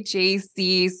very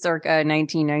JC circa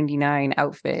 1999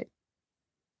 outfit.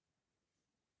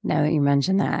 Now that you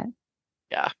mention that.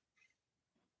 Yeah.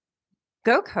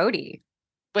 Go Cody.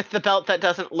 With the belt that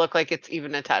doesn't look like it's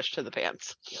even attached to the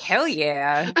pants. Hell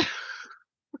yeah.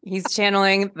 He's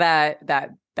channeling that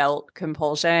belt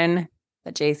compulsion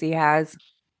that JC has.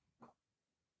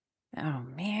 Oh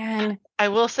man. I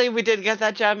will say we did get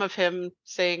that gem of him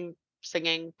singing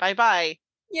bye bye.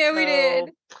 Yeah, we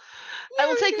did. I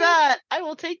will we take did. that. I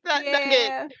will take that nugget.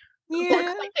 Yeah. As long as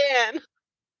Yeah. I can.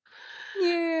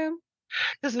 Yeah.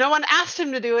 Because no one asked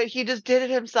him to do it. He just did it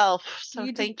himself. So He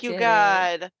just thank you, did it.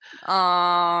 God.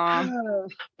 Aw.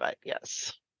 But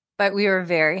yes. But we were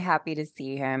very happy to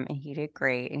see him and he did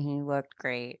great and he looked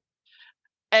great.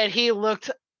 And he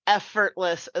looked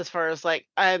effortless as far as like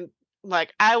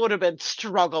I would have been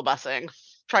struggle busing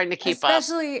trying to keep up.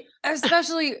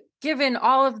 Especially given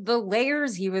all of the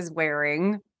layers he was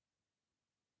wearing.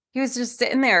 He was just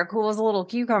sitting there, cool as a little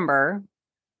cucumber.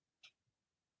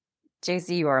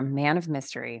 JC, you are a man of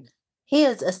mystery. He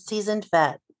is a seasoned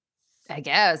vet. I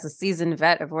guess a seasoned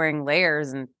vet of wearing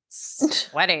layers and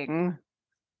sweating.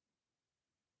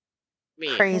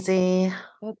 Me. Crazy.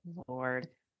 Good Lord.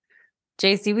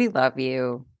 JC, we love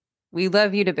you. We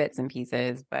love you to bits and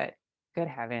pieces, but good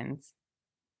heavens.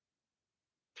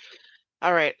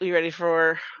 All right, you ready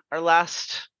for our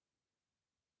last?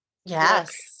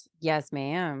 Yes. Yes,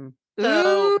 ma'am.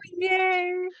 So- Ooh,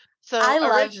 yay. So I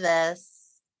love this.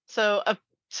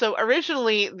 So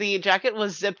originally the jacket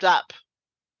was zipped up,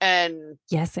 and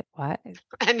Yes, it was.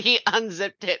 he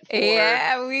unzipped it for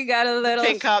Yeah, we got a little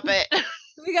Pink Carpet.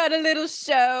 we got a little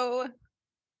show.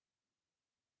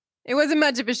 It wasn't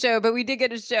much of a show, but we did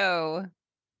get a show.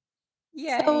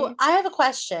 Yay. So I have a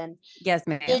question. Yes,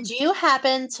 ma'am. Did you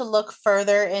happen to look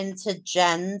further into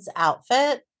Jen's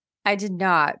outfit? I did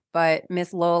not, but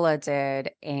Miss Lola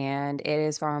did, and it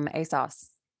is from ASOS.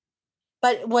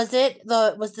 But was the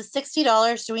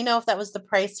 $60? Do we know if that was the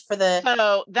price for the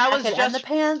So that was jacket just and the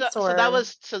pants, so or that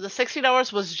was so the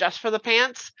 $60 was just for the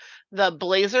pants. The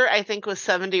blazer I think was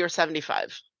 70 or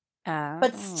 75.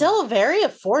 but Oh. still very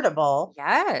affordable.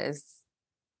 Yes.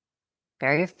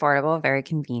 Very affordable, very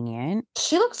convenient.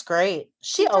 She looks great.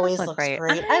 She does always look looks great.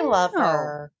 great. I I love know.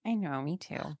 her. I know, me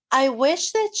too. I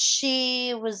wish that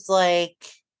she was like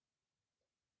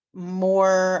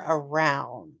more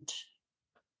around.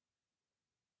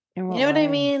 In You what know what I way?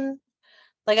 mean?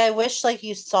 Like I wish like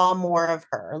you saw more of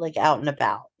her like out and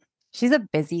about. She's a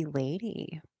busy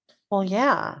lady. Well,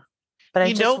 yeah. But I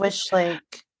You just know- wish like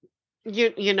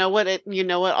You know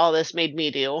what all this made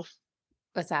me do?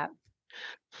 What's that?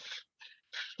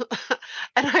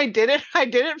 And I did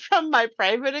it from my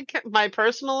private account, my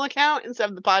personal account instead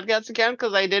of the podcast account,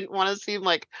 because I didn't want to seem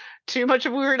like too much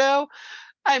of a weirdo.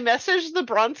 I messaged the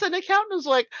Bronson account and was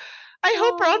like, I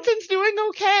hope Oh. Bronson's doing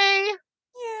okay.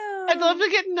 Yeah. I'd love to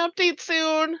get an update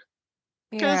soon,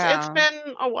 because it's Yeah.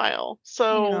 been a while. I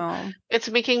So know. it's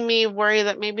making me worry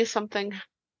that maybe something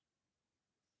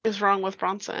is wrong with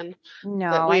Bronson.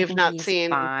 No, we I have think not he's seen.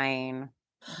 fine.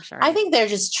 I'm sure. I think they're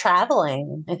just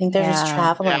traveling. I think they're just Yeah.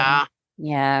 traveling. Yeah.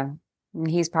 Yeah.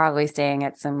 He's probably staying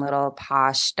at some little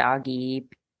posh doggy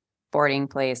boarding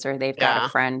place, or they've got Yeah. a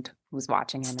friend who's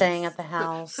watching him and Staying at the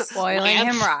house. spoiling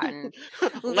him Lance. rotten.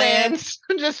 Lance,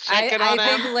 just checking I on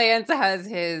think him. Lance has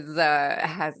his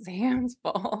hands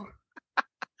full.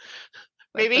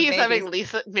 But Maybe the he's having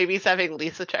babies- Lisa. Maybe he's having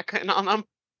Lisa check in on him.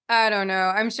 I don't know.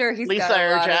 I'm sure he's Lisa got a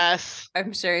or lot of Jess.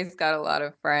 I'm sure he's got a lot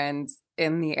of friends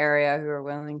in the area who are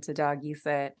willing to doggy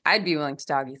sit. I'd be willing to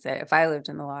doggy sit if I lived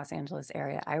in the Los Angeles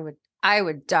area. I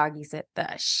would doggy sit the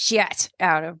shit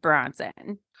out of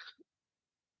Bronson.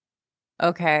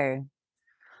 Okay.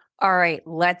 All right,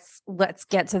 let's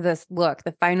get to this look,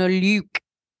 the final look.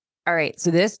 All right, so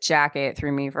this jacket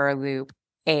threw me for a loop,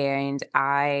 and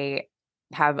I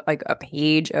have like a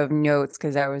page of notes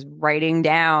because I was writing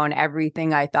down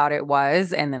everything I thought it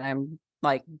was, and then I'm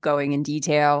like going in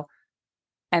detail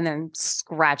and then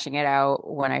scratching it out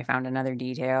when I found another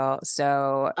detail.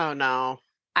 So Oh no.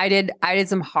 I did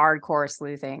some hardcore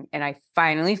sleuthing, and I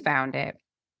finally found it.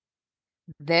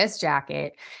 This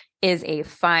jacket is a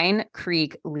Fine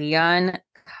Creek Leon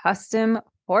custom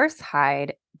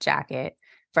horsehide jacket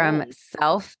from Oh.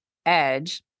 Self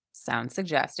Edge. Sounds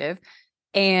suggestive.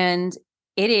 And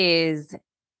it is,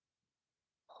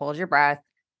 hold your breath,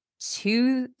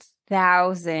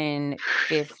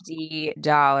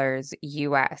 $2,050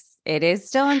 US. It is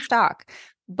still in stock.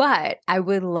 But I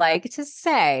would like to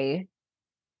say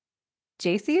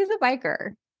JC is a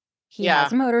biker. He Yeah.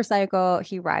 has a motorcycle.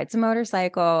 He rides a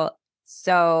motorcycle.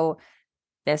 So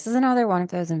this is another one of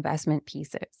those investment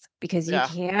pieces because you Yeah.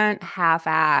 can't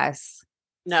half-ass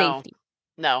No. safety.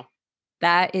 No.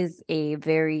 That is a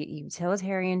very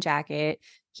utilitarian jacket.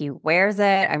 He wears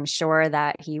it. I'm sure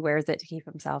that he wears it to keep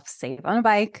himself safe on a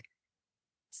bike.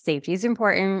 Safety is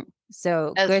important.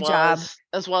 So good job.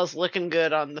 As well as looking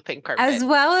good on the pink carpet. As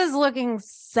well as looking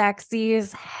sexy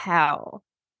as hell.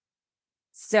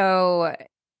 So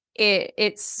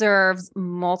it serves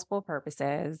multiple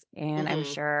purposes, and I'm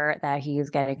Mhm. sure that he's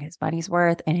getting his money's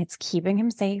worth, and it's keeping him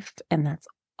safe, and that's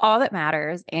all that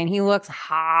matters. And he looks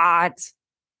hot.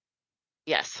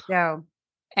 Yes. So,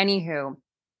 anywho,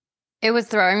 it was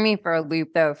throwing me for a loop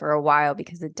though for a while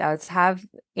because it does have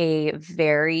a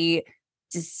very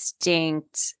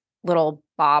distinct little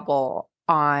bobble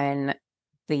on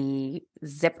the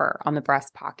zipper on the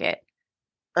breast pocket.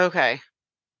 Okay.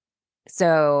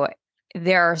 So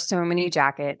there are so many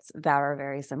jackets that are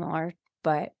very similar,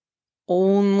 but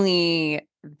only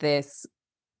this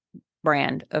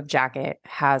brand of jacket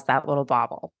has that little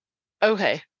bobble.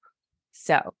 Okay.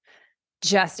 So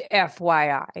just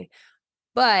FYI.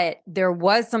 But there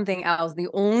was something else. The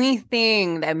only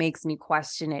thing that makes me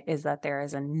question it is that there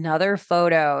is another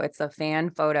photo. It's a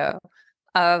fan photo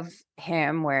of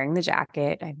him wearing the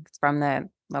jacket. It's from the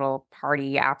little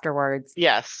party afterwards.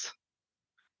 Yes.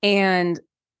 And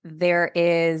there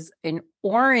is an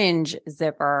orange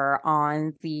zipper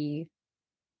on the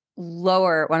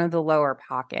one of the lower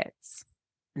pockets.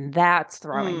 And that's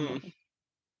throwing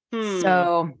me.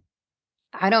 So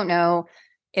I don't know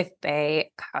if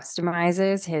Bay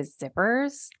customizes his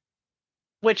zippers.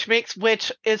 Which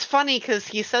is funny because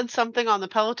he said something on the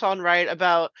Peloton ride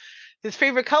about his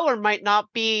favorite color might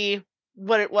not be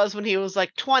what it was when he was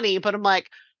like 20, but I'm like,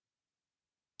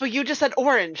 but you just said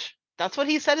orange. That's what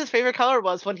he said his favorite color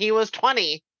was when he was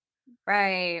 20.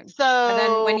 Right. So And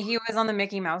then when he was on the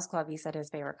Mickey Mouse Club, he said his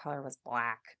favorite color was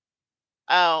black.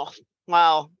 Oh,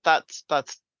 well, that's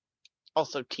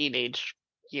also teenage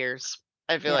years.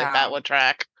 I feel like that would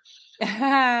track. But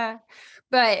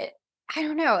I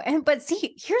don't know. But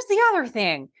see, here's the other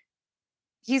thing.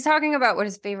 He's talking about what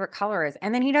his favorite color is,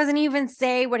 and then he doesn't even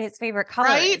say what his favorite color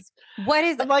Right? is. What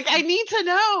is I'm like, I need to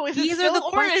know. Is These it still are the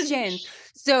orange? questions.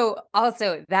 So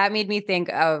also that made me think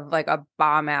of like a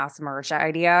bomb ass merch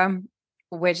idea,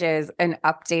 which is an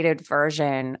updated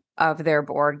version of their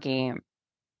board game,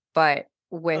 but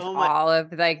with all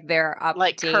of like their updated,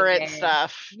 like current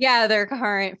stuff. Yeah, their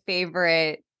current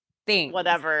favorite things.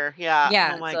 Whatever. Yeah.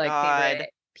 Yeah. Oh my so like God. favorite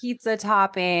pizza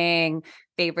topping,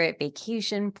 favorite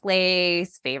vacation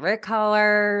place, favorite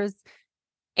colors.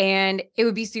 And it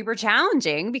would be super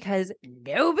challenging because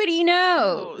nobody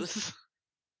knows.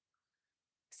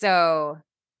 So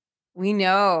we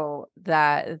know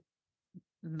that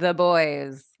the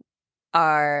boys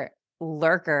are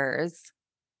lurkers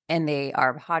and they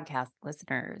are podcast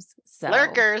listeners. So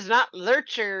Lurkers, not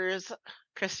lurchers,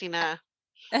 Christina.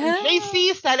 And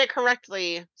JC said it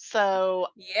correctly. So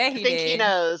yeah, I think he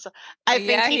knows. I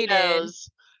think he knows.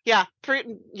 Yeah,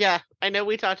 yeah, I know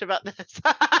we talked about this.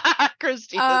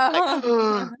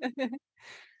 Christina's like,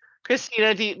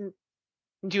 Christina, do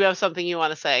you have something you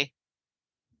want to say?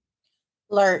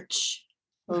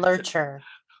 Lurcher.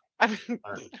 I mean,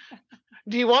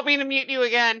 do you want me to mute you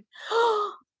again?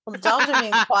 Well, the dogs are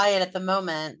being quiet at the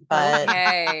moment, but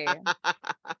Okay.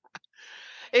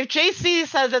 If JC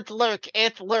says it's lurk,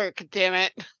 damn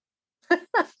it.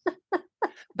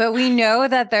 But we know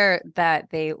that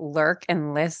they lurk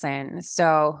and listen.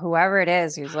 So whoever it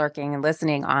is who's lurking and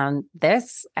listening on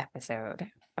this episode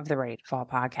of the Ready to Fall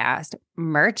podcast,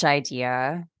 merch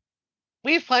idea.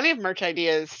 We have plenty of merch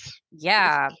ideas.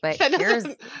 Yeah, but Send here's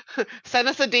send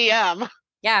us a DM.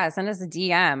 yeah, send us a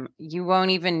DM. You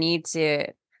don't even need to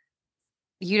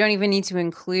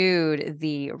include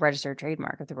the registered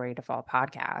trademark of the Ready to Fall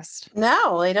podcast.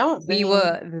 no, they don't.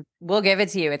 We'll give it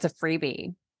to you. It's a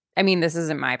freebie. I mean, this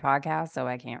isn't my podcast, so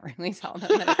I can't really tell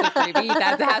them that it's a freebie.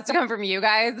 That has to come from you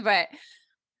guys, but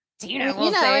Teena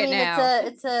will say it now.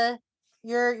 It's a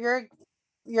you're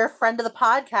a friend of the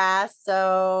podcast,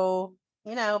 so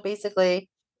basically,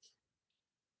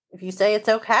 if you say it's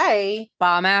okay,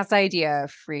 Bomb ass idea,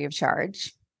 free of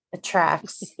charge. it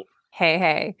tracks.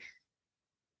 Hey.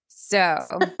 So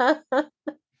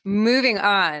moving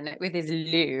on with his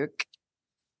look.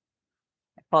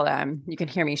 Hold on. You can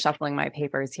hear me shuffling my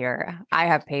papers here. I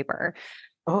have paper.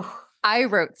 Oh, I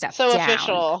wrote stuff So down.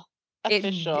 official.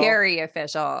 It's very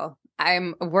official.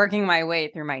 I'm working my way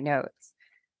through my notes.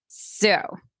 So,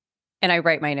 and I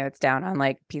write my notes down on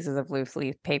like pieces of loose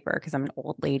leaf paper because I'm an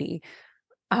old lady.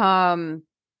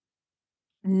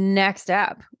 Next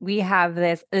up, we have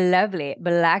this lovely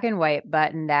black and white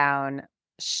button-down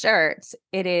shirt.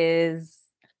 It is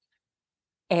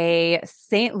a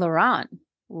Saint Laurent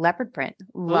leopard print,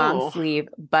 long sleeve,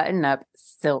 button-up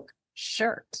silk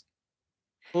shirt.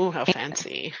 Ooh, how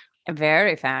fancy.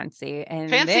 Very fancy.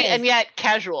 And fancy and yet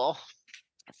casual.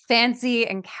 Fancy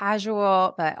and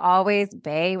casual, but always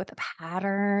bay with the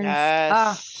patterns. Yes.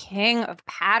 Oh, king of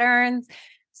patterns.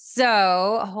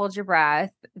 So hold your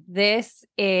breath. This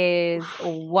is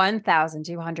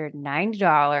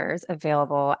 $1,290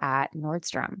 available at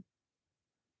Nordstrom.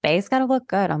 Bay's got to look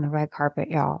good on the red carpet,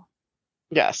 y'all.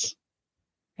 Yes.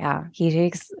 Yeah, he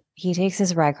takes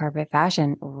his red carpet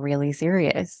fashion really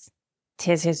serious.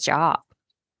 'Tis his job.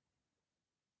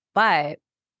 But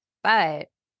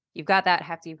you've got that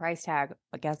hefty price tag.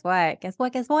 But guess what?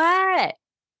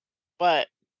 What?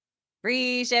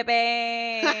 Free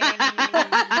shipping.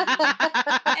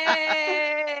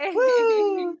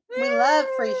 Woo! We love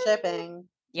free shipping.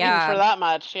 Yeah. Even for that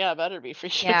much. Yeah, better be free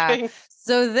shipping. Yeah.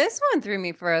 So this one threw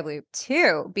me for a loop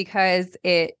too, because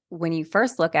when you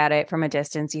first look at it from a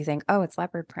distance, you think, oh, it's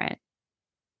leopard print.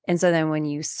 And so then when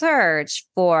you search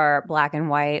for black and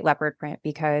white leopard print,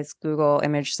 because Google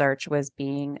image search was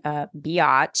being a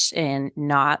biatch and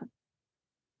not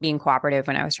being cooperative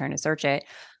when I was trying to search it.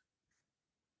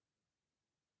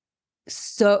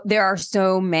 So there are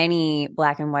so many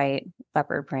black and white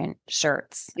leopard print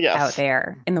shirts out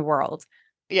there in the world.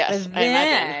 Yes,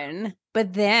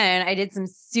 but then I did some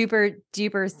super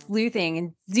duper sleuthing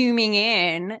and zooming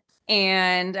in,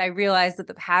 and I realized that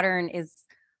the pattern is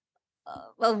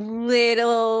a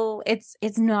little, it's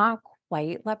not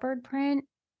quite leopard print.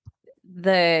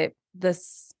 The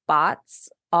spots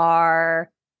are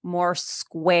more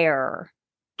square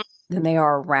than they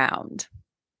are round.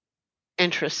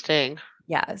 Interesting.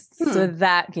 Yes. So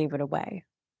that gave it away.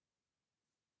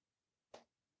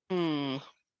 And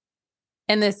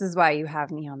this is why you have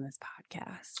me on this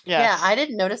podcast. Yes. Yeah, I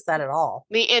didn't notice that at all.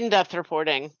 The in-depth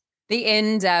reporting. The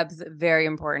in-depth, very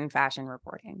important fashion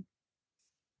reporting.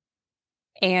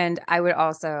 And I would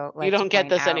also like you don't get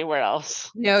this anywhere else.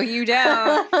 No, you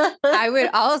don't. I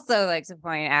would also like to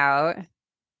point out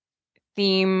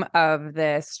theme of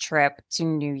this trip to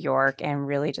New York and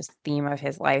really just theme of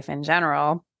his life in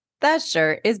general. That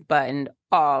shirt is buttoned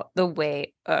all the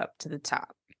way up to the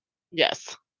top.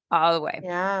 Yes. All the way.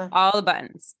 Yeah. All the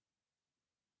buttons.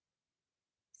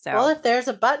 So well, if there's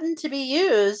a button to be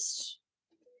used.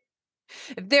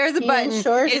 If there's a button,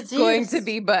 it's going to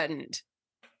be buttoned.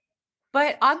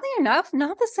 But oddly enough,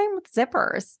 not the same with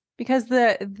zippers, because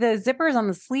the zippers on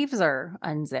the sleeves are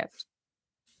unzipped.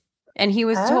 And he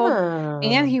was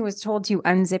told to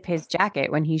unzip his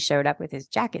jacket when he showed up with his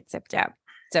jacket zipped up.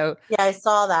 So yeah, I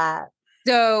saw that.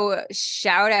 So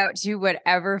shout out to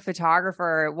whatever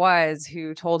photographer it was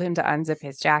who told him to unzip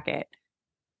his jacket.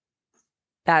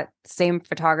 That same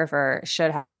photographer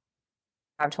should have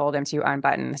told him to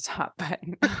unbutton the top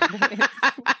button.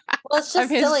 Well, it's just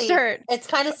silly. Shirt. It's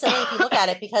kind of silly if you look at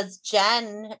it, because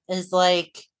Jen is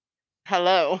like,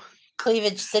 hello,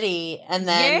 Cleavage City. And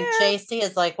then JC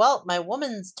is like, well, my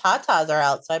woman's tatas are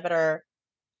out, so I better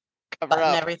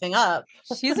button everything up.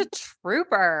 She's a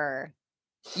trooper.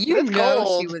 You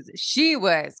know, she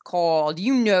was cold.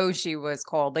 You know, she was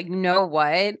cold. But you know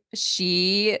what?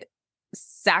 She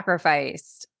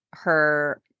sacrificed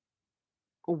her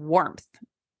warmth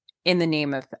in the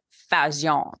name of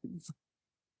fashions.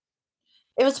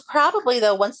 It was probably,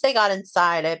 though, once they got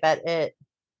inside, I bet it,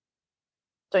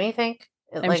 don't you think?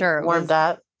 It I'm sure it warmed was-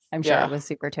 up. I'm sure Yeah. it was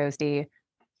super toasty.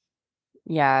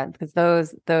 Yeah, because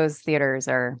those theaters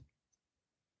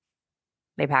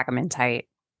they pack them in tight.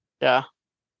 Yeah.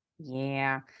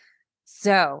 Yeah.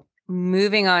 So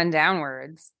moving on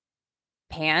downwards,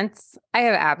 pants. I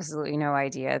have absolutely no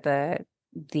idea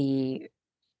the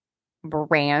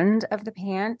brand of the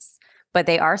pants, but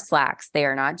they are slacks. They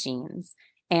are not jeans.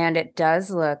 And it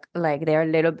does look like they're a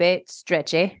little bit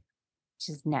stretchy, which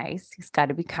is nice. It's got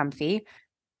to be comfy.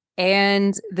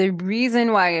 And the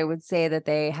reason why I would say that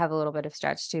they have a little bit of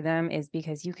stretch to them is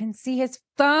because you can see his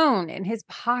phone in his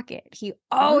pocket. He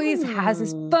always has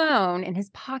his phone in his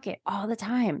pocket all the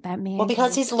time. That man. Well,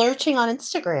 because he's lurching on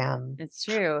Instagram. It's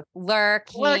true.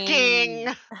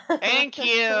 Lurking. Thank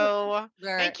you.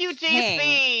 Thank you,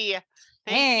 JC.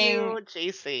 Thank you,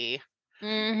 JC.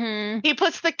 Mm-hmm. He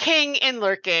puts the king in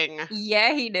lurking.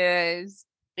 Yeah, he does.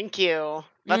 Thank you.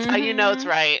 That's how you know it's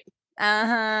right.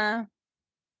 Uh-huh.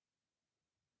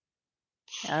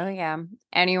 Oh, yeah.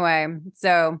 Anyway,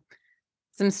 so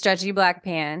some stretchy black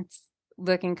pants,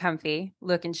 looking comfy,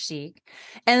 looking chic.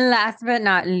 And last but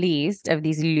not least of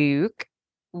these look,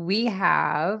 we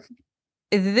have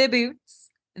the boots.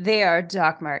 They are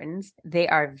Doc Martens. They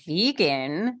are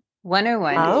vegan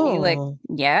 101 Felix. Oh.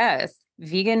 Yes.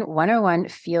 Vegan 101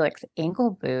 Felix ankle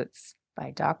boots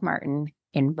by Doc Marten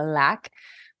in black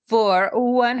for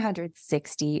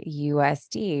 160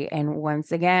 USD. And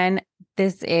once again,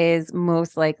 this is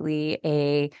most likely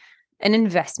an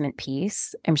investment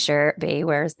piece. I'm sure Bay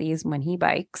wears these when he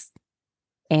bikes,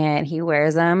 and he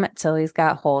wears them till he's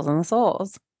got holes in the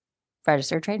soles.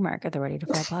 Registered trademark of the Ready to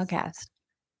Fall podcast.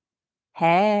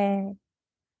 Hey.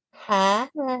 Hi.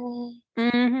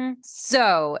 Mm-hmm.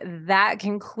 So that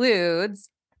concludes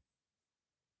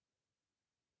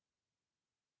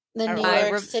The New My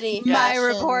York City my fashion.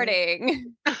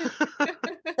 reporting.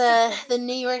 The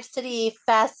New York City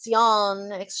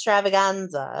fashion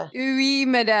extravaganza. Oui,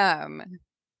 madame.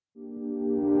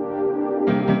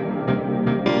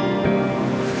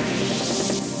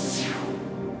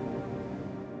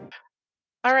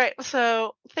 All right.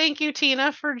 So thank you,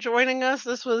 Teena, for joining us.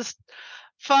 This was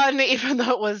fun, even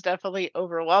though it was definitely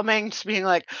overwhelming. Just being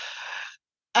like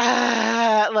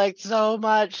so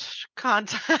much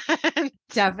content.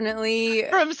 Definitely.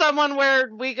 From someone where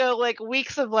we go like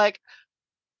weeks of like,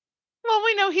 well,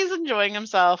 we know he's enjoying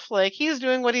himself. Like he's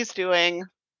doing what he's doing.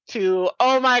 To,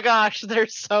 oh my gosh,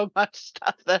 there's so much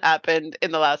stuff that happened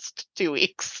in the last 2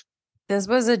 weeks. This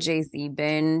was a JC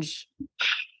binge.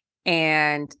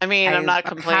 And I mean, I'm not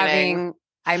complaining.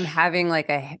 I'm having like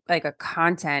a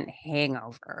content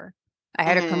hangover. I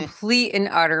had a Mhm. complete and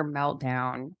utter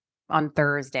meltdown on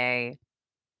Thursday.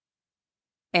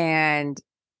 And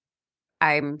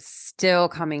I'm still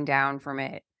coming down from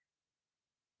it.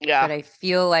 Yeah. But I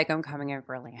feel like I'm coming in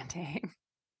for a landing.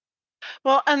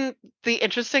 Well, and the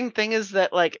interesting thing is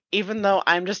that, like, even though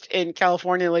I'm just in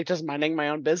California, like, just minding my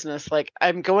own business, like,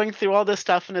 I'm going through all this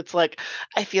stuff, and it's like,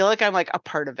 I feel like I'm, like, a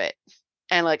part of it.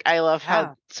 And, like, I love Yeah.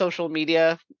 how social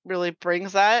media really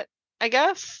brings that, I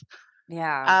guess.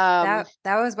 Yeah.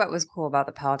 That was what was cool about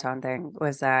the Peloton thing,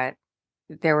 was that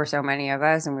there were so many of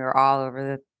us and we were all over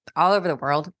the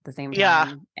world at the same time.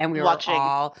 Yeah. And we Watching were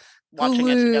all it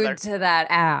together. glued to that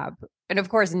app. And of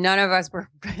course, none of us were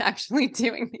actually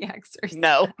doing the exercise.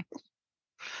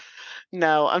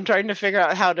 No, I'm trying to figure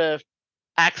out how to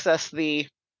access the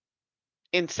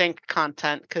in sync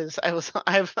content, because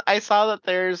I saw that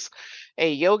there's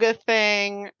a yoga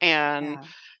thing and Yeah.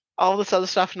 all this other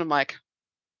stuff, and I'm like,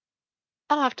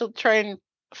 I'll have to try and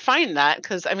find that,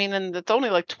 because I mean, and it's only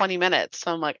like 20 minutes,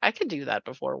 so I'm like, I could do that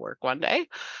before work one day.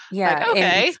 Yeah. Like,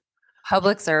 okay. And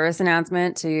public service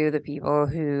announcement to the people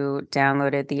who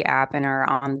downloaded the app and are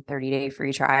on the 30-day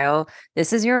free trial.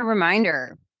 This is your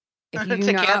reminder. If you do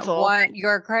To not cancel. want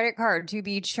your credit card to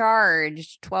be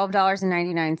charged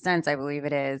 $12.99, I believe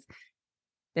it is,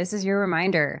 this is your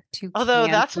reminder to Although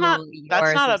that's not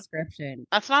your subscription.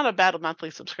 That's not a bad monthly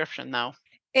subscription, though.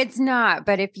 It's not,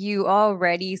 but if you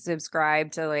already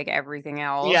subscribe to like everything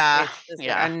else, Yeah, it's just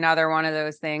yeah. another one of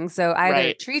those things. So either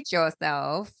Right. treat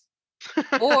yourself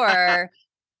or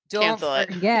don't Cancel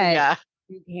it. forget Yeah.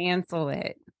 to cancel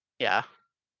it. Yeah.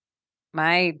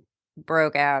 My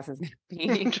broke ass is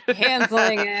going to be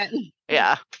canceling it.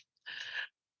 Yeah.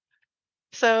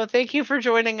 So thank you for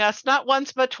joining us, not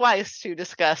once but twice, to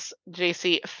discuss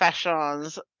JC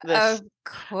fashions Of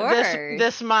course.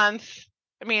 this month.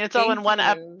 I mean, it's all in one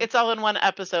you. it's all in one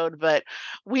episode, but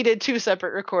we did 2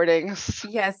 separate recordings.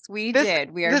 Yes, we This-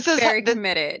 did. We are this is very the-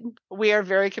 committed. We are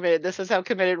very committed. This is how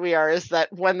committed we are, is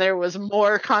that when there was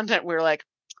more content, we were like,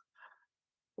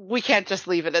 we can't just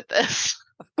leave it at this.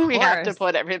 We have to course.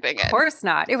 put everything in. Of course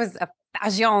not. It was a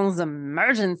fashion's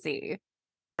emergency.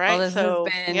 Right? Well, this So,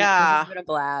 has been yeah, a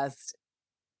blast.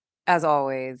 As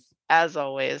always. as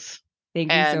always.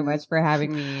 Thank you so And much for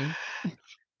having me.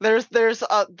 There's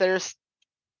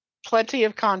plenty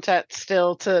of content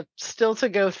still to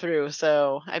go through.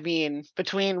 So, I mean,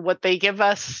 between what they give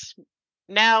us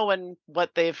now and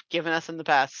what they've given us in the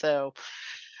past. So,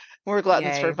 we're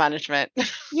gluttons for Yay. punishment.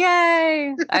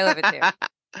 Yay. I love it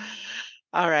too.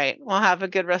 All right. Well, have a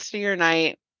good rest of your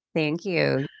night. Thank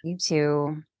you. You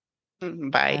too.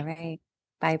 Bye. All right.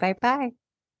 Bye, bye, bye.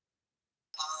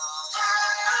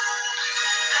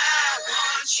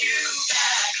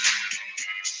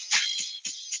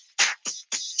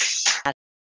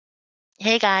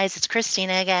 Hey guys, it's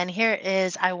Christina again. Here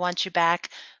is I Want You Back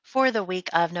for the week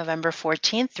of November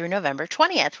 14th through November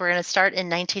 20th. We're going to start in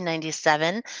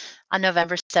 1997. On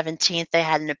November 17th, they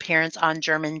had an appearance on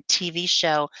German TV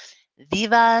show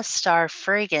Viva Star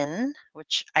Fragen,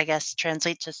 which I guess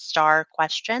translates to Star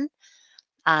Question.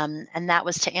 And that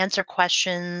was to answer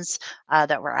questions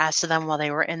that were asked of them while they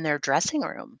were in their dressing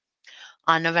room.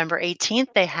 On November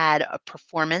 18th, they had a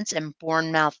performance in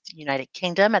Bournemouth, United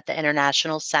Kingdom at the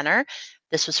International Centre.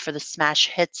 This was for the Smash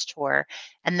Hits tour.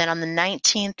 And then on the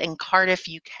 19th in Cardiff,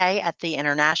 UK at the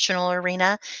International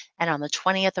Arena. And on the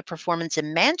 20th, a performance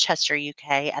in Manchester,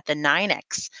 UK at the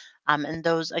 9X. And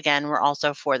those, again, were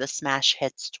also for the Smash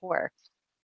Hits tour.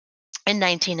 In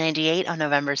 1998, on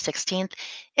November 16th,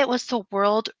 it was the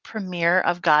world premiere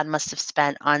of God Must Have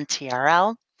Spent on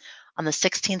TRL. On the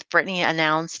 16th, Britney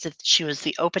announced that she was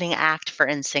the opening act for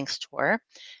NSYNC's tour.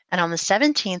 And on the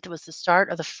 17th was the start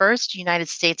of the first United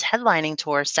States headlining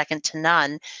tour, Second to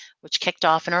None, which kicked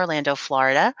off in Orlando,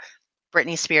 Florida.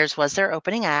 Britney Spears was their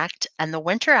opening act, and the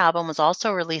winter album was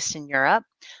also released in Europe.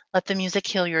 Let the Music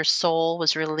Heal Your Soul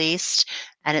was released,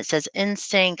 and it says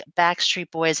NSYNC, Backstreet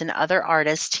Boys, and other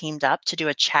artists teamed up to do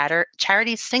a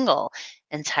charity single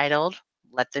entitled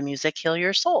Let the Music Heal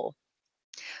Your Soul.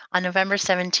 On November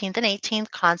 17th and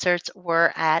 18th, concerts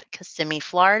were at Kissimmee,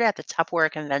 Florida at the Tupperware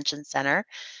Convention Center,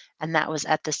 and that was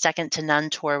at the Second to None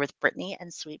tour with Britney and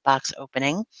Sweetbox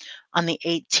opening. On the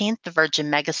 18th, the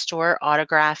Virgin Megastore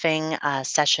autographing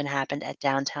session happened at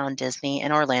Downtown Disney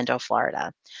in Orlando,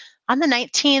 Florida. On the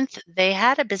 19th, they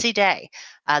had a busy day.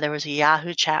 There was a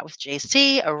Yahoo chat with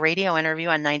JC, a radio interview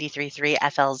on 93.3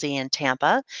 FLZ in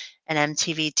Tampa, an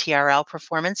MTV TRL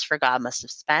performance for God Must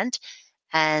Have Spent,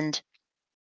 and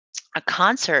a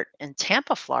concert in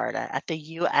Tampa, Florida at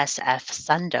the USF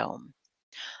Sundome.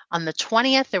 On the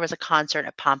 20th, there was a concert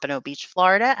at Pompano Beach,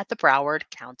 Florida at the Broward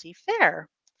County Fair.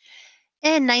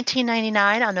 In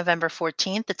 1999, on November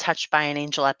 14th, the Touched by an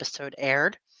Angel episode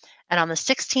aired. And on the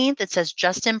 16th, it says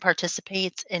Justin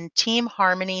participates in Team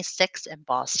Harmony 6 in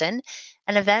Boston,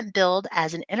 an event billed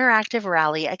as an interactive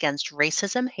rally against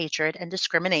racism, hatred, and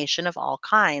discrimination of all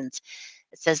kinds.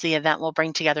 It says the event will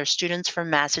bring together students from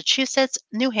Massachusetts,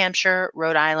 New Hampshire,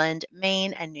 Rhode Island,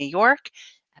 Maine, and New York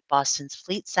at Boston's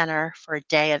Fleet Center for a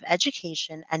day of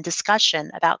education and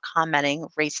discussion about combating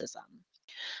racism.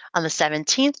 On the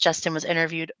 17th, Justin was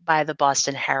interviewed by the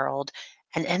Boston Herald,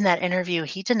 and in that interview,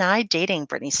 he denied dating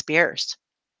Britney Spears.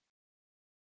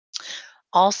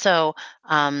 Also,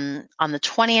 on the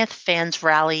 20th, fans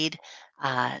rallied,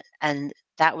 and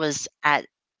that was at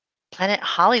Planet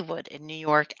Hollywood in New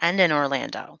York and in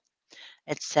Orlando.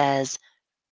 It says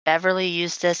Beverly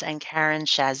Eustace and Karen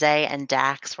Chazet and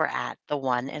Dax were at the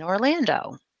one in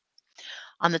Orlando.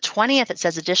 On the 20th, it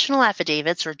says additional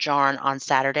affidavits were drawn on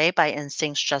Saturday by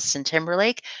NSYNC's Justin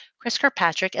Timberlake, Chris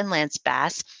Kirkpatrick, and Lance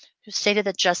Bass, who stated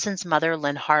that Justin's mother,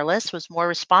 Lynn Harless, was more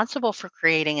responsible for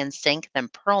creating NSYNC than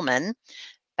Perlman.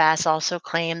 Bass also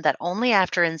claimed that only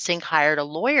after NSYNC hired a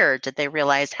lawyer did they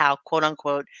realize how, quote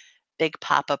unquote, Big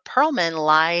Papa Perlman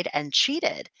lied and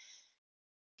cheated.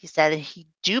 He said he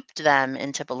duped them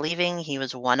into believing he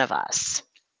was one of us.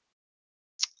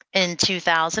 In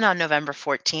 2000, on November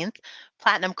 14th,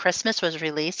 Platinum Christmas was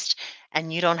released,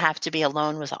 and You Don't Have to Be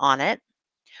Alone was on it.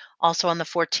 Also on the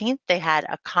 14th, they had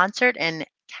a concert in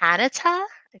Canada,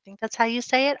 I think that's how you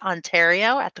say it,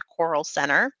 Ontario at the Coral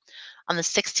Centre. On the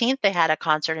 16th, they had a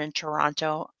concert in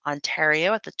Toronto,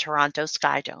 Ontario at the Toronto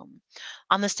Sky Dome.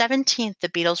 On the 17th, the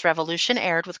Beatles Revolution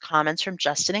aired with comments from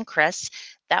Justin and Chris.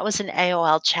 That was an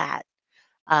AOL chat.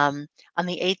 On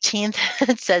the 18th,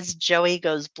 it says Joey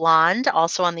Goes Blonde.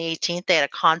 Also on the 18th, they had a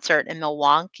concert in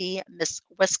Milwaukee,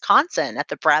 Wisconsin at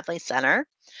the Bradley Center.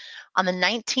 On the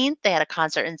 19th, they had a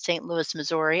concert in St. Louis,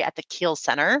 Missouri at the Kiel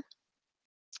Center.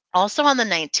 Also on the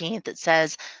 19th, it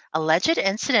says alleged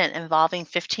incident involving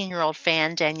 15-year-old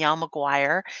fan Danielle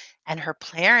McGuire and her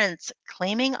parents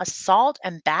claiming assault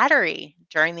and battery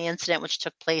during the incident, which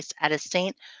took place at a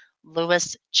St.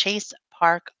 Louis Chase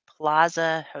Park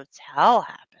Plaza hotel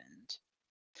happened.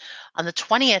 On the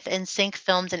 20th, NSYNC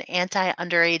filmed an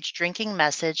anti-underage drinking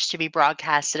message to be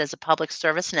broadcasted as a public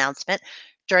service announcement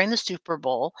during the Super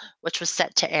Bowl, which was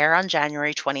set to air on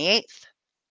January 28th.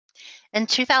 In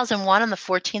 2001, on the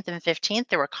 14th and 15th,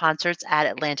 there were concerts at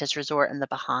Atlantis Resort in the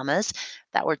Bahamas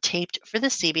that were taped for the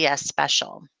CBS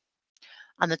special.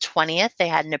 On the 20th, they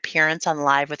had an appearance on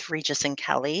Live with Regis and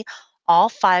Kelly. All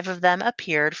 5 of them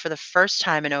appeared for the first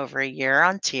time in over a year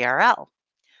on TRL.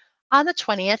 On the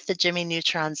 20th, the Jimmy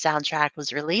Neutron soundtrack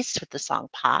was released with the song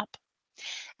Pop.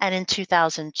 And in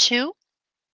 2002,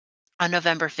 on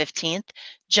November 15th,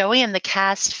 Joey and the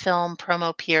cast film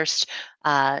promo piece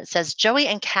says Joey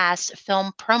and cast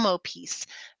film promo piece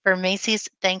for Macy's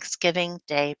Thanksgiving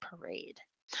Day Parade.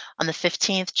 On the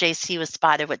 15th, JC was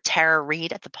spotted with Tara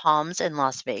Reid at the Palms in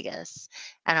Las Vegas.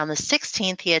 And on the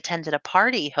 16th, he attended a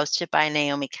party hosted by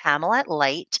Naomi Campbell at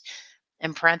Light.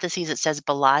 In parentheses, it says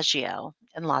Bellagio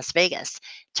in Las Vegas.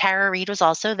 Tara Reid was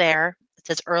also there. It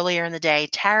says earlier in the day,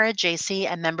 Tara, JC,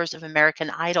 and members of American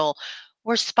Idol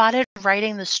were spotted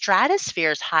riding the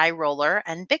Stratosphere's High Roller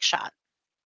and Big Shot.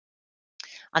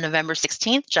 On November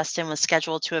 16th, Justin was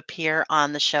scheduled to appear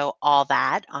on the show All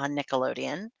That on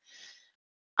Nickelodeon.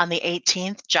 On the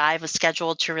 18th, Jive was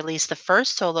scheduled to release the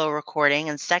first solo recording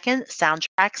and second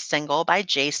soundtrack single by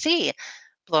JC,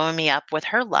 Blowing Me Up With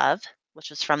Her Love, which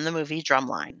was from the movie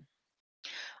Drumline.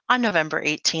 On November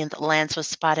 18th, Lance was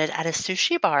spotted at a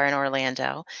sushi bar in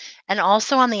Orlando. And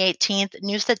also on the 18th,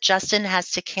 news that Justin has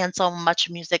to cancel Much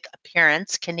Music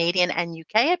appearance, Canadian and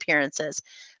UK appearances,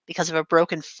 because of a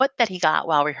broken foot that he got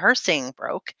while rehearsing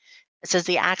broke. It says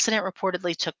the accident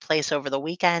reportedly took place over the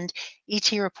weekend.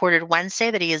 ET reported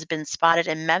Wednesday that he has been spotted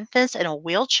in Memphis in a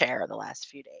wheelchair the last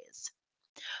few days.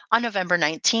 On November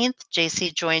 19th,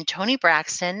 JC joined Toni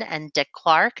Braxton and Dick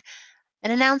Clark in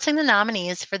announcing the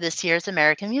nominees for this year's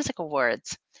American Music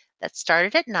Awards that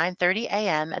started at 9:30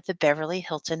 a.m. at the Beverly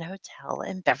Hilton Hotel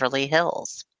in Beverly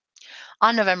Hills.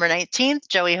 On November 19th,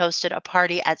 Joey hosted a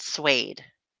party at Suede.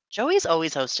 Joey's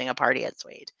always hosting a party at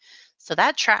Suede, so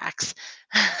that tracks.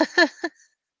 So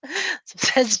it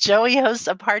says Joey hosts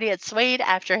a party at Suede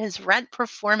after his Rent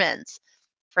performance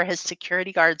for his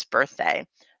security guard's birthday.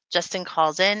 Justin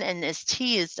calls in and is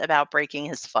teased about breaking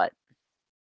his foot.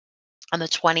 On the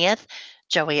 20th,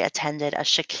 Joey attended a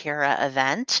Shakira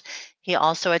event. He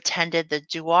also attended the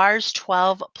Duars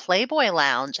 12 Playboy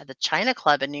Lounge at the China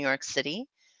Club in New York City.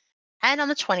 And on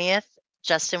the 20th,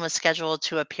 Justin was scheduled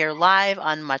to appear live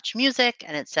on Much Music,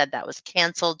 and it said that was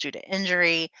canceled due to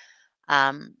injury,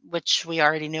 which we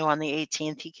already knew on the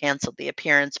 18th he canceled the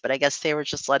appearance, but I guess they were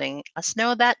just letting us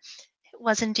know that it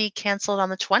was indeed canceled on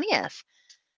the 20th.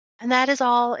 And that is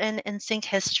all in NSYNC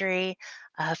history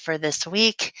for this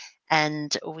week.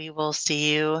 And we will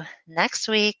see you next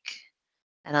week.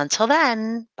 And until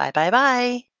then, bye, bye,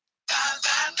 bye.